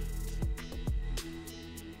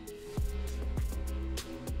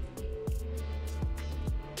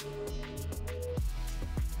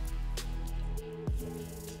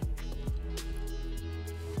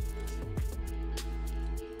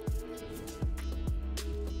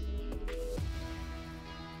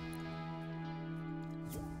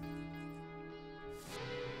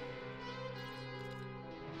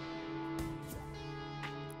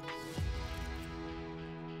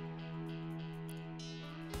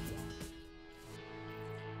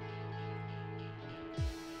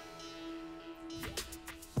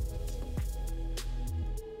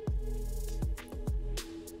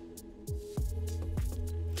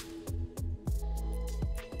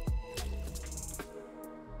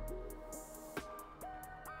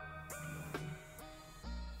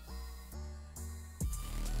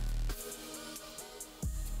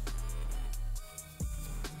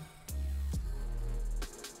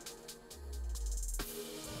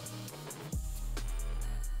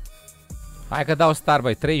 Hai că dau star,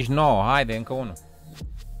 băi, 39, haide, încă unul.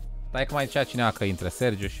 Stai că mai zicea cineva că intră,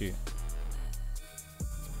 Sergiu și...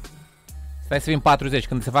 Stai să fim 40,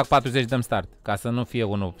 când se fac 40 dăm start, ca să nu fie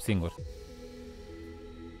unul singur.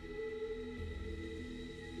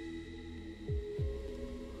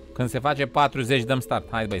 Când se face 40 dăm start,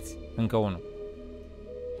 hai băieți, încă unul.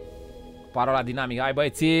 Parola dinamică, hai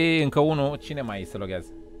băieți, încă unul, cine mai se loghează?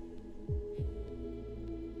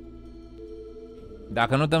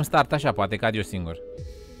 Dacă nu dăm start așa, poate cad eu singur.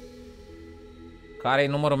 Care e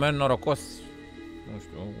numărul meu norocos? Nu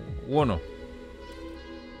știu, 1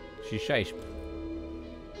 și 16.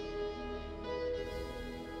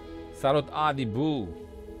 Salut, Adi Bu.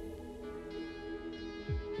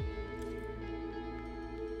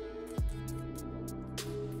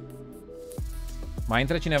 Mai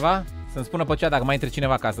intră cineva? Să-mi spună pe cea dacă mai intră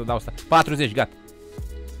cineva ca să dau start. 40, gata.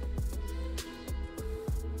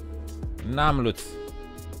 N-am luț.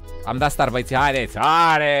 Am dat start, băieții, haideți,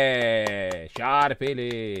 are!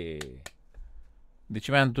 Șarpele! De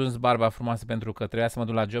ce mi-am tuns barba frumoasă? Pentru că trebuia să mă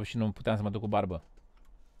duc la job și nu puteam să mă duc cu barbă.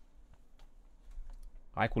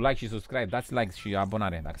 Hai cu like și subscribe, dați like și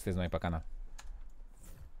abonare dacă sunteți noi pe canal.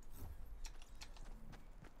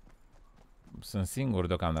 Sunt singur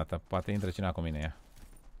deocamdată, poate intră cineva cu mine ea.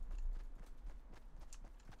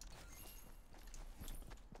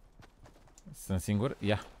 Sunt singur?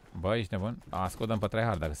 Ia. Bă, ești nebun? Ascodăm pe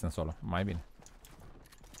tryhard dacă sunt solo. Mai bine.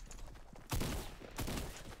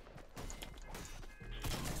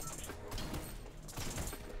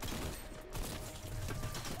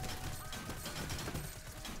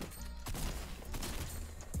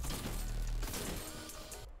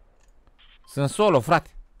 Sunt solo, frate.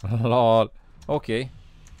 Lol. Ok.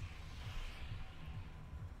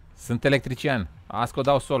 Sunt electrician. Asco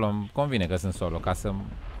dau solo. Îmi convine că sunt solo, ca să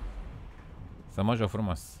mă joc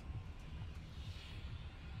frumos.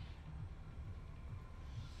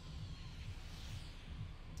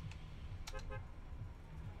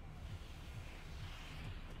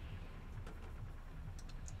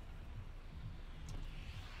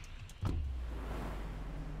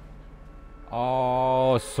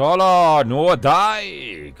 O, solo! Nu o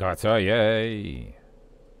dai! Că ți-o iei!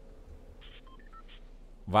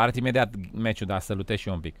 Vă arăt imediat meciul, dar să lutez și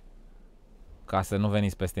eu un pic. Ca să nu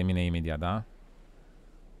veniți peste mine imediat, da?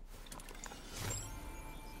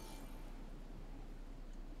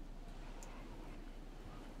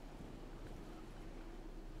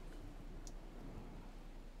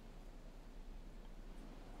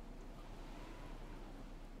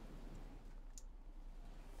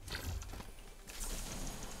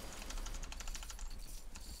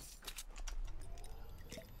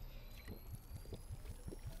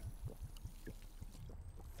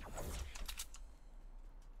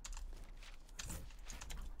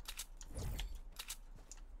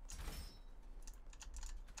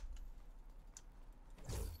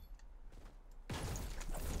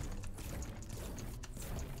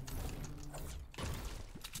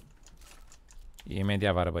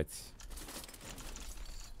 Imediat vă răbăți.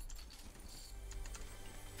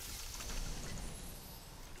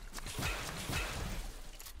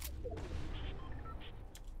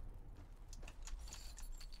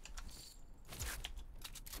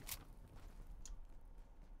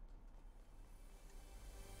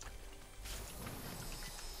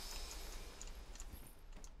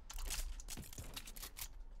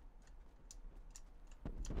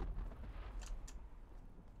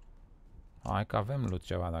 Hai că avem loot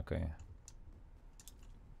ceva dacă e.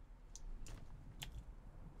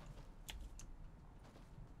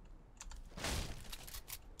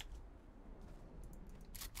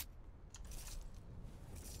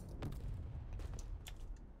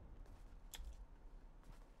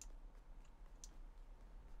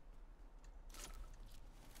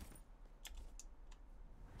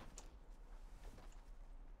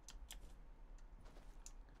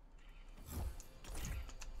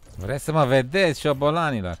 Vreți să mă vedeți,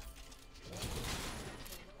 șobolanilor?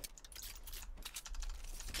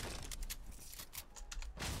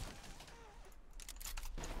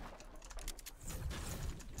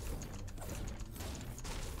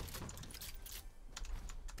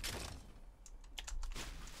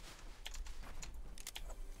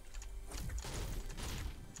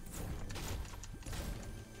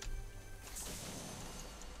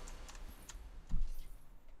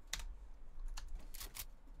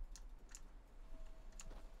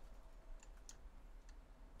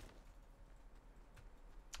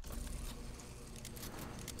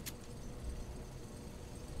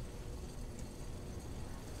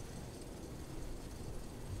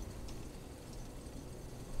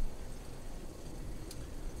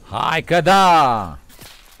 Hai că da!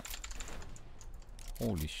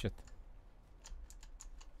 Holy shit.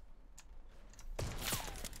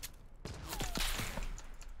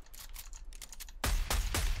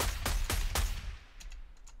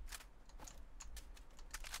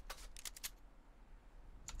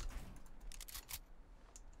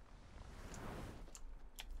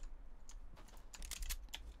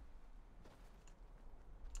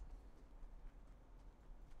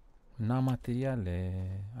 N-am materiale.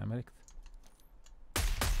 Ai mergt?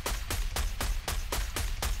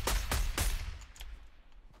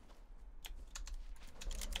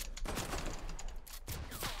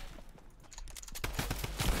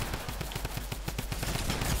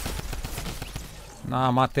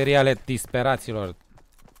 N-am materiale, disperaților.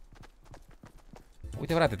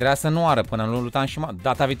 Uite, frate, trebuia să nu ară până nu lutam și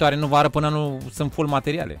data viitoare nu va ară până nu sunt full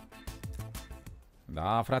materiale.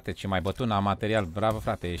 Da, frate, ce mai bătut, n-am material. Bravo,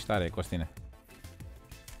 frate, ești tare, Costine.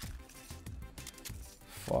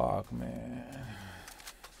 Fuck, man.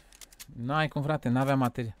 N-ai cum, frate, n-aveam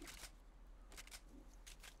material.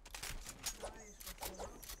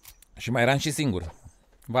 Și mai eram și singur.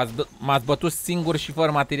 M-ați bătut singur și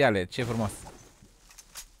fără materiale. Ce frumos.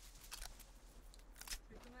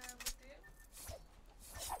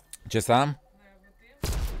 Ce să am?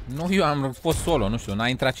 Nu, eu am fost solo, nu știu, n-a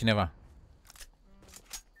intrat cineva.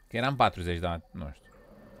 Că eram 40, dar nu știu.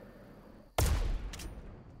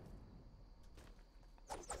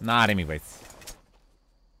 N-are mic, băieți.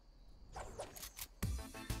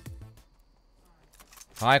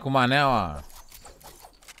 Hai cu maneaua.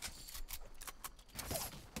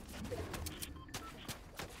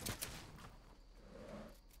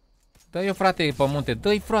 Dă-i, eu, frate, pe munte.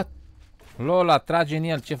 Dă-i, frate. Lola, trage în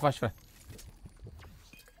el. Ce faci, frate?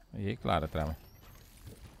 E clară treaba.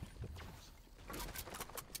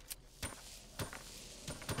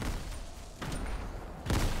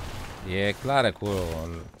 E clară cu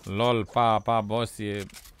LOL, pa, boss,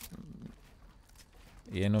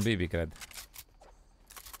 e nu Bibi, cred.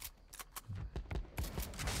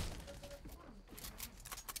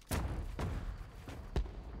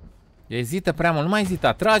 Ezită prea mult, nu mai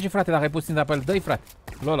ezita, trage, frate, dacă ai pus ținta pe el, dă-i, frate.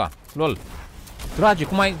 Lola, lol. Dragi,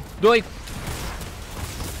 cum ai... 2...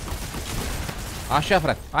 Așa,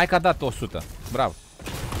 frate. Hai că a dat 100. Bravo.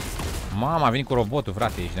 Mama, a venit cu robotul,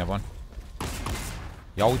 frate. Ești nebun.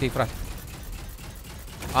 Ia uite-i, frate.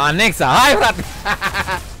 Anexa. Hai, frate.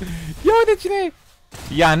 Ia uite cine e.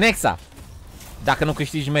 E anexa. Dacă nu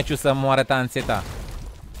câștigi meciul să moară tanțeta.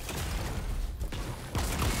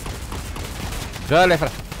 Dă-le,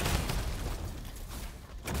 frate.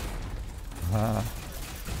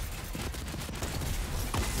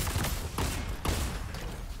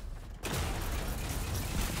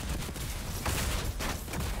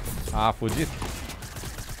 A fugit.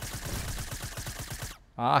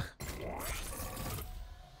 Ah.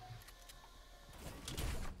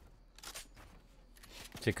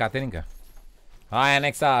 Ce Caterinca. Hai,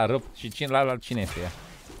 anexa, rup. Și cine este ea?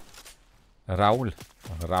 Raul.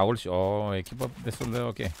 Raul și o echipă destul de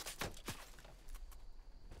ok.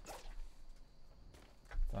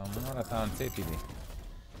 Tamara tanțetili.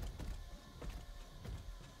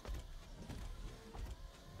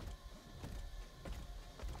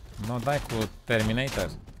 Nu dai cu Terminator.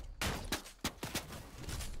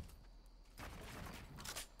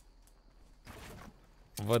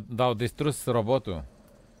 Vă dau distrus robotul.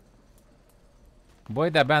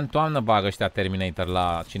 Băi, de-abia în toamnă bagă ăștia Terminator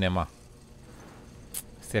la cinema.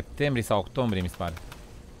 Septembrie sau octombrie, mi se pare.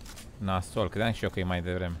 Nasol, credeam și eu că e mai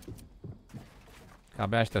devreme. Că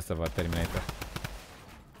abia aștept să văd Terminator.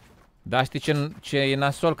 Dar știi ce e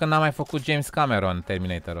nasol? Că n-a mai făcut James Cameron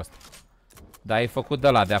Terminator-ul ăsta. Dar e făcut de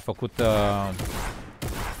ăla, de a făcut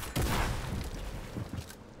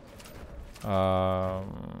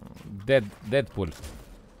Deadpool.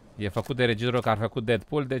 E făcut de regizorul care a făcut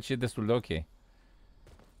Deadpool, deci e destul de ok.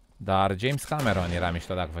 Dar James Cameron era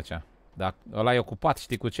mișto dacă făcea. Dar ăla e ocupat,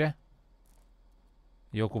 știi cu ce?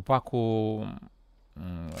 E ocupat cu...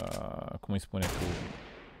 cum îi spune?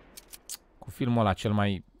 Cu filmul ăla cel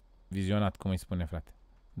mai vizionat, cum îi spune, frate.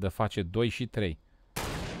 De face 2 și 3.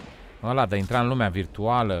 Ăla de intra în lumea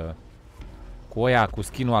virtuală. Cu oia, cu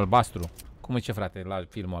skin-ul albastru. Cum e, ce, frate, la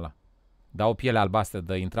filmul ăla? Da, o piele albastră,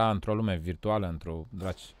 de intra într-o lume virtuală, într-o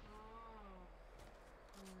draci.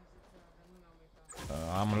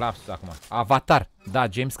 Am lapsus acum. Avatar. Da,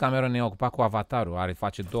 James Cameron e ocupat cu Avatarul.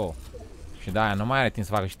 Face 2. Și de-aia nu mai are timp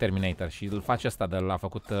să facă și Terminator. Și îl face ăsta, de l-a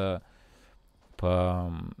făcut pe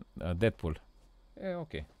Deadpool. E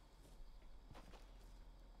ok.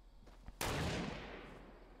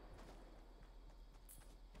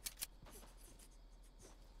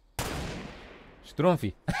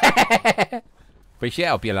 Strunfi. Păi și ei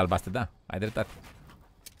au piele albastră, da. Ai dreptate.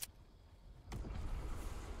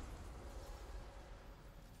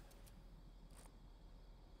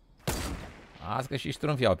 Azi că și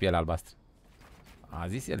strunfii au piele albastră. A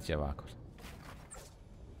zis el ceva acolo.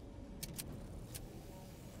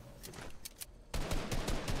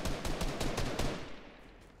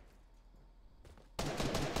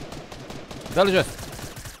 Dă-l jos.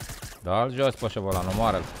 Dă-l jos pe șobolan,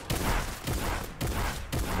 omoară-l.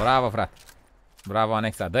 Bravo, frate. Bravo,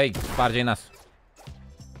 anexa. Dă-i, sparge-i nasul.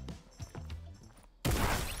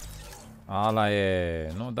 Ala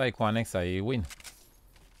e... Nu dai cu anexa, e win.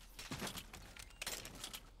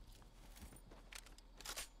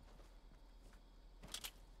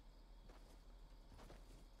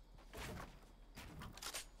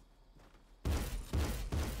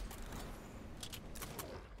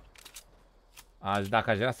 Dacă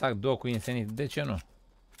aș vrea să fac 2 cu Insanity, de ce nu?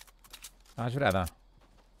 Aș vrea, da.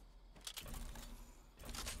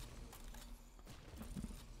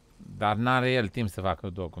 Dar n-are el timp să facă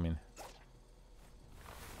 2 cu mine.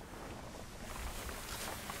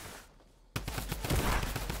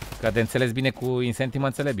 Că de înțeles bine cu Insanity mă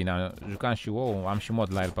înțeleg bine. Jucam și WoW, am și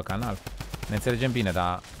mod la el pe canal. Ne înțelegem bine,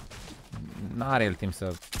 dar n-are el timp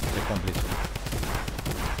să se complice.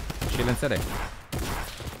 Și îl înțeleg.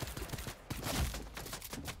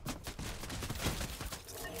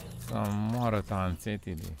 Să moară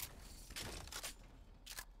tanțetile.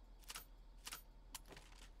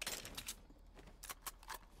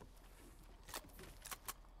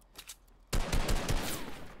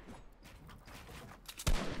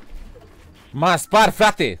 M-a spart,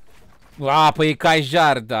 frate! A, păi e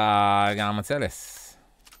caijar, da, am înțeles.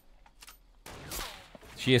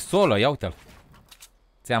 Și e solo, ia uite-l.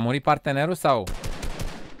 Ți-a murit partenerul sau?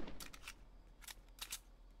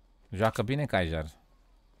 Joacă bine caijar.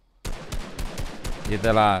 E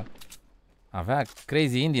de la... Avea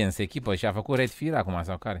Crazy Indians echipă și a făcut Red Fear acum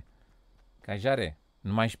sau care? Caijare,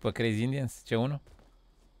 nu mai și pe Crazy Indians C1?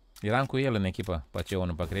 Eram cu el în echipă pe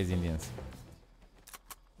C1, pe Crazy Indians.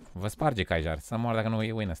 Vă sparge Caijar, să moară dacă nu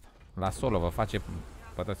e win ăsta. La solo vă face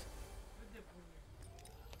pătăți.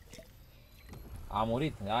 A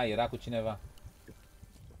murit. A, era cu cineva.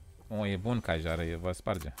 O, e bun cajară, vă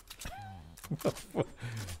sparge.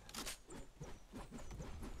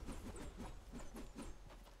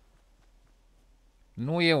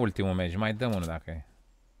 Nu e ultimul meci, mai dăm unul dacă e.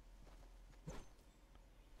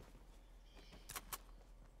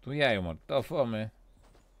 Tu i-ai omor, dă foame.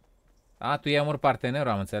 A, tu i-ai omor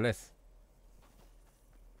partenerul, am înțeles.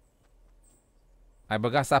 Ai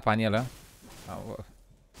băgat sapa în el, a?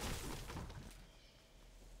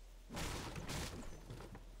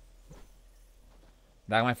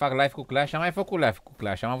 Dacă mai fac live cu Clash, am mai făcut live cu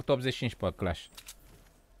Clash, am avut 85 pe Clash.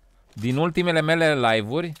 Din ultimele mele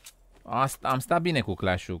live-uri, am stat bine cu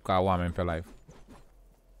Clash-ul ca oameni pe live.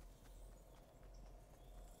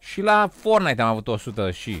 Și la Fortnite am avut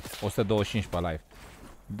 100 și 125 pe live.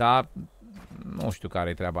 Dar nu știu care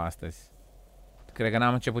e treaba astăzi. Cred că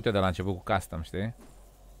n-am început eu de la început cu custom, știi?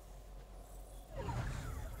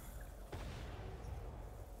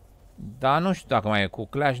 Dar nu știu dacă mai e cu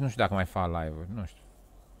Clash, nu știu dacă mai fac live-uri, nu știu.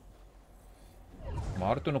 M-a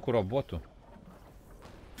ori unul cu robotul.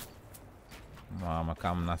 Mamă,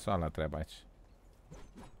 cam nasoală treaba aici.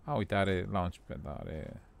 A, uite, are launchpad,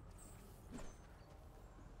 are...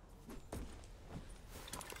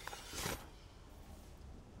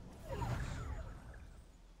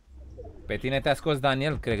 Pe tine te-a scos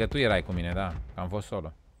Daniel, cred că tu erai cu mine, da, am fost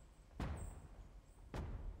solo.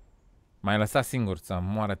 M-ai lăsat singur să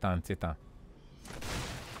moară tanții ta.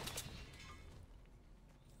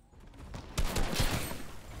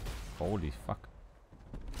 Holy fuck.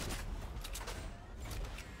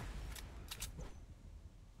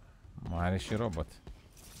 Mai are și robot.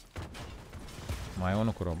 Mai e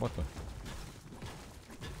unul cu robotul.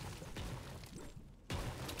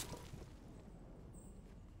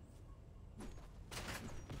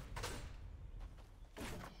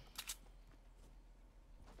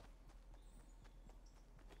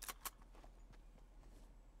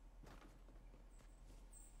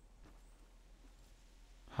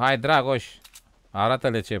 Hai, Dragoș,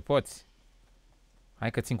 arată-le ce poți.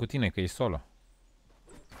 Hai că țin cu tine, că e solo.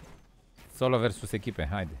 Solo versus echipe,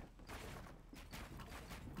 haide.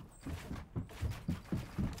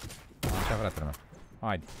 Așa, fratele meu.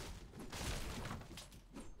 Haide.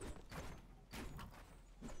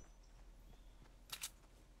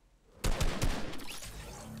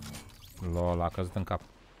 Lol, a căzut în cap.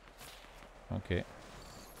 Ok.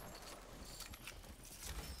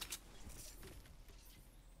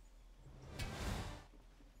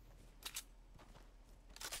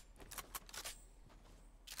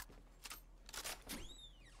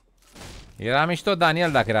 Era mișto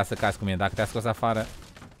Daniel dacă era să cazi cu mine, dacă te-a scos afară.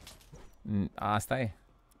 Asta e.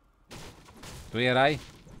 Tu erai?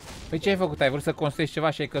 Păi ce ai făcut? Ai vrut să construiești ceva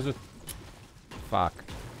și ai căzut. Fuck.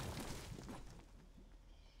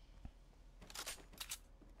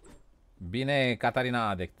 Bine, Catarina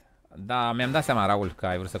Adect. Da, mi-am dat seama, Raul, că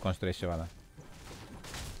ai vrut să construiești ceva, da.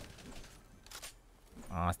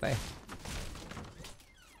 Asta e.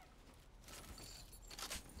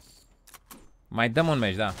 Mai dăm un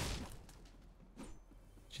meci, da.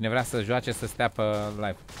 Cine vrea să joace, să stea pe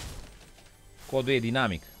live. Codul e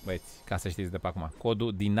dinamic, băieți, ca să știți de pe acum.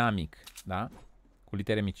 Codul dinamic, da? Cu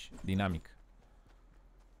litere mici, dinamic.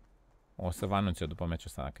 O să vă anunț eu după meciul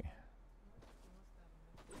ăsta dacă e.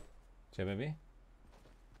 Ce, baby?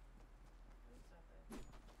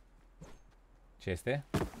 Ce este?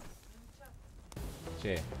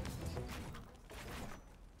 Ce?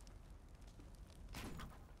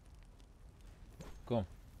 Cum?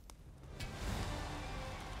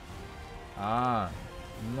 A,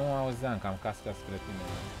 nu auzeam că am casca spre tine.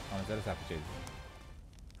 Am înțeles acum ce ai zis.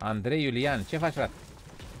 Andrei Iulian, ce faci, frate?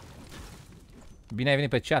 Bine ai venit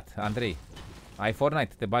pe chat, Andrei. Ai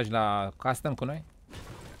Fortnite? Te bagi la custom cu noi?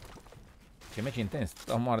 Ce meci intens.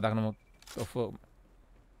 O moară dacă nu mă... O fă...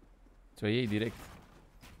 Ți-o iei direct.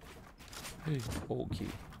 Ok.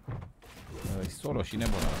 E solo și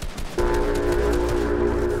nebună.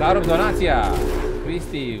 Salut, donația!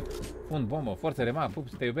 Cristi, fund bombă, forță Remag, pup,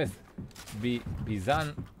 te iubesc.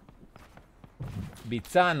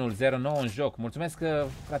 Bițanul 09 în joc. Mulțumesc,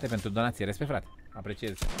 frate, pentru donație. Respect, frate.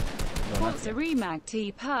 Apreciez. Forza Remag T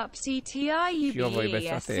Pup CTI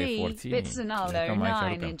UBESC Bițanul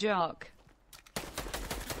 09 în joc.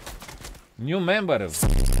 New member.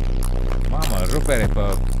 Mamă, rupere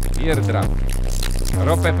pe eardrop.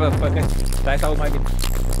 Rupe pe... Stai să aud mai bine.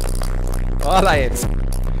 Ăla e.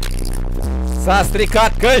 S-a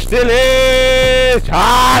stricat căștile!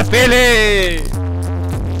 Harpele!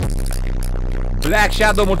 Black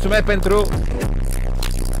Shadow, mulțumesc pentru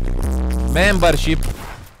membership.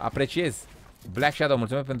 Apreciez. Black Shadow,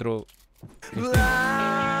 mulțumesc pentru...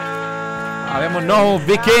 Avem un nou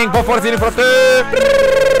Viking pe forțini, frate!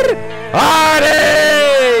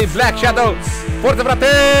 Are! Black Shadow! Forță, frate!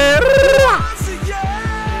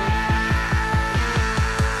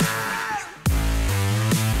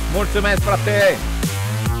 Mulțumesc, frate!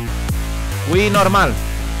 Ui normal!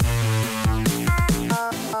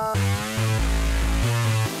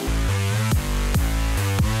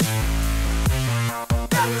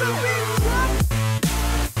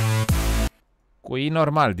 Cui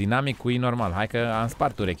normal, dinamic cui normal. Hai că am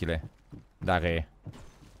spart urechile. Dacă e.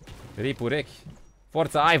 Rip urechi.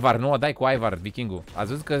 Forța Ivar, nu o dai cu Ivar, vikingul. Ați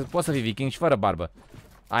văzut că poți să fii viking și fără barbă.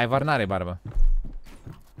 Ivar n-are barbă.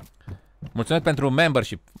 Mulțumesc pentru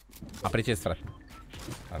membership. Apreciez, frate.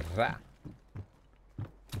 Ra.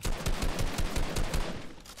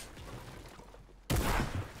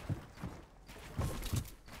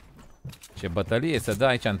 Ce bătălie să dă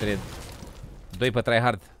aici între 2 pe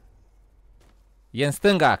tryhard. E în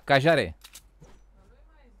stânga, cajare.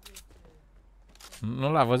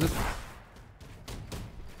 Nu l-a văzut.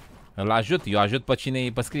 Îl ajut, eu ajut pe cine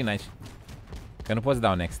e pe screen aici. Că nu pot să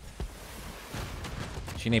dau next.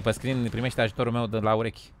 Cine e pe screen primește ajutorul meu de la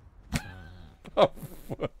urechi.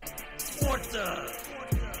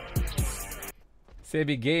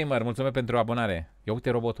 Sebi Gamer, mulțumesc pentru abonare. Ia uite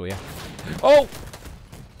robotul, ia. Oh!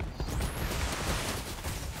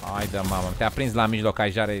 Hai de mamă, te-a prins la mijloc,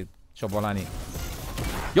 cajare, ciobolanii.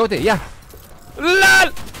 Ia uite, ia!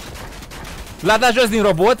 LAL! L-a dat jos din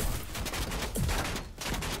robot.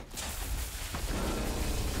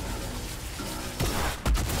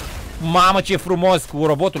 Mamă, ce frumos cu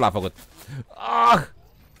robotul l-a făcut. Ah!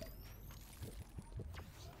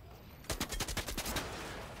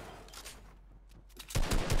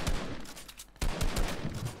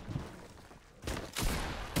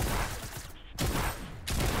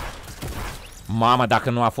 Mamă, dacă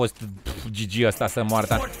nu a fost GG ăsta să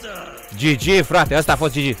moartă. GG, frate, ăsta a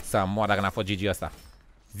fost GG. Să moară dacă n-a fost GG ăsta.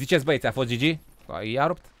 Ziceți, băieți, a fost GG? I-a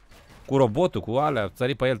rupt. Cu robotul, cu alea,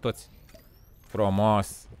 țări pe el toți. Frumos.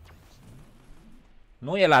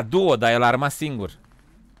 Nu e la duo, dar el a rămas singur.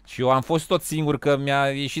 Și eu am fost tot singur că mi-a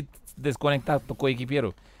ieșit desconectat cu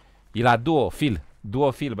echipierul. E la duo, fil.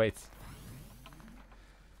 Duo fil, băieți.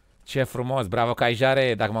 Ce frumos, bravo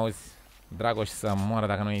Caijare, dacă mă auzi. Dragoș să moară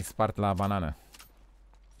dacă nu i spart la banană.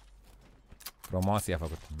 Frumos i-a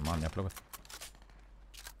făcut. Mamă, mi-a plăcut.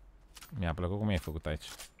 Mi-a plăcut cum i-ai făcut aici.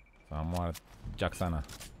 Să moară Jacksana.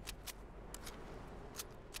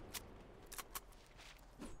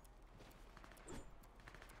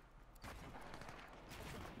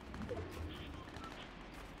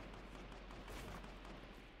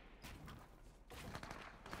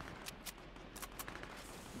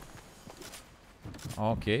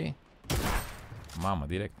 Ok. Mamă,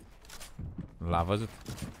 direct. L-a văzut.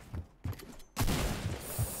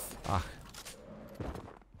 Ah.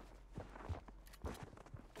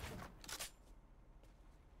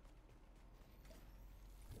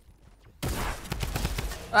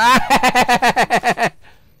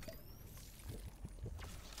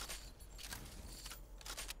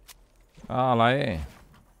 Ala e.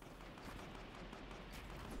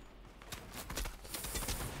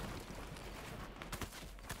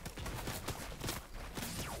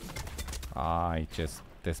 Ai, ce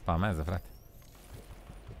te spamează, frate.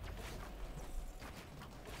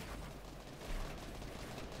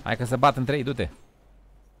 Hai că se bat între ei, du-te.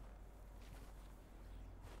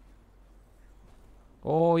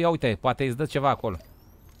 Oh, ia uite, poate îți dă ceva acolo.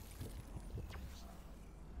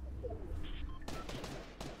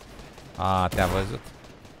 A, te-a văzut.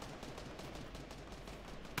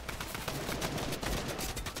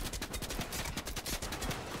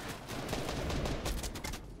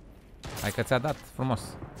 Hai că ți-a dat frumos.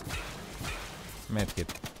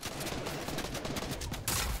 Medkit.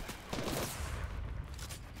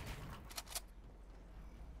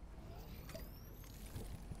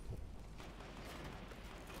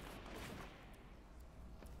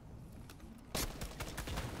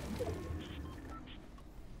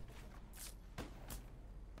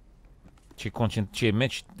 Ce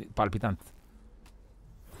meci palpitant.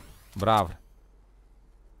 Bravo.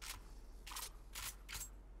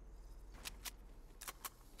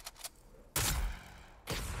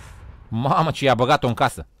 Mamă, ce i-a băgat-o în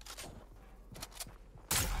casă.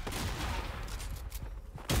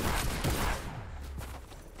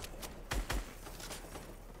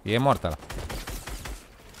 E mort ăla.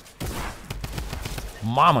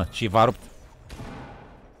 Mamă, ce v-a rupt.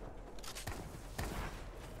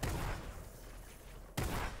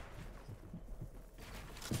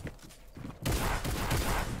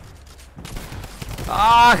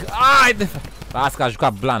 Ah, ai de... Las că a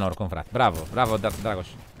jucat blan oricum, frate. Bravo, bravo, Dragoș.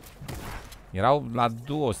 Erau la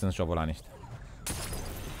duo, sunt șobolani ăștia.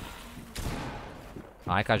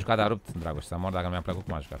 Hai că a jucat, a rupt, Dragoș, să mor dacă mi-a plăcut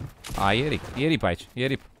cum a jucat. A, e rip, e rip aici, e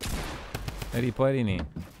rip. Ripărinii.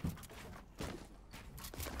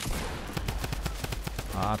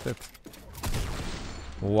 Atât.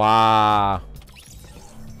 Wow.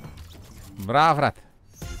 Bravo, frate.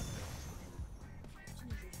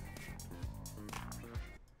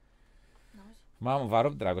 Mamă, v-a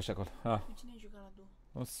rupt Dragoș acolo. Ah. Cine ai jucat la două?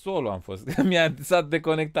 Un solo am fost. S-a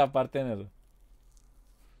deconectat partenerul.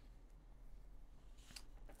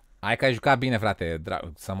 Hai că ai jucat bine, frate.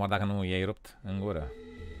 Să mor dacă nu i-ai rupt în gură.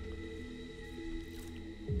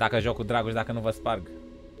 Dacă joc cu Dragoș, dacă nu vă sparg.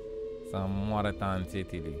 Să moară tanții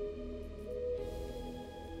Tili.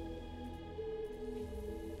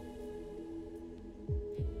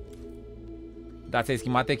 Da, ți-ai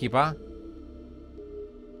schimbat echipa?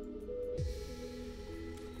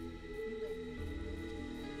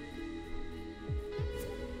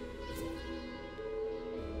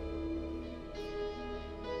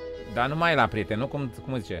 Dar nu mai e la prieten, nu?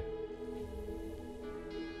 Cum zice?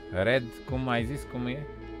 Red, cum ai zis? Cum e?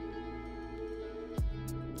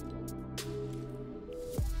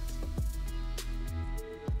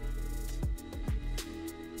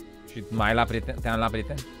 Și mai e la prieten? Te-am la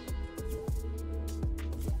prieten?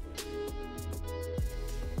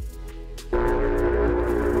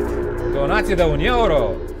 Donație de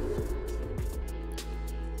 €1.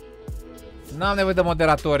 N-am nevoie de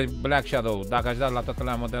moderatori, Black Shadow. Dacă aș da la toată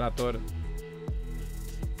la moderator.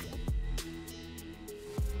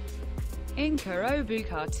 Incaro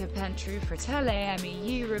Bucata pentru fratele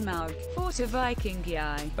meu Remag, Forte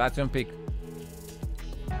VIKINGSQUAD. Stați un pic.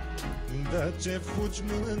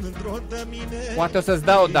 Poate o să-ți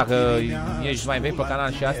dau, dacă ești mai vechi pe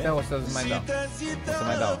canal și astea, o să-ți mai dau. O să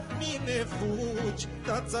mai dau.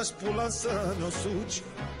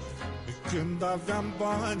 Când aveam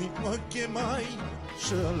bani mă chemai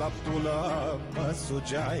și la pula mă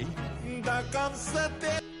sugeai. Dacă am să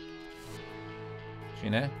te...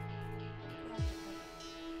 Cine?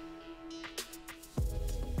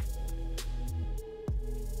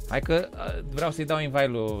 Hai că vreau să-i dau invite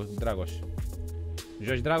lui Dragoș.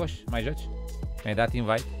 Joci, Dragoș? Mai joci? Mi-ai dat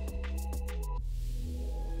invite?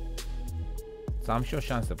 Să am și o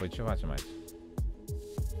șansă. Păi ce facem aici?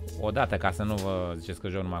 O dată, ca să nu vă ziceți că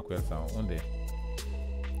joc numai cu el sau unde e?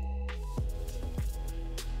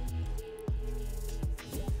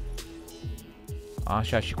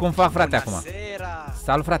 Așa, și cum fac, frate, acum?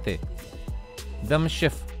 Salut, frate! Dăm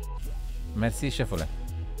șef. Mersi, șefule.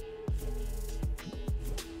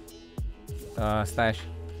 Stai așa.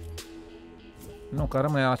 Nu, că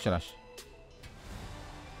rămâne același.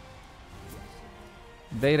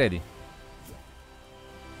 Dă-i ready.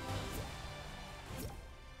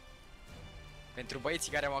 Pentru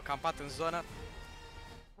băieții care m-au campat în zonă.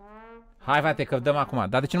 Hai, frate, că dăm acum.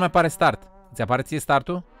 Dar de ce nu mai apare start? Ți apare ție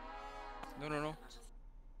startul? Nu.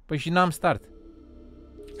 Păi și n-am start.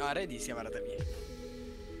 A, ready se arată mie.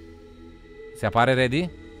 Se apare ready?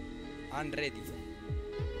 Unready.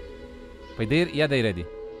 Păi ia dă-i ready.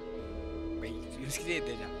 Păi, eu scrie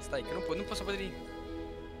deja. Stai, că nu pot să pătri.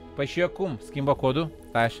 Păi și eu cum? Schimbă codul?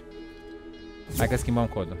 Stai așa. Hai că schimbăm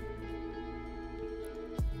codul.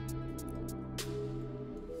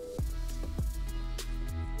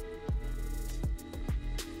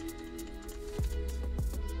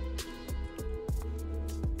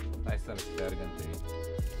 Hai să-l șterg întâi.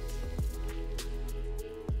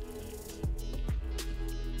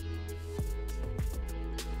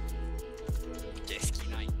 Ce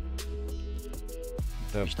skin ai?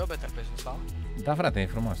 Da. Mișto better pe ăsta? Da, frate, e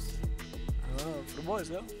frumos. Frumos,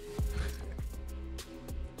 da?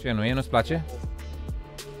 Ce, nu e? Nu-ți place?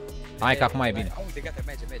 Hai că acum e bine. Uite, gata,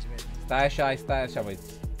 merge. Stai așa, stai așa, băi.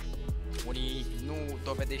 Unii nu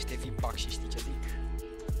dovedește feedback și știi ce zic?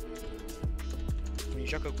 Unii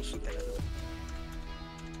joacă cu sutele.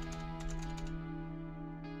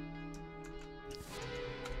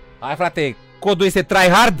 Hai, frate, codul este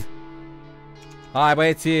tryhard. Hai,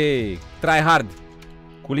 băieții, tryhard.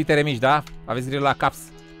 Cu litere mici, da? Aveți grijă la caps.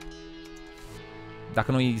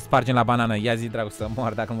 Dacă nu-i spargem la banană, ia zi, dragul, să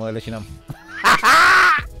mor dacă mă leșinăm.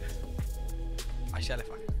 Așa le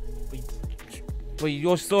fac. Păi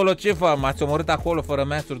eu solo ce fac? M-ați omorât acolo fără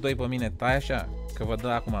match-uri 2 pe mine. Tai așa, că vă dă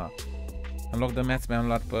acum. În loc de match mi-am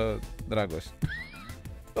luat pe Dragoș.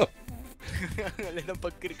 Le dăm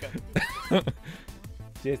pe cârcă.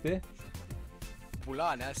 Ce este?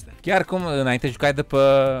 Pulane astea. Chiar cum înainte jucai de pe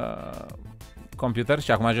computer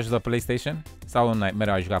și acum joci de PlayStation? Sau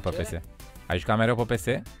mereu ai jucat pe PS? Ai jucat mereu pe PS?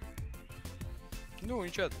 Nu,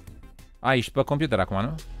 niciodată. Ai, ești pe computer acum,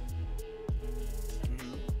 nu?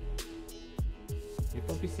 E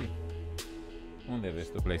pe PC. Unde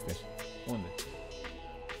vezi tu PlayStation? Unde?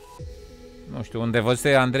 Nu știu, unde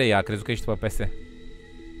văzuse Andrei, a crezut că ești pe PS.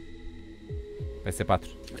 PS4.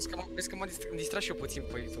 Vezi că m-am distrat și eu puțin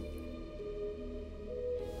pe YouTube.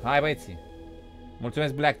 Hai băieții.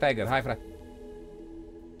 Mulțumesc Black Tiger, hai frate.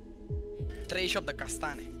 38 de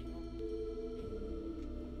castane.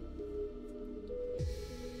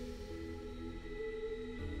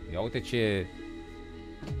 Ia uite ce...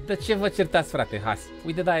 De ce vă certați, frate, has?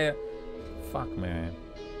 Uite, da, e... Fuck, man.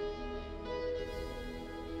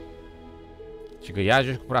 Și că ia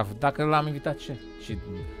joci cu praf. Dacă l-am invitat, ce? Și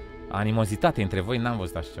animozitate între voi, n-am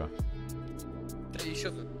văzut așa ceva.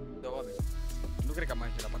 38 de oameni. Nu cred că am mai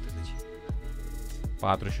ajuns la 40.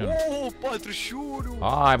 41. Oh, 41!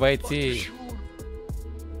 Hai, băieții! 41!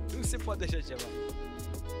 Nu se poate așa ceva.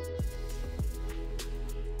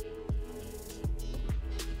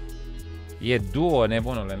 E duo,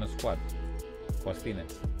 nebunule, nu squad. Costine.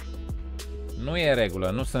 Nu e regulă,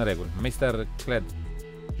 nu sunt reguli. Mr. Cled.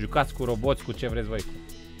 Jucați cu roboți, cu ce vreți voi.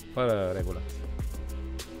 Fără regulă.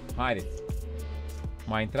 Haideți.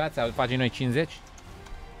 Mai intrați? Facem noi 50?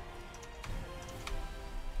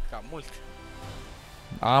 Cam mult.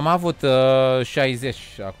 Am avut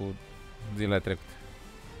 60 acum zilele trecute.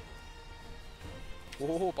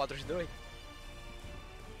 Oh, 42.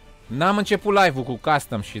 N-am început live-ul cu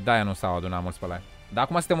custom și de-aia nu s-au adunat mulți pe live. Dar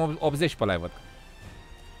acum suntem 80 pe live, văd.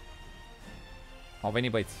 Au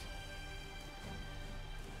venit băieți.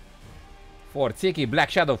 Forțichi, Black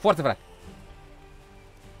Shadow, forță, frate.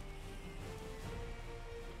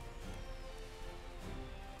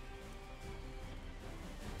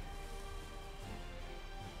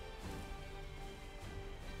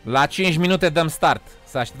 La 5 minute dăm start.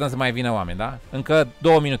 Să așteptăm să mai vină oameni, da? Încă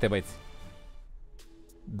 2 minute, băieți.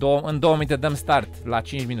 În 2 minute dăm start. La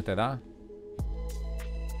 5 minute, da?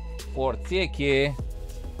 Forțeche.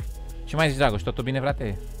 Ce mai zici, Dragoș? Totul bine,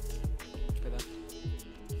 frate? Păi da.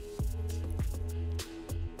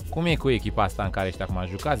 Cum e cu echipa asta în care ești acum?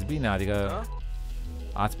 Jucați bine? Adică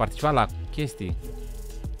ați participat la chestii?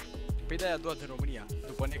 Păi de-aia doar în România,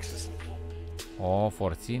 după Nexus. O,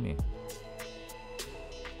 forțini.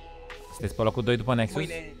 Sunteți pe locul 2 după Nexus?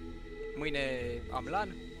 Mâine am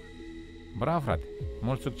LAN. Bravo, frate.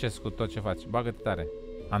 Mult succes cu tot ce faci. Bagă-te tare.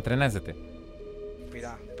 Antrenează-te. Păi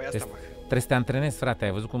da, pe asta fac. Trebuie să te antrenezi, frate.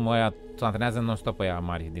 Ai văzut cum ăia se antrenează non-stop pe ăia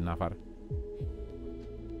mari din afară.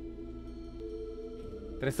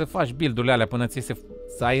 Trebuie să faci build-urile alea până ți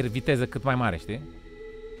să ai viteză cât mai mare, știi?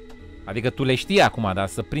 Adică tu le știi acum, dar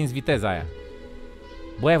să prinzi viteza aia.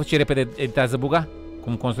 Băi, ai văzut ce repede editează buga?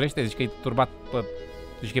 Cum construiește? Zici că e turbat pe...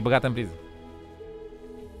 Zici că e băgat în priză.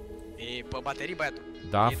 E pe baterii, băiatul.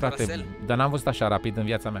 Da, e frate, dar n-am văzut așa rapid în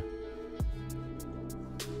viața mea.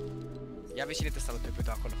 Ia vezi cine te salută pe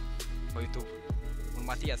acolo, pe YouTube. Un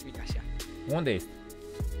Matias mic așa. Unde ești?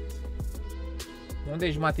 Unde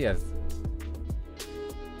ești, Matias?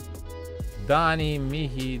 Dani,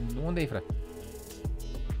 Mihi, unde e, frate?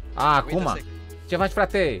 A, acum? Ce faci,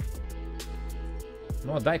 frate?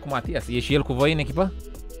 Nu, dai cu Matias. E și el cu voi în echipă?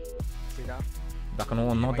 Păi da. Dacă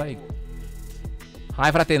nu dai.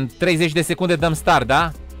 Hai, frate, în 30 de secunde dăm start,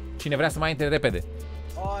 da? Cine vrea să mai intre repede.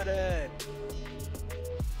 Ore!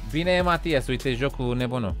 Bine e, Matias, uite jocul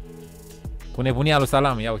nebunul. Cu nebunia lui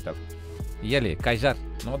Salam, ia uite-l. El e, caijar.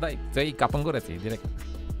 Nu dai, ți-o iei cap în gură, ți-i direct.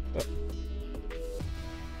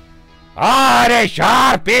 Are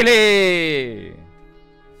șarpele!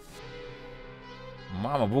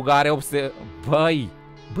 Mamă, Buga are 800... Băi,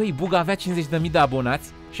 Buga avea 50.000 de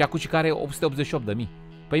abonați și acum și care are 888.000.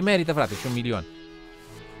 Păi merită, frate, și 1 milion.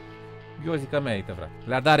 Eu zic că merită, frate.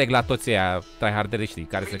 Le-a dat regla toți ăia tryharderi, știi,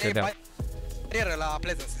 care se credeau. Barieră la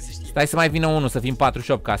Pleasant, să știi. Stai să mai vină unul, să fim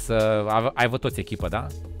 48, ca să aibă toți echipă, da?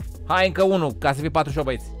 Hai, încă unul, ca să fie 48,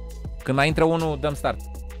 băieți. Când mai intră unul, dăm start.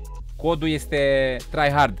 Codul este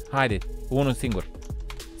tryhard, haide, unul singur.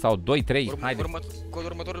 Sau 2, 3, haide. Codul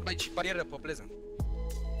următor îl bai și barieră pe Pleasant.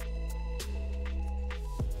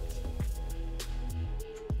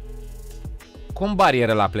 Cum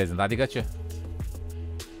barieră la Pleasant? Adică ce?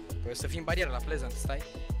 Păi o să fim barieră la Pleasant, stai.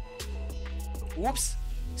 Ups!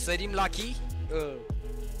 Sărim la key.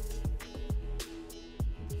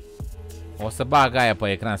 O să bag aia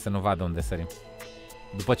pe ecran să nu vadă unde sărim.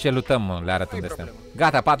 După ce lutăm, le arăt unde suntem.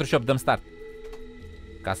 Gata, 48, dăm start.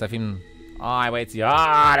 Ca să fim... Ai, băieții,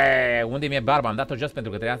 are! Unde mi-e barba? Am dat-o jos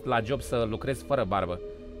pentru că trebuia la job să lucrez fără barbă.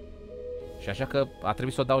 Și așa că a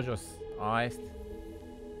trebuit să o dau jos. Aia este.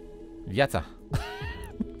 Viața.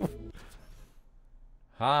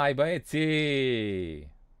 Hai, băieții!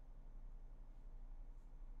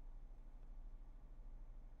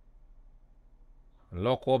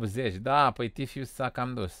 Loc 80, da, păi Tifius s-a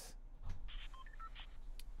cam dus.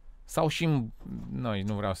 Sau și noi,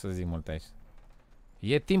 nu vreau să zic mult aici.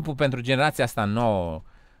 E timpul pentru generația asta nouă.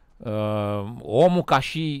 Omul ca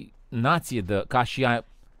și nație, ca și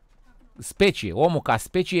specie, omul ca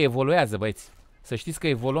specie evoluează, băieți. Să știți că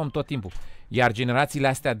evoluăm tot timpul. Iar generațiile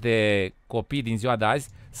astea de copii din ziua de azi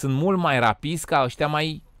sunt mult mai rapizi ca ăștia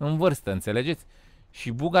mai în vârstă, înțelegeți?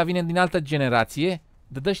 Și buga vine din altă generație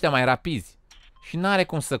de ăștia mai rapizi. Și n-are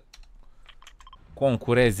cum să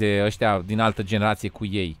concureze ăștia din altă generație cu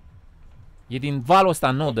ei. E din valul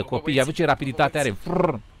ăsta nou de copii. Ia ce rapiditate are.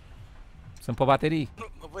 Frrr. Sunt pe baterii.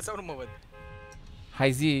 Mă văd sau nu mă văd?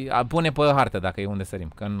 Hai zi, pune pe hartă dacă e unde sărim,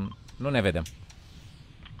 că nu ne vedem.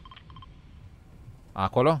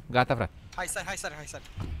 Acolo? Gata, frate. Hai sari.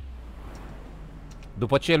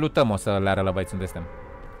 După ce lutăm o să le arăt băieți unde suntem.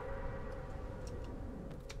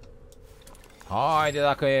 Haide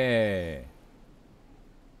dacă e.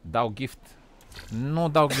 Dau gift. Nu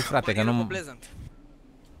dau gift, frate, că nu...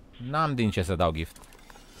 N-am din ce să dau gift.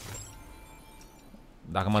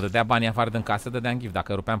 Dacă mă dădea banii afară din casă, dădeam gift.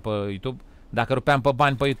 Dacă rupeam pe YouTube, dacă rupeam pe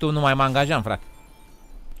bani pe YouTube, nu mai mă angajam, frate.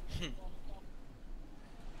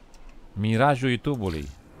 Mirajul YouTube-ului.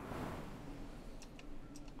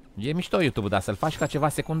 E mișto YouTube, dar să-l faci ca ceva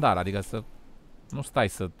secundar. Adică să nu stai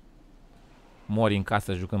să mori în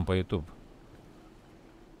casă jucând pe YouTube.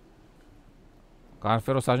 Că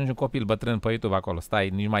altfel o să ajungi un copil bătrân pe YouTube acolo. Stai,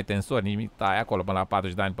 nici mai tensori, nici stai acolo până la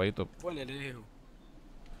 40 de ani pe YouTube.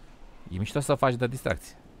 E mișto să faci de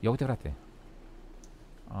distracție. Ia uite, frate.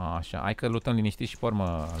 Așa, hai că lutăm liniștit și pe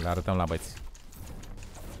urmă le arătăm la băieți.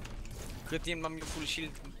 Cât timp am eu full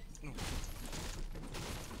shield? Nu.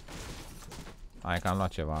 Hai că am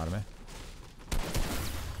luat ceva arme.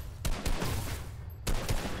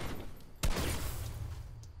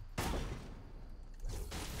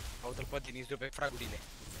 Au tălpat din izdu pe fragurile.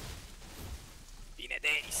 Bine,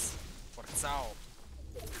 Denis! Forțau!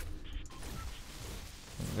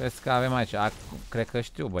 Vezi că avem aici. Cred că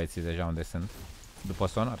știu băieții deja unde sunt. După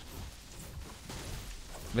sonar.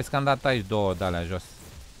 Vezi că am dat aici două de alea jos.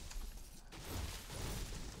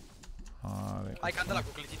 Hai că am de la cu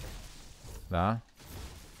clătite. Da?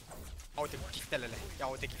 Ia uite cu chiftelele. Ia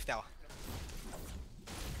uite chifteaua.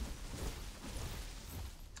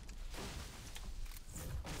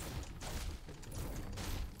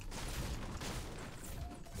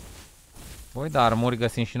 Băi, dar armuri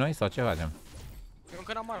găsim și noi sau ce facem? Eu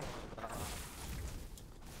încă n-am armă.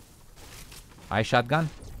 Ai shotgun?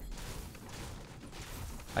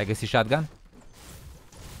 Ai găsit shotgun?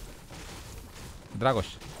 Dragoș.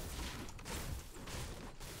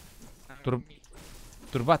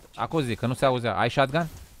 Turbat, acolo zic, că nu se auzea. Ai shotgun?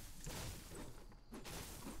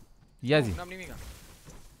 Ia zi. N-am nimic.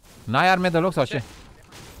 N-ai arme deloc sau ce?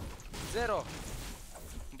 Zero.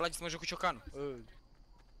 Îmi place să mă joc cu ciocanul.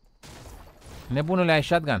 Nebunule, ai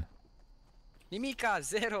shotgun? Nimica,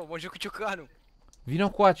 zero, mă joc cu ciocanul. Vino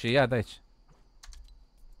cu ace, ia de aici.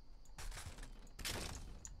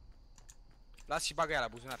 Las și bagă aia la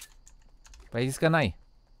buzunar. Păi ai zis că n-ai.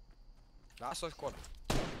 Las-o acolo.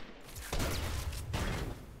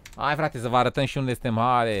 Hai frate, să vă arătăm și unde suntem.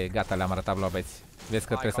 Hai, gata, le-am arătat la băieți. Vezi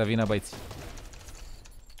că trebuie să vină băieți.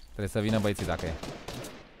 Trebuie să vină băieții dacă e.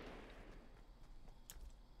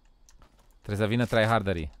 Trebuie să vină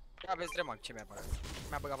tryharderii. Ia vezi Remag, ce mi-a băgat?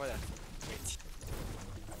 Mi-a băgat pe de-aia.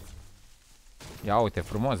 Ia uite,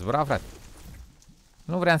 frumos, bravo frate.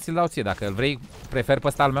 Nu vreau să-l dau ție, dacă îl vrei, prefer pe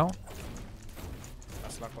ăsta al meu.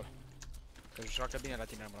 Lasă-l acolo. Că joacă bine la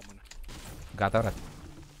tine, am la mână. Gata, frate.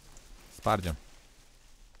 Spargem.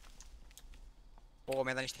 O,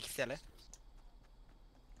 mi-a dat niște chiftele.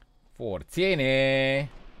 Forțene!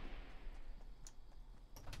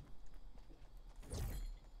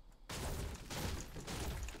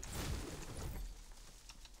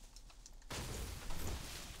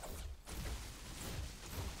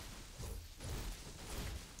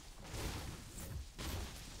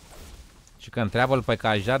 Și că întreabă-l pe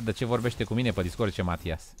Cajar de ce vorbește cu mine pe Discord, ce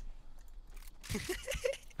Matias.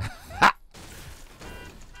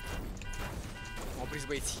 M-au prins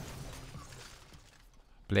băieții.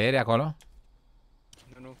 Playeri acolo?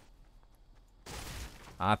 Nu.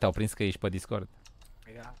 A, te-au prins că ești pe Discord.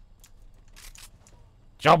 Păi da.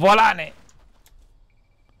 Ciobolane!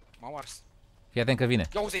 M-au ars. Fii atent că vine.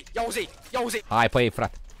 Ia uzei, ia uzei, ia uzei. Hai pe ei,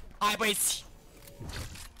 frate. Hai băieți.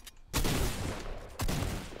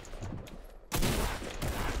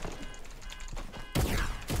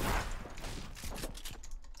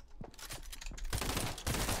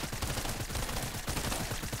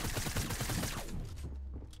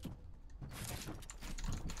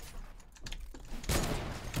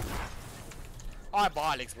 Hai bă,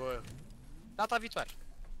 Alex, bă. Data viitoare.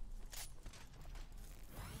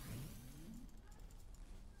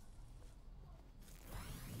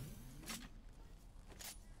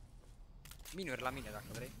 Miniuri la mine, dacă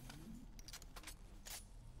vrei.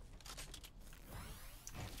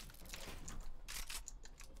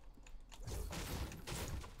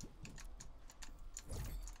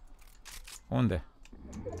 Unde?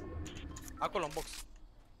 Acolo, în box.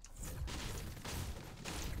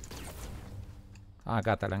 A,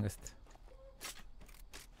 gata, le-am găsit.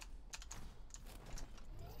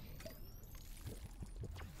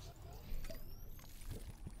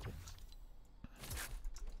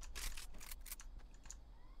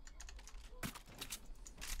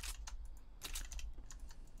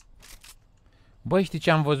 Băi, știi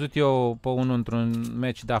ce am văzut eu pe unul într-un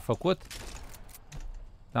match de-a făcut?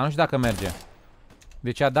 Dar nu știu dacă merge.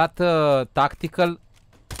 Deci a dat tactical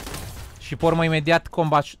și pe urmă imediat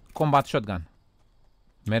combat shotgun.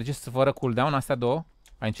 Merge fără cooldown astea două?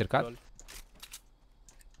 Ai încercat? Lol.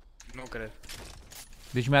 Nu cred.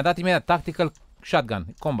 Deci mi-a dat imediat tactical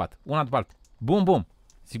shotgun, combat, una după alta. Bum, bum.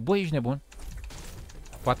 Zic, băi, ești nebun?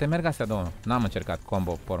 Poate merg astea două. N-am încercat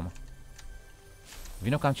combo pe urmă.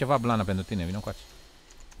 Vino că am ceva blană pentru tine, vino coace.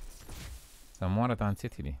 Să moară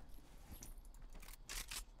tanțetilii.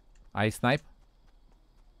 Ai snipe?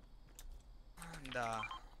 Da.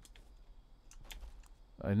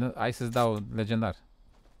 Hai să-ți dau legendar.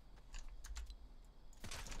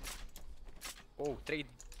 Oh, 3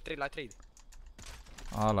 la 3.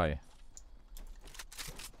 Ala e.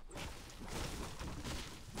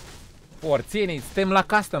 Porțenii, suntem la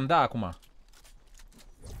custom, da, acum.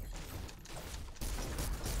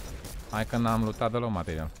 Hai că n-am luptat deloc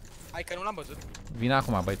material. Hai că nu l-am văzut. Vine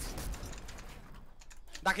acum, băieți.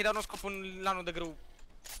 Dacă îi dau un scop în lanul de grâu.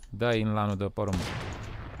 Dă-i în lanul de porumb.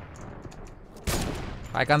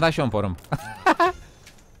 Hai că am dat și eu în porumb.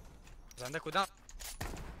 Z-am dat cu da.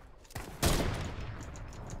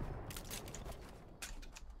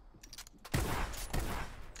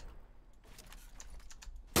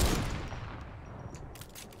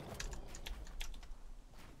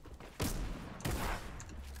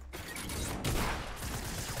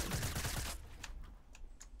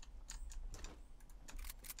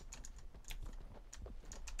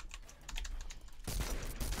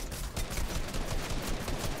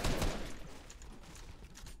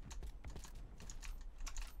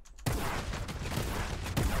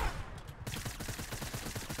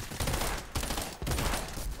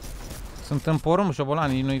 Sunt în porumb,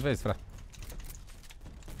 șobolani, nu-i vezi, frate.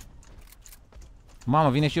 Mamă,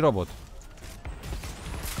 vine și robot.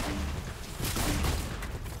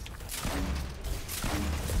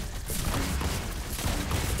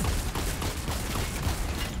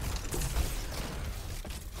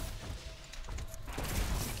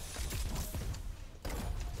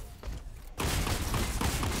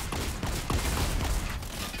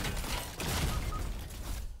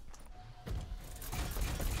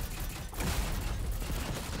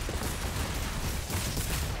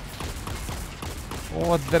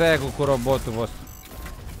 O, dragul cu robotul vostru.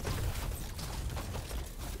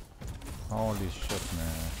 Holy shit,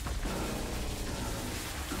 man.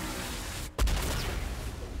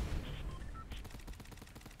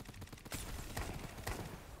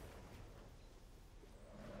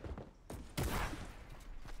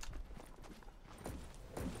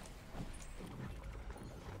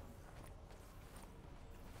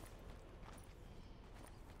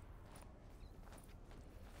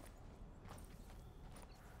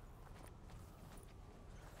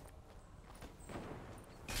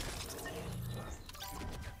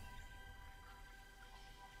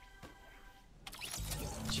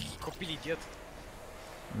 Copil idiot.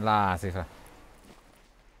 Lasă-i, frate.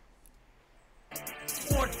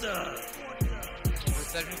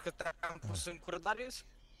 Îți ajungi că te-am pus în cură, Darius?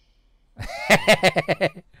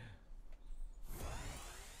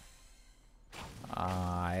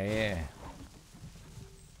 E.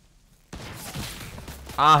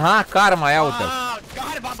 Aha, karma, ia uite-l.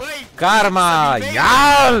 Karma, băi! Karma!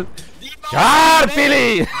 Ia-l!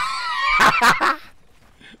 Șarpili!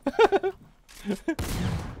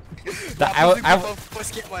 Da,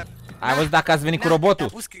 ai văzut dacă ați venit cu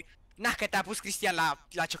robotul? Na, că te-a pus Cristian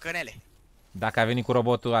la ciocănele. Dacă a venit cu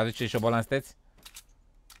robotul, aduce șobolan steți?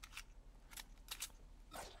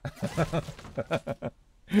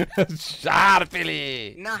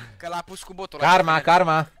 Șarpili! Na, că l-a pus cu botul. Karma,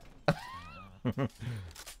 karma!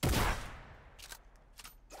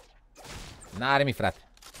 N-are mi, frate.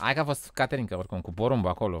 Hai că a fost Caterinca, oricum, cu porumbul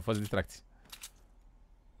acolo, a fost distracție.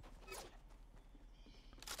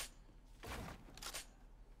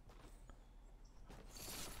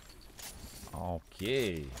 Ok.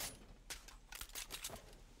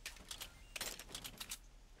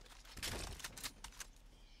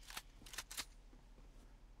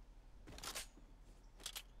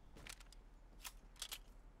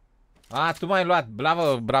 A, tu m-ai luat.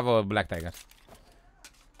 Bravo, bravo, Black Tiger.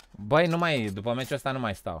 Băi, nu mai, după meciul ăsta nu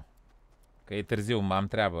mai stau. Că e târziu, am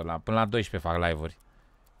treabă. Până la 12 fac live-uri.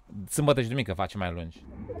 Sâmbătă și duminică facem mai lungi.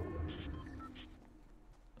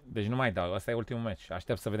 Deci nu mai dau, ăsta e ultimul meci.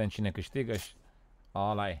 Aștept să vedem cine câștigă și...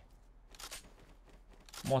 ăla e.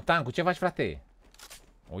 Motan, cu ce faci, frate?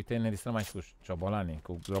 Uite, ne distrăm mai și cu ciobolanii,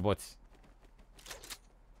 cu roboți.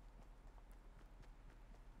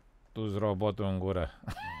 Tu-ți robotul în gură.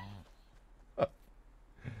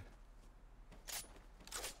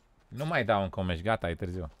 Nu mai dau încă un meci, gata, e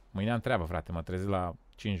târziu. Mâine am treabă, frate, mă trezesc la 5:30.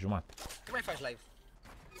 Când mai faci live?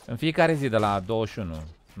 În fiecare zi de la 21,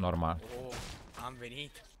 normal. Oh, am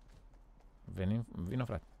venit. Vino,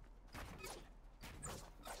 frate.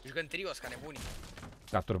 Jucăm trios ca nebunii.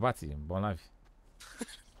 Ca turbații, bolnavi.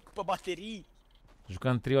 Pe baterii.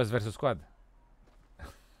 Jucăm trios versus squad.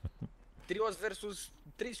 Trios versus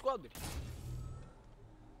 3 squaduri.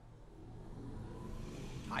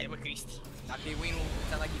 Hai bă, Cristi. Dacă e win-ul,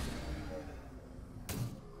 ți-am dat gift.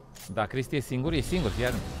 Da, Cristi e singur, fii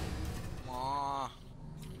atent. Ma,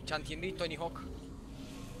 ce-a întinduit Tony Hawk.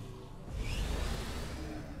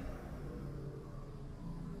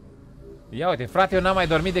 Ia uite, frate, eu n-am mai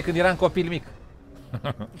dormit de când eram copil mic.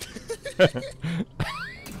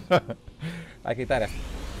 Hai că e tare.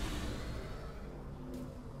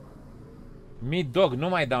 Mid dog, nu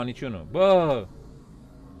mai dau niciunul. Bă!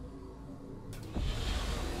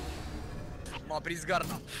 M-a prins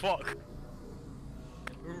garda. Fuck.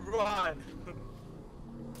 Run.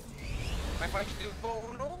 Mai faci după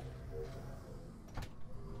unul?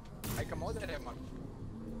 Hai că mă aud de Remag.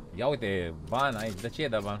 Ia uite, ban aici. De ce e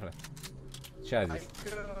dat ban, frate? Ce a zis? Hai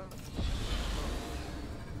că...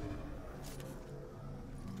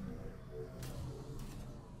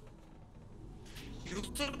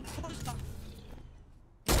 Ăsta.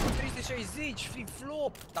 360, flip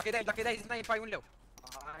flop. Dacă dai snipe ai un leu. Hai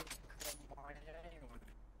că mai ai un.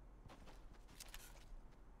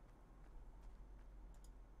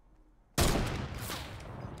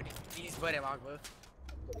 Prins bă, Remag, bă.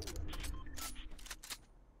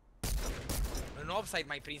 În offside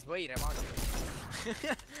mai prins, băi, Remag.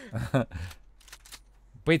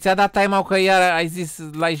 Păi ți-a dat time-out că iar ai zis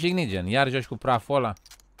l-ai jignit, gen. Iar joci cu praful ăla.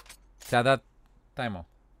 Ți-a dat time-out.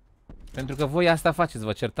 Pentru că voi asta faceți,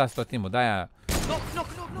 vă certați tot timpul. De-aia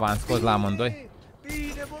v-am scos la amândoi.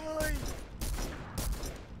 Bine, băi!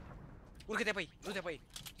 Urcă-te, băi, du-te, băi.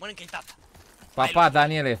 Mănâncă-i tata. Papa,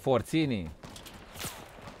 Daniele, forțini.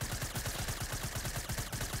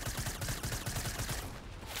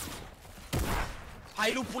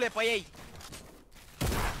 Hai, lupule pe ei!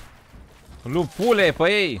 Lupule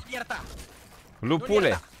pe ei! Ierta!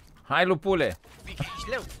 Lupule! Hai, lupule! Ești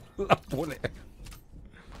leu! Lupule!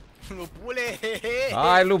 Lupule!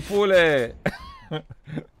 Hai, lupule!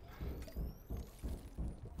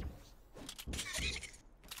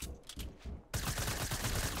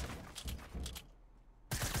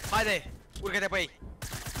 Haide! Urcă-te pe ei!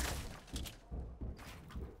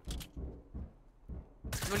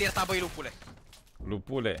 Nu-l ierta, băi, lupule!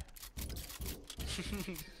 Lupule!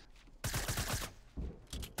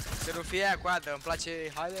 Să nu fie aia coadă, îmi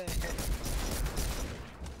place... Haide!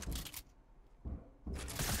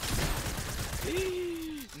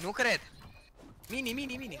 Nu cred!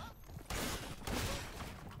 Mini!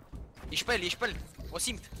 Ești pe el, o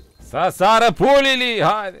simt! Să sară pulili!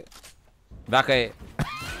 Haide! Dacă e...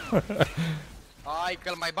 Hai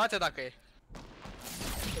că-l mai bate dacă e!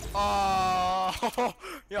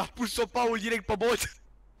 I-a pus-o Paul direct pe bot!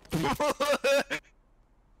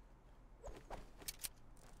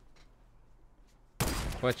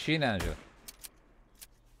 Pe cine în jur?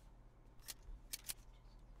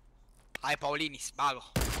 Hai, Paulinis, bago!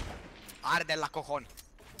 Arde la cojon!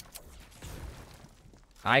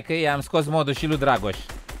 Hai că i-am scos modul și lui Dragoș.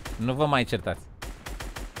 Nu vă mai certați.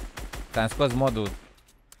 Ți-am scos modul,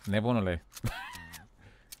 nebunule.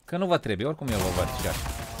 Că nu vă trebuie, oricum eu vă văd și gata.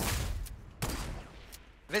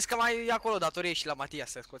 Vezi că mai e acolo datorie și la Matias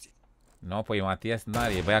să scoți. Nu, păi Matias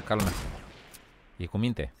n-are, e băiat ca lumea. E cu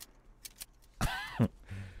minte.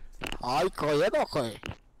 Hai că e, dacă e.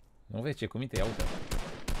 Nu vezi ce cu minte, ia uite.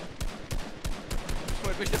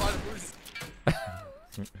 Mă duci de m-am dus.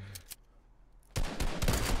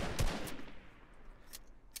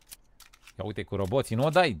 Ia uite cu roboții, nu o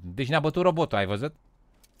dai. Deci ne-a bătut robotul, ai văzut?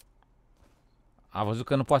 A văzut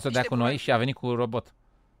că nu poate să o dea cu noi și a venit cu robot.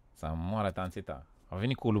 Să moară tanțita. A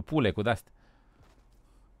venit cu lupule, cu de-astea.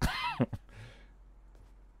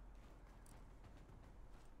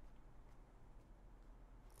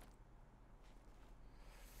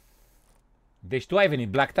 Deci tu ai venit,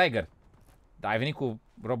 Black Tiger. Da, ai venit cu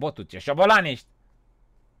robotul. Ce șobolan ești!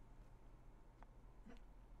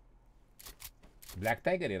 Black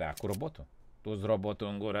Tiger era cu robotul. Tu-ți robotul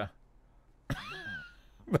în gură.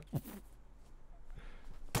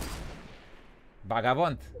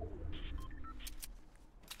 Vagabond.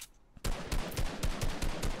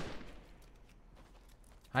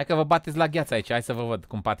 Hai că vă bateți la gheață aici. Hai să vă văd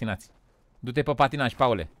cum patinați. Du-te pe patinaj,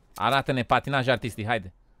 Paule. Arată-ne patinaj artistic,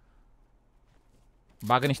 haide.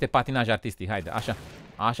 Bagă niște patinaj artistic, haide. Așa.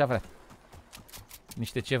 Așa, frate.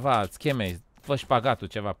 Niște ceva, scheme. Fă șpagatul,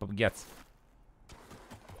 ceva pe gheață.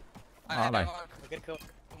 Cred că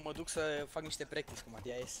mă duc să fac niște practice cu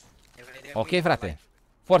Matias. Ok, frate.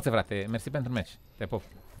 Forță, frate. Mersi pentru meci. Te pup.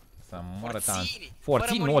 Să moară tanți.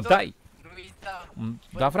 Forțini, nu o dai.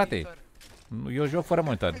 Da, frate. Eu joc fără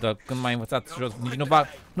monitor. Dar când m-ai învățat joc, nici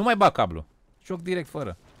nu mai bag cablu. Joc direct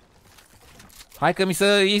fără. Hai că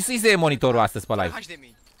ieșiți de monitorul astăzi pe live.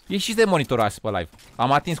 Ieșiți de monitorul astăzi pe live.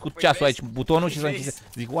 Am atins cu ceasul aici, butonul și s-a închis.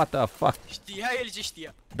 Zic, what the fuck. Știa el ce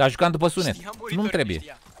știa. Dar jucam după sunet. Nu-mi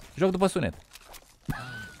trebuie. Joc după sunet.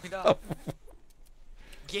 Da.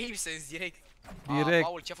 Game sense direct. Direct.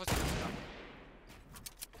 Paul, ce a fost?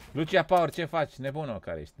 Lucia Power, ce faci? Nebună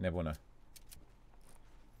care ești, nebună.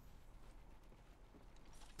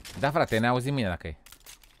 Da, frate, ne auzim mine dacă e.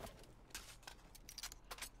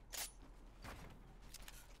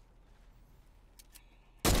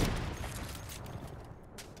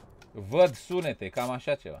 Văd sunete, cam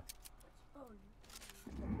așa ceva.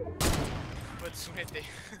 Văd sunete.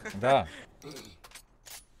 Da.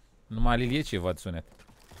 Numai liliecii văd sunet.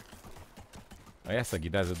 Aia se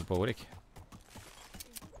ghidează după urechi.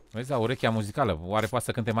 Vezi, la urechea muzicală. Oare poate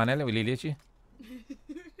să cânte manele, liliecii?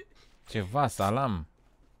 Ceva, salam.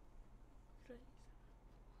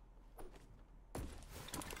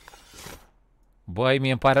 Băi,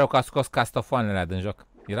 mie îmi pare rău că a scos castofoanele alea din joc.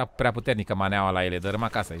 Era prea puternică maneaua la ele, dărâma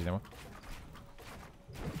casa aici, mă.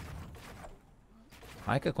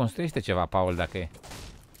 Hai că construiește ceva, Paul, dacă e.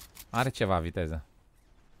 Are ceva viteză.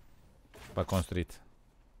 Pe construit.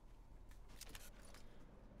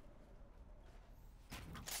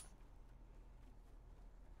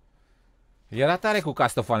 Era tare cu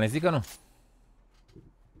castofoane, zic că nu.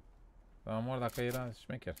 Să mă mor dacă era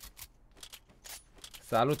șmecher.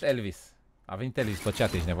 Salut, Elvis. A venit Elvis pe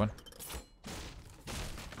chat, ești nebun?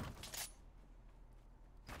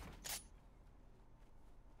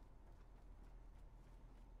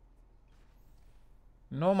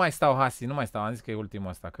 Nu mai stau, Hasi, nu mai stau. Am zis că e ultimul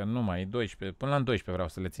ăsta, că nu mai e 12. Până la 12 vreau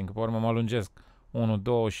să le țin, că pe urmă mă lungesc 1,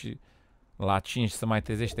 2 și la 5 să mai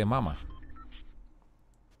trezește mama.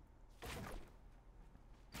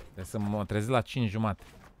 Trebuie să mă trezesc la 5 jumate.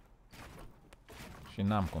 Și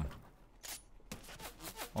n-am cum.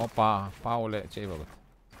 Opa, Paule, ce-ai făcut?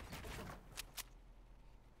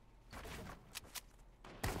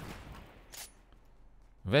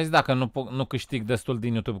 Vezi dacă nu câștig destul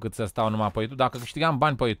din YouTube cât să stau numai pe YouTube. Dacă câștigam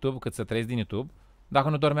bani pe YouTube cât să trăiesc din YouTube. Dacă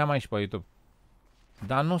nu dormeam aici pe YouTube.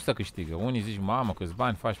 Dar nu se câștigă. Unii zici, mamă, câți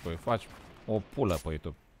bani faci pe YouTube. Faci o pulă pe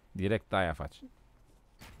YouTube. Direct aia faci.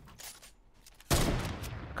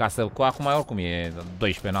 Ca să, cu acum oricum e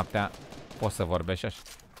 12 noaptea, poți să vorbești așa.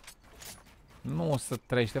 Nu o să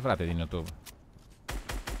trăiește, frate, din YouTube.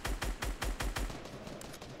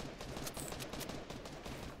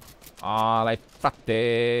 Ala-i,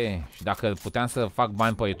 frate. Și dacă puteam să fac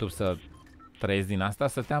bani pe YouTube să trăiesc din asta,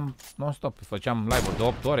 stăteam non-stop. Făceam live-uri de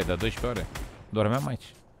 8 ore, de 12 ore. Dormeam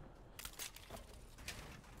aici.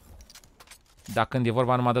 Dar când e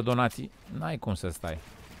vorba numai de donații, n-ai cum să stai.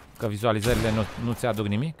 Că vizualizările nu ți aduc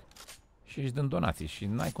nimic și ești dând donații. Și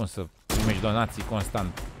n-ai cum să primești donații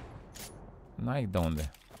constant. N-ai de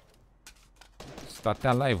unde.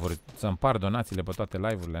 Statea live-uri, să împar donațiile pe toate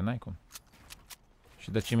live-urile, n-ai cum.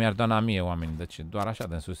 Și de ce mi-ar dona mie oamenii? De ce? Doar așa,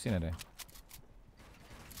 de susținere.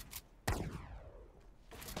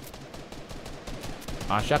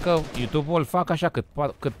 Așa că YouTube-ul îl fac așa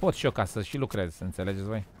cât pot și eu ca să și lucrez, înțelegeți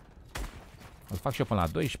voi? Îl fac și eu până la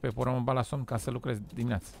 12, pe urmă mă bat la somn ca să lucrez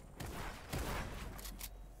dimineața.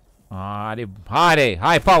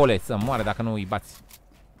 Hai, Paule, să moare dacă nu îi bați.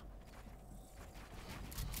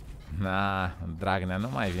 Na, Dragnea, nu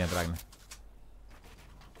mai vine Dragnea.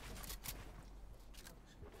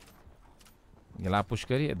 E la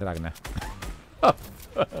pușcărie, Dragnea.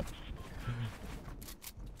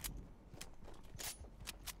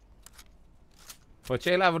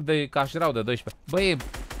 Făceai live-uri de cașerau de 12. Băi,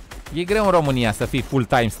 e greu în România să fii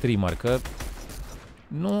full-time streamer, că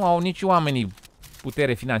nu au nici oamenii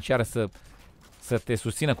putere financiară să te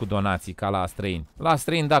susțină cu donații ca la străini. La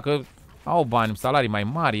străini, dacă au bani, salarii mai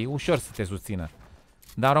mari, e ușor să te susțină.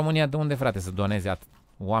 Dar în România de unde, frate, să doneze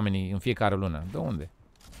oamenii în fiecare lună? De unde?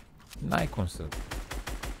 N-ai cum să...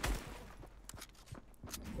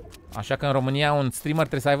 Așa că în România un streamer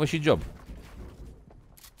trebuie să aibă și job.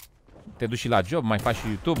 Te duci și la job, mai faci și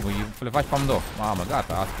YouTube, le faci pe amândouă. Mamă,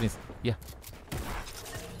 gata, ați prins. Ia.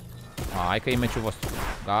 Hai că e meciul vostru.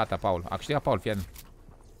 Gata, Paul. A câștigat Paul, fii atent.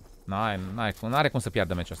 N-are cum să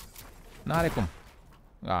piardă meciul ăsta. N-are cum.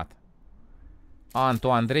 Gata.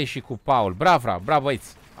 Anto, Andrei și cu Paul. Bravo, bravo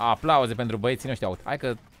băieți. Aplauze pentru băieții noștri. Aut. Hai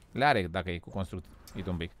că le are dacă e cu construct. Uite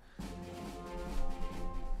un pic.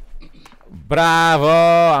 Bravo!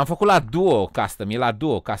 Am făcut la duo custom. E la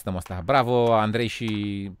duo custom ăsta. Bravo, Andrei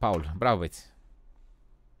și Paul. Bravo, băieți.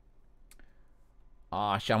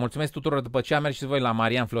 Așa, mulțumesc tuturor. După ce am mers și voi la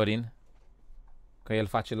Marian Florin, că el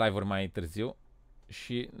face live-uri mai târziu.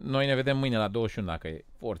 Și noi ne vedem mâine la 21 dacă e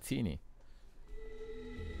forținii.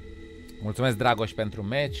 Mulțumesc, Dragoș, pentru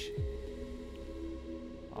meci.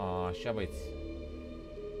 Așa, băieți.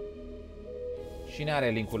 Cine are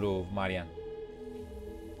linkul lui Marian?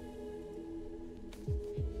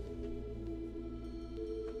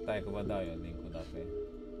 Stai că vă dau eu linkul dacă e.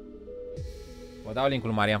 Vă dau linkul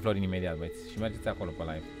lui Marian Florin imediat, băieți. Și mergeți acolo pe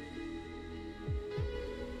live.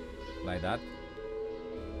 L-ai dat?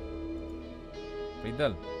 Păi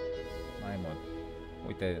dă-l. Mai mod.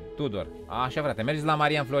 Uite, Tudor. Așa, frate, mergeți la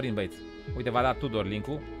Marian Florin, băieți. Uite, v-a dat Tudor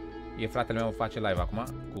linkul. E fratele meu, face live acum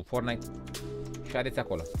cu Fortnite. Și haideți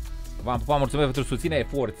acolo. V-am pupat, mulțumesc pentru susținere,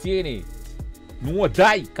 forțienii. Nu o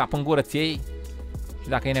dai cap în gură ți-ei. Și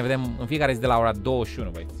dacă ei ne vedem în fiecare zi de la ora 21,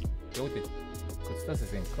 băieți. Și uite, cât stă să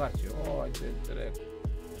se încarce. Oh, de drept.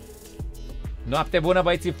 Noapte bună,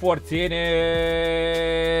 băieții forțienii.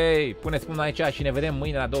 Puneți până aici și ne vedem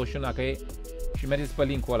mâine la 21 dacă e. Și mergeți pe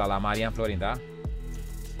linkul ăla la Marian Florin, da?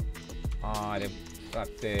 Are,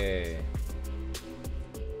 frate.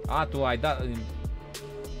 Tu ai dat...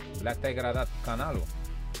 Black Tiger a dat canalul.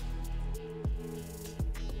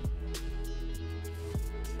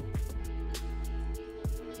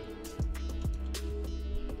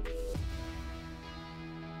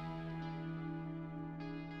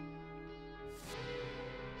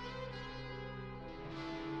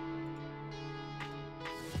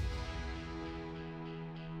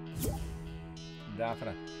 Da,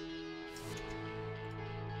 frate.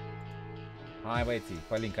 Hai, băieții,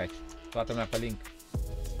 pe link aici. Toată lumea pe link.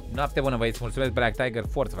 Noapte bună, băieți. Mulțumesc, Black Tiger.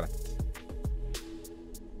 Forță, frate.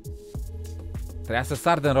 Trebuia să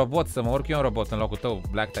sar din robot, să mă urc eu în robot în locul tău,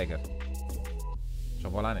 Black Tiger.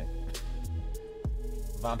 Șobolane.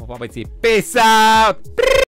 V-am pupat, băieții. Peace out!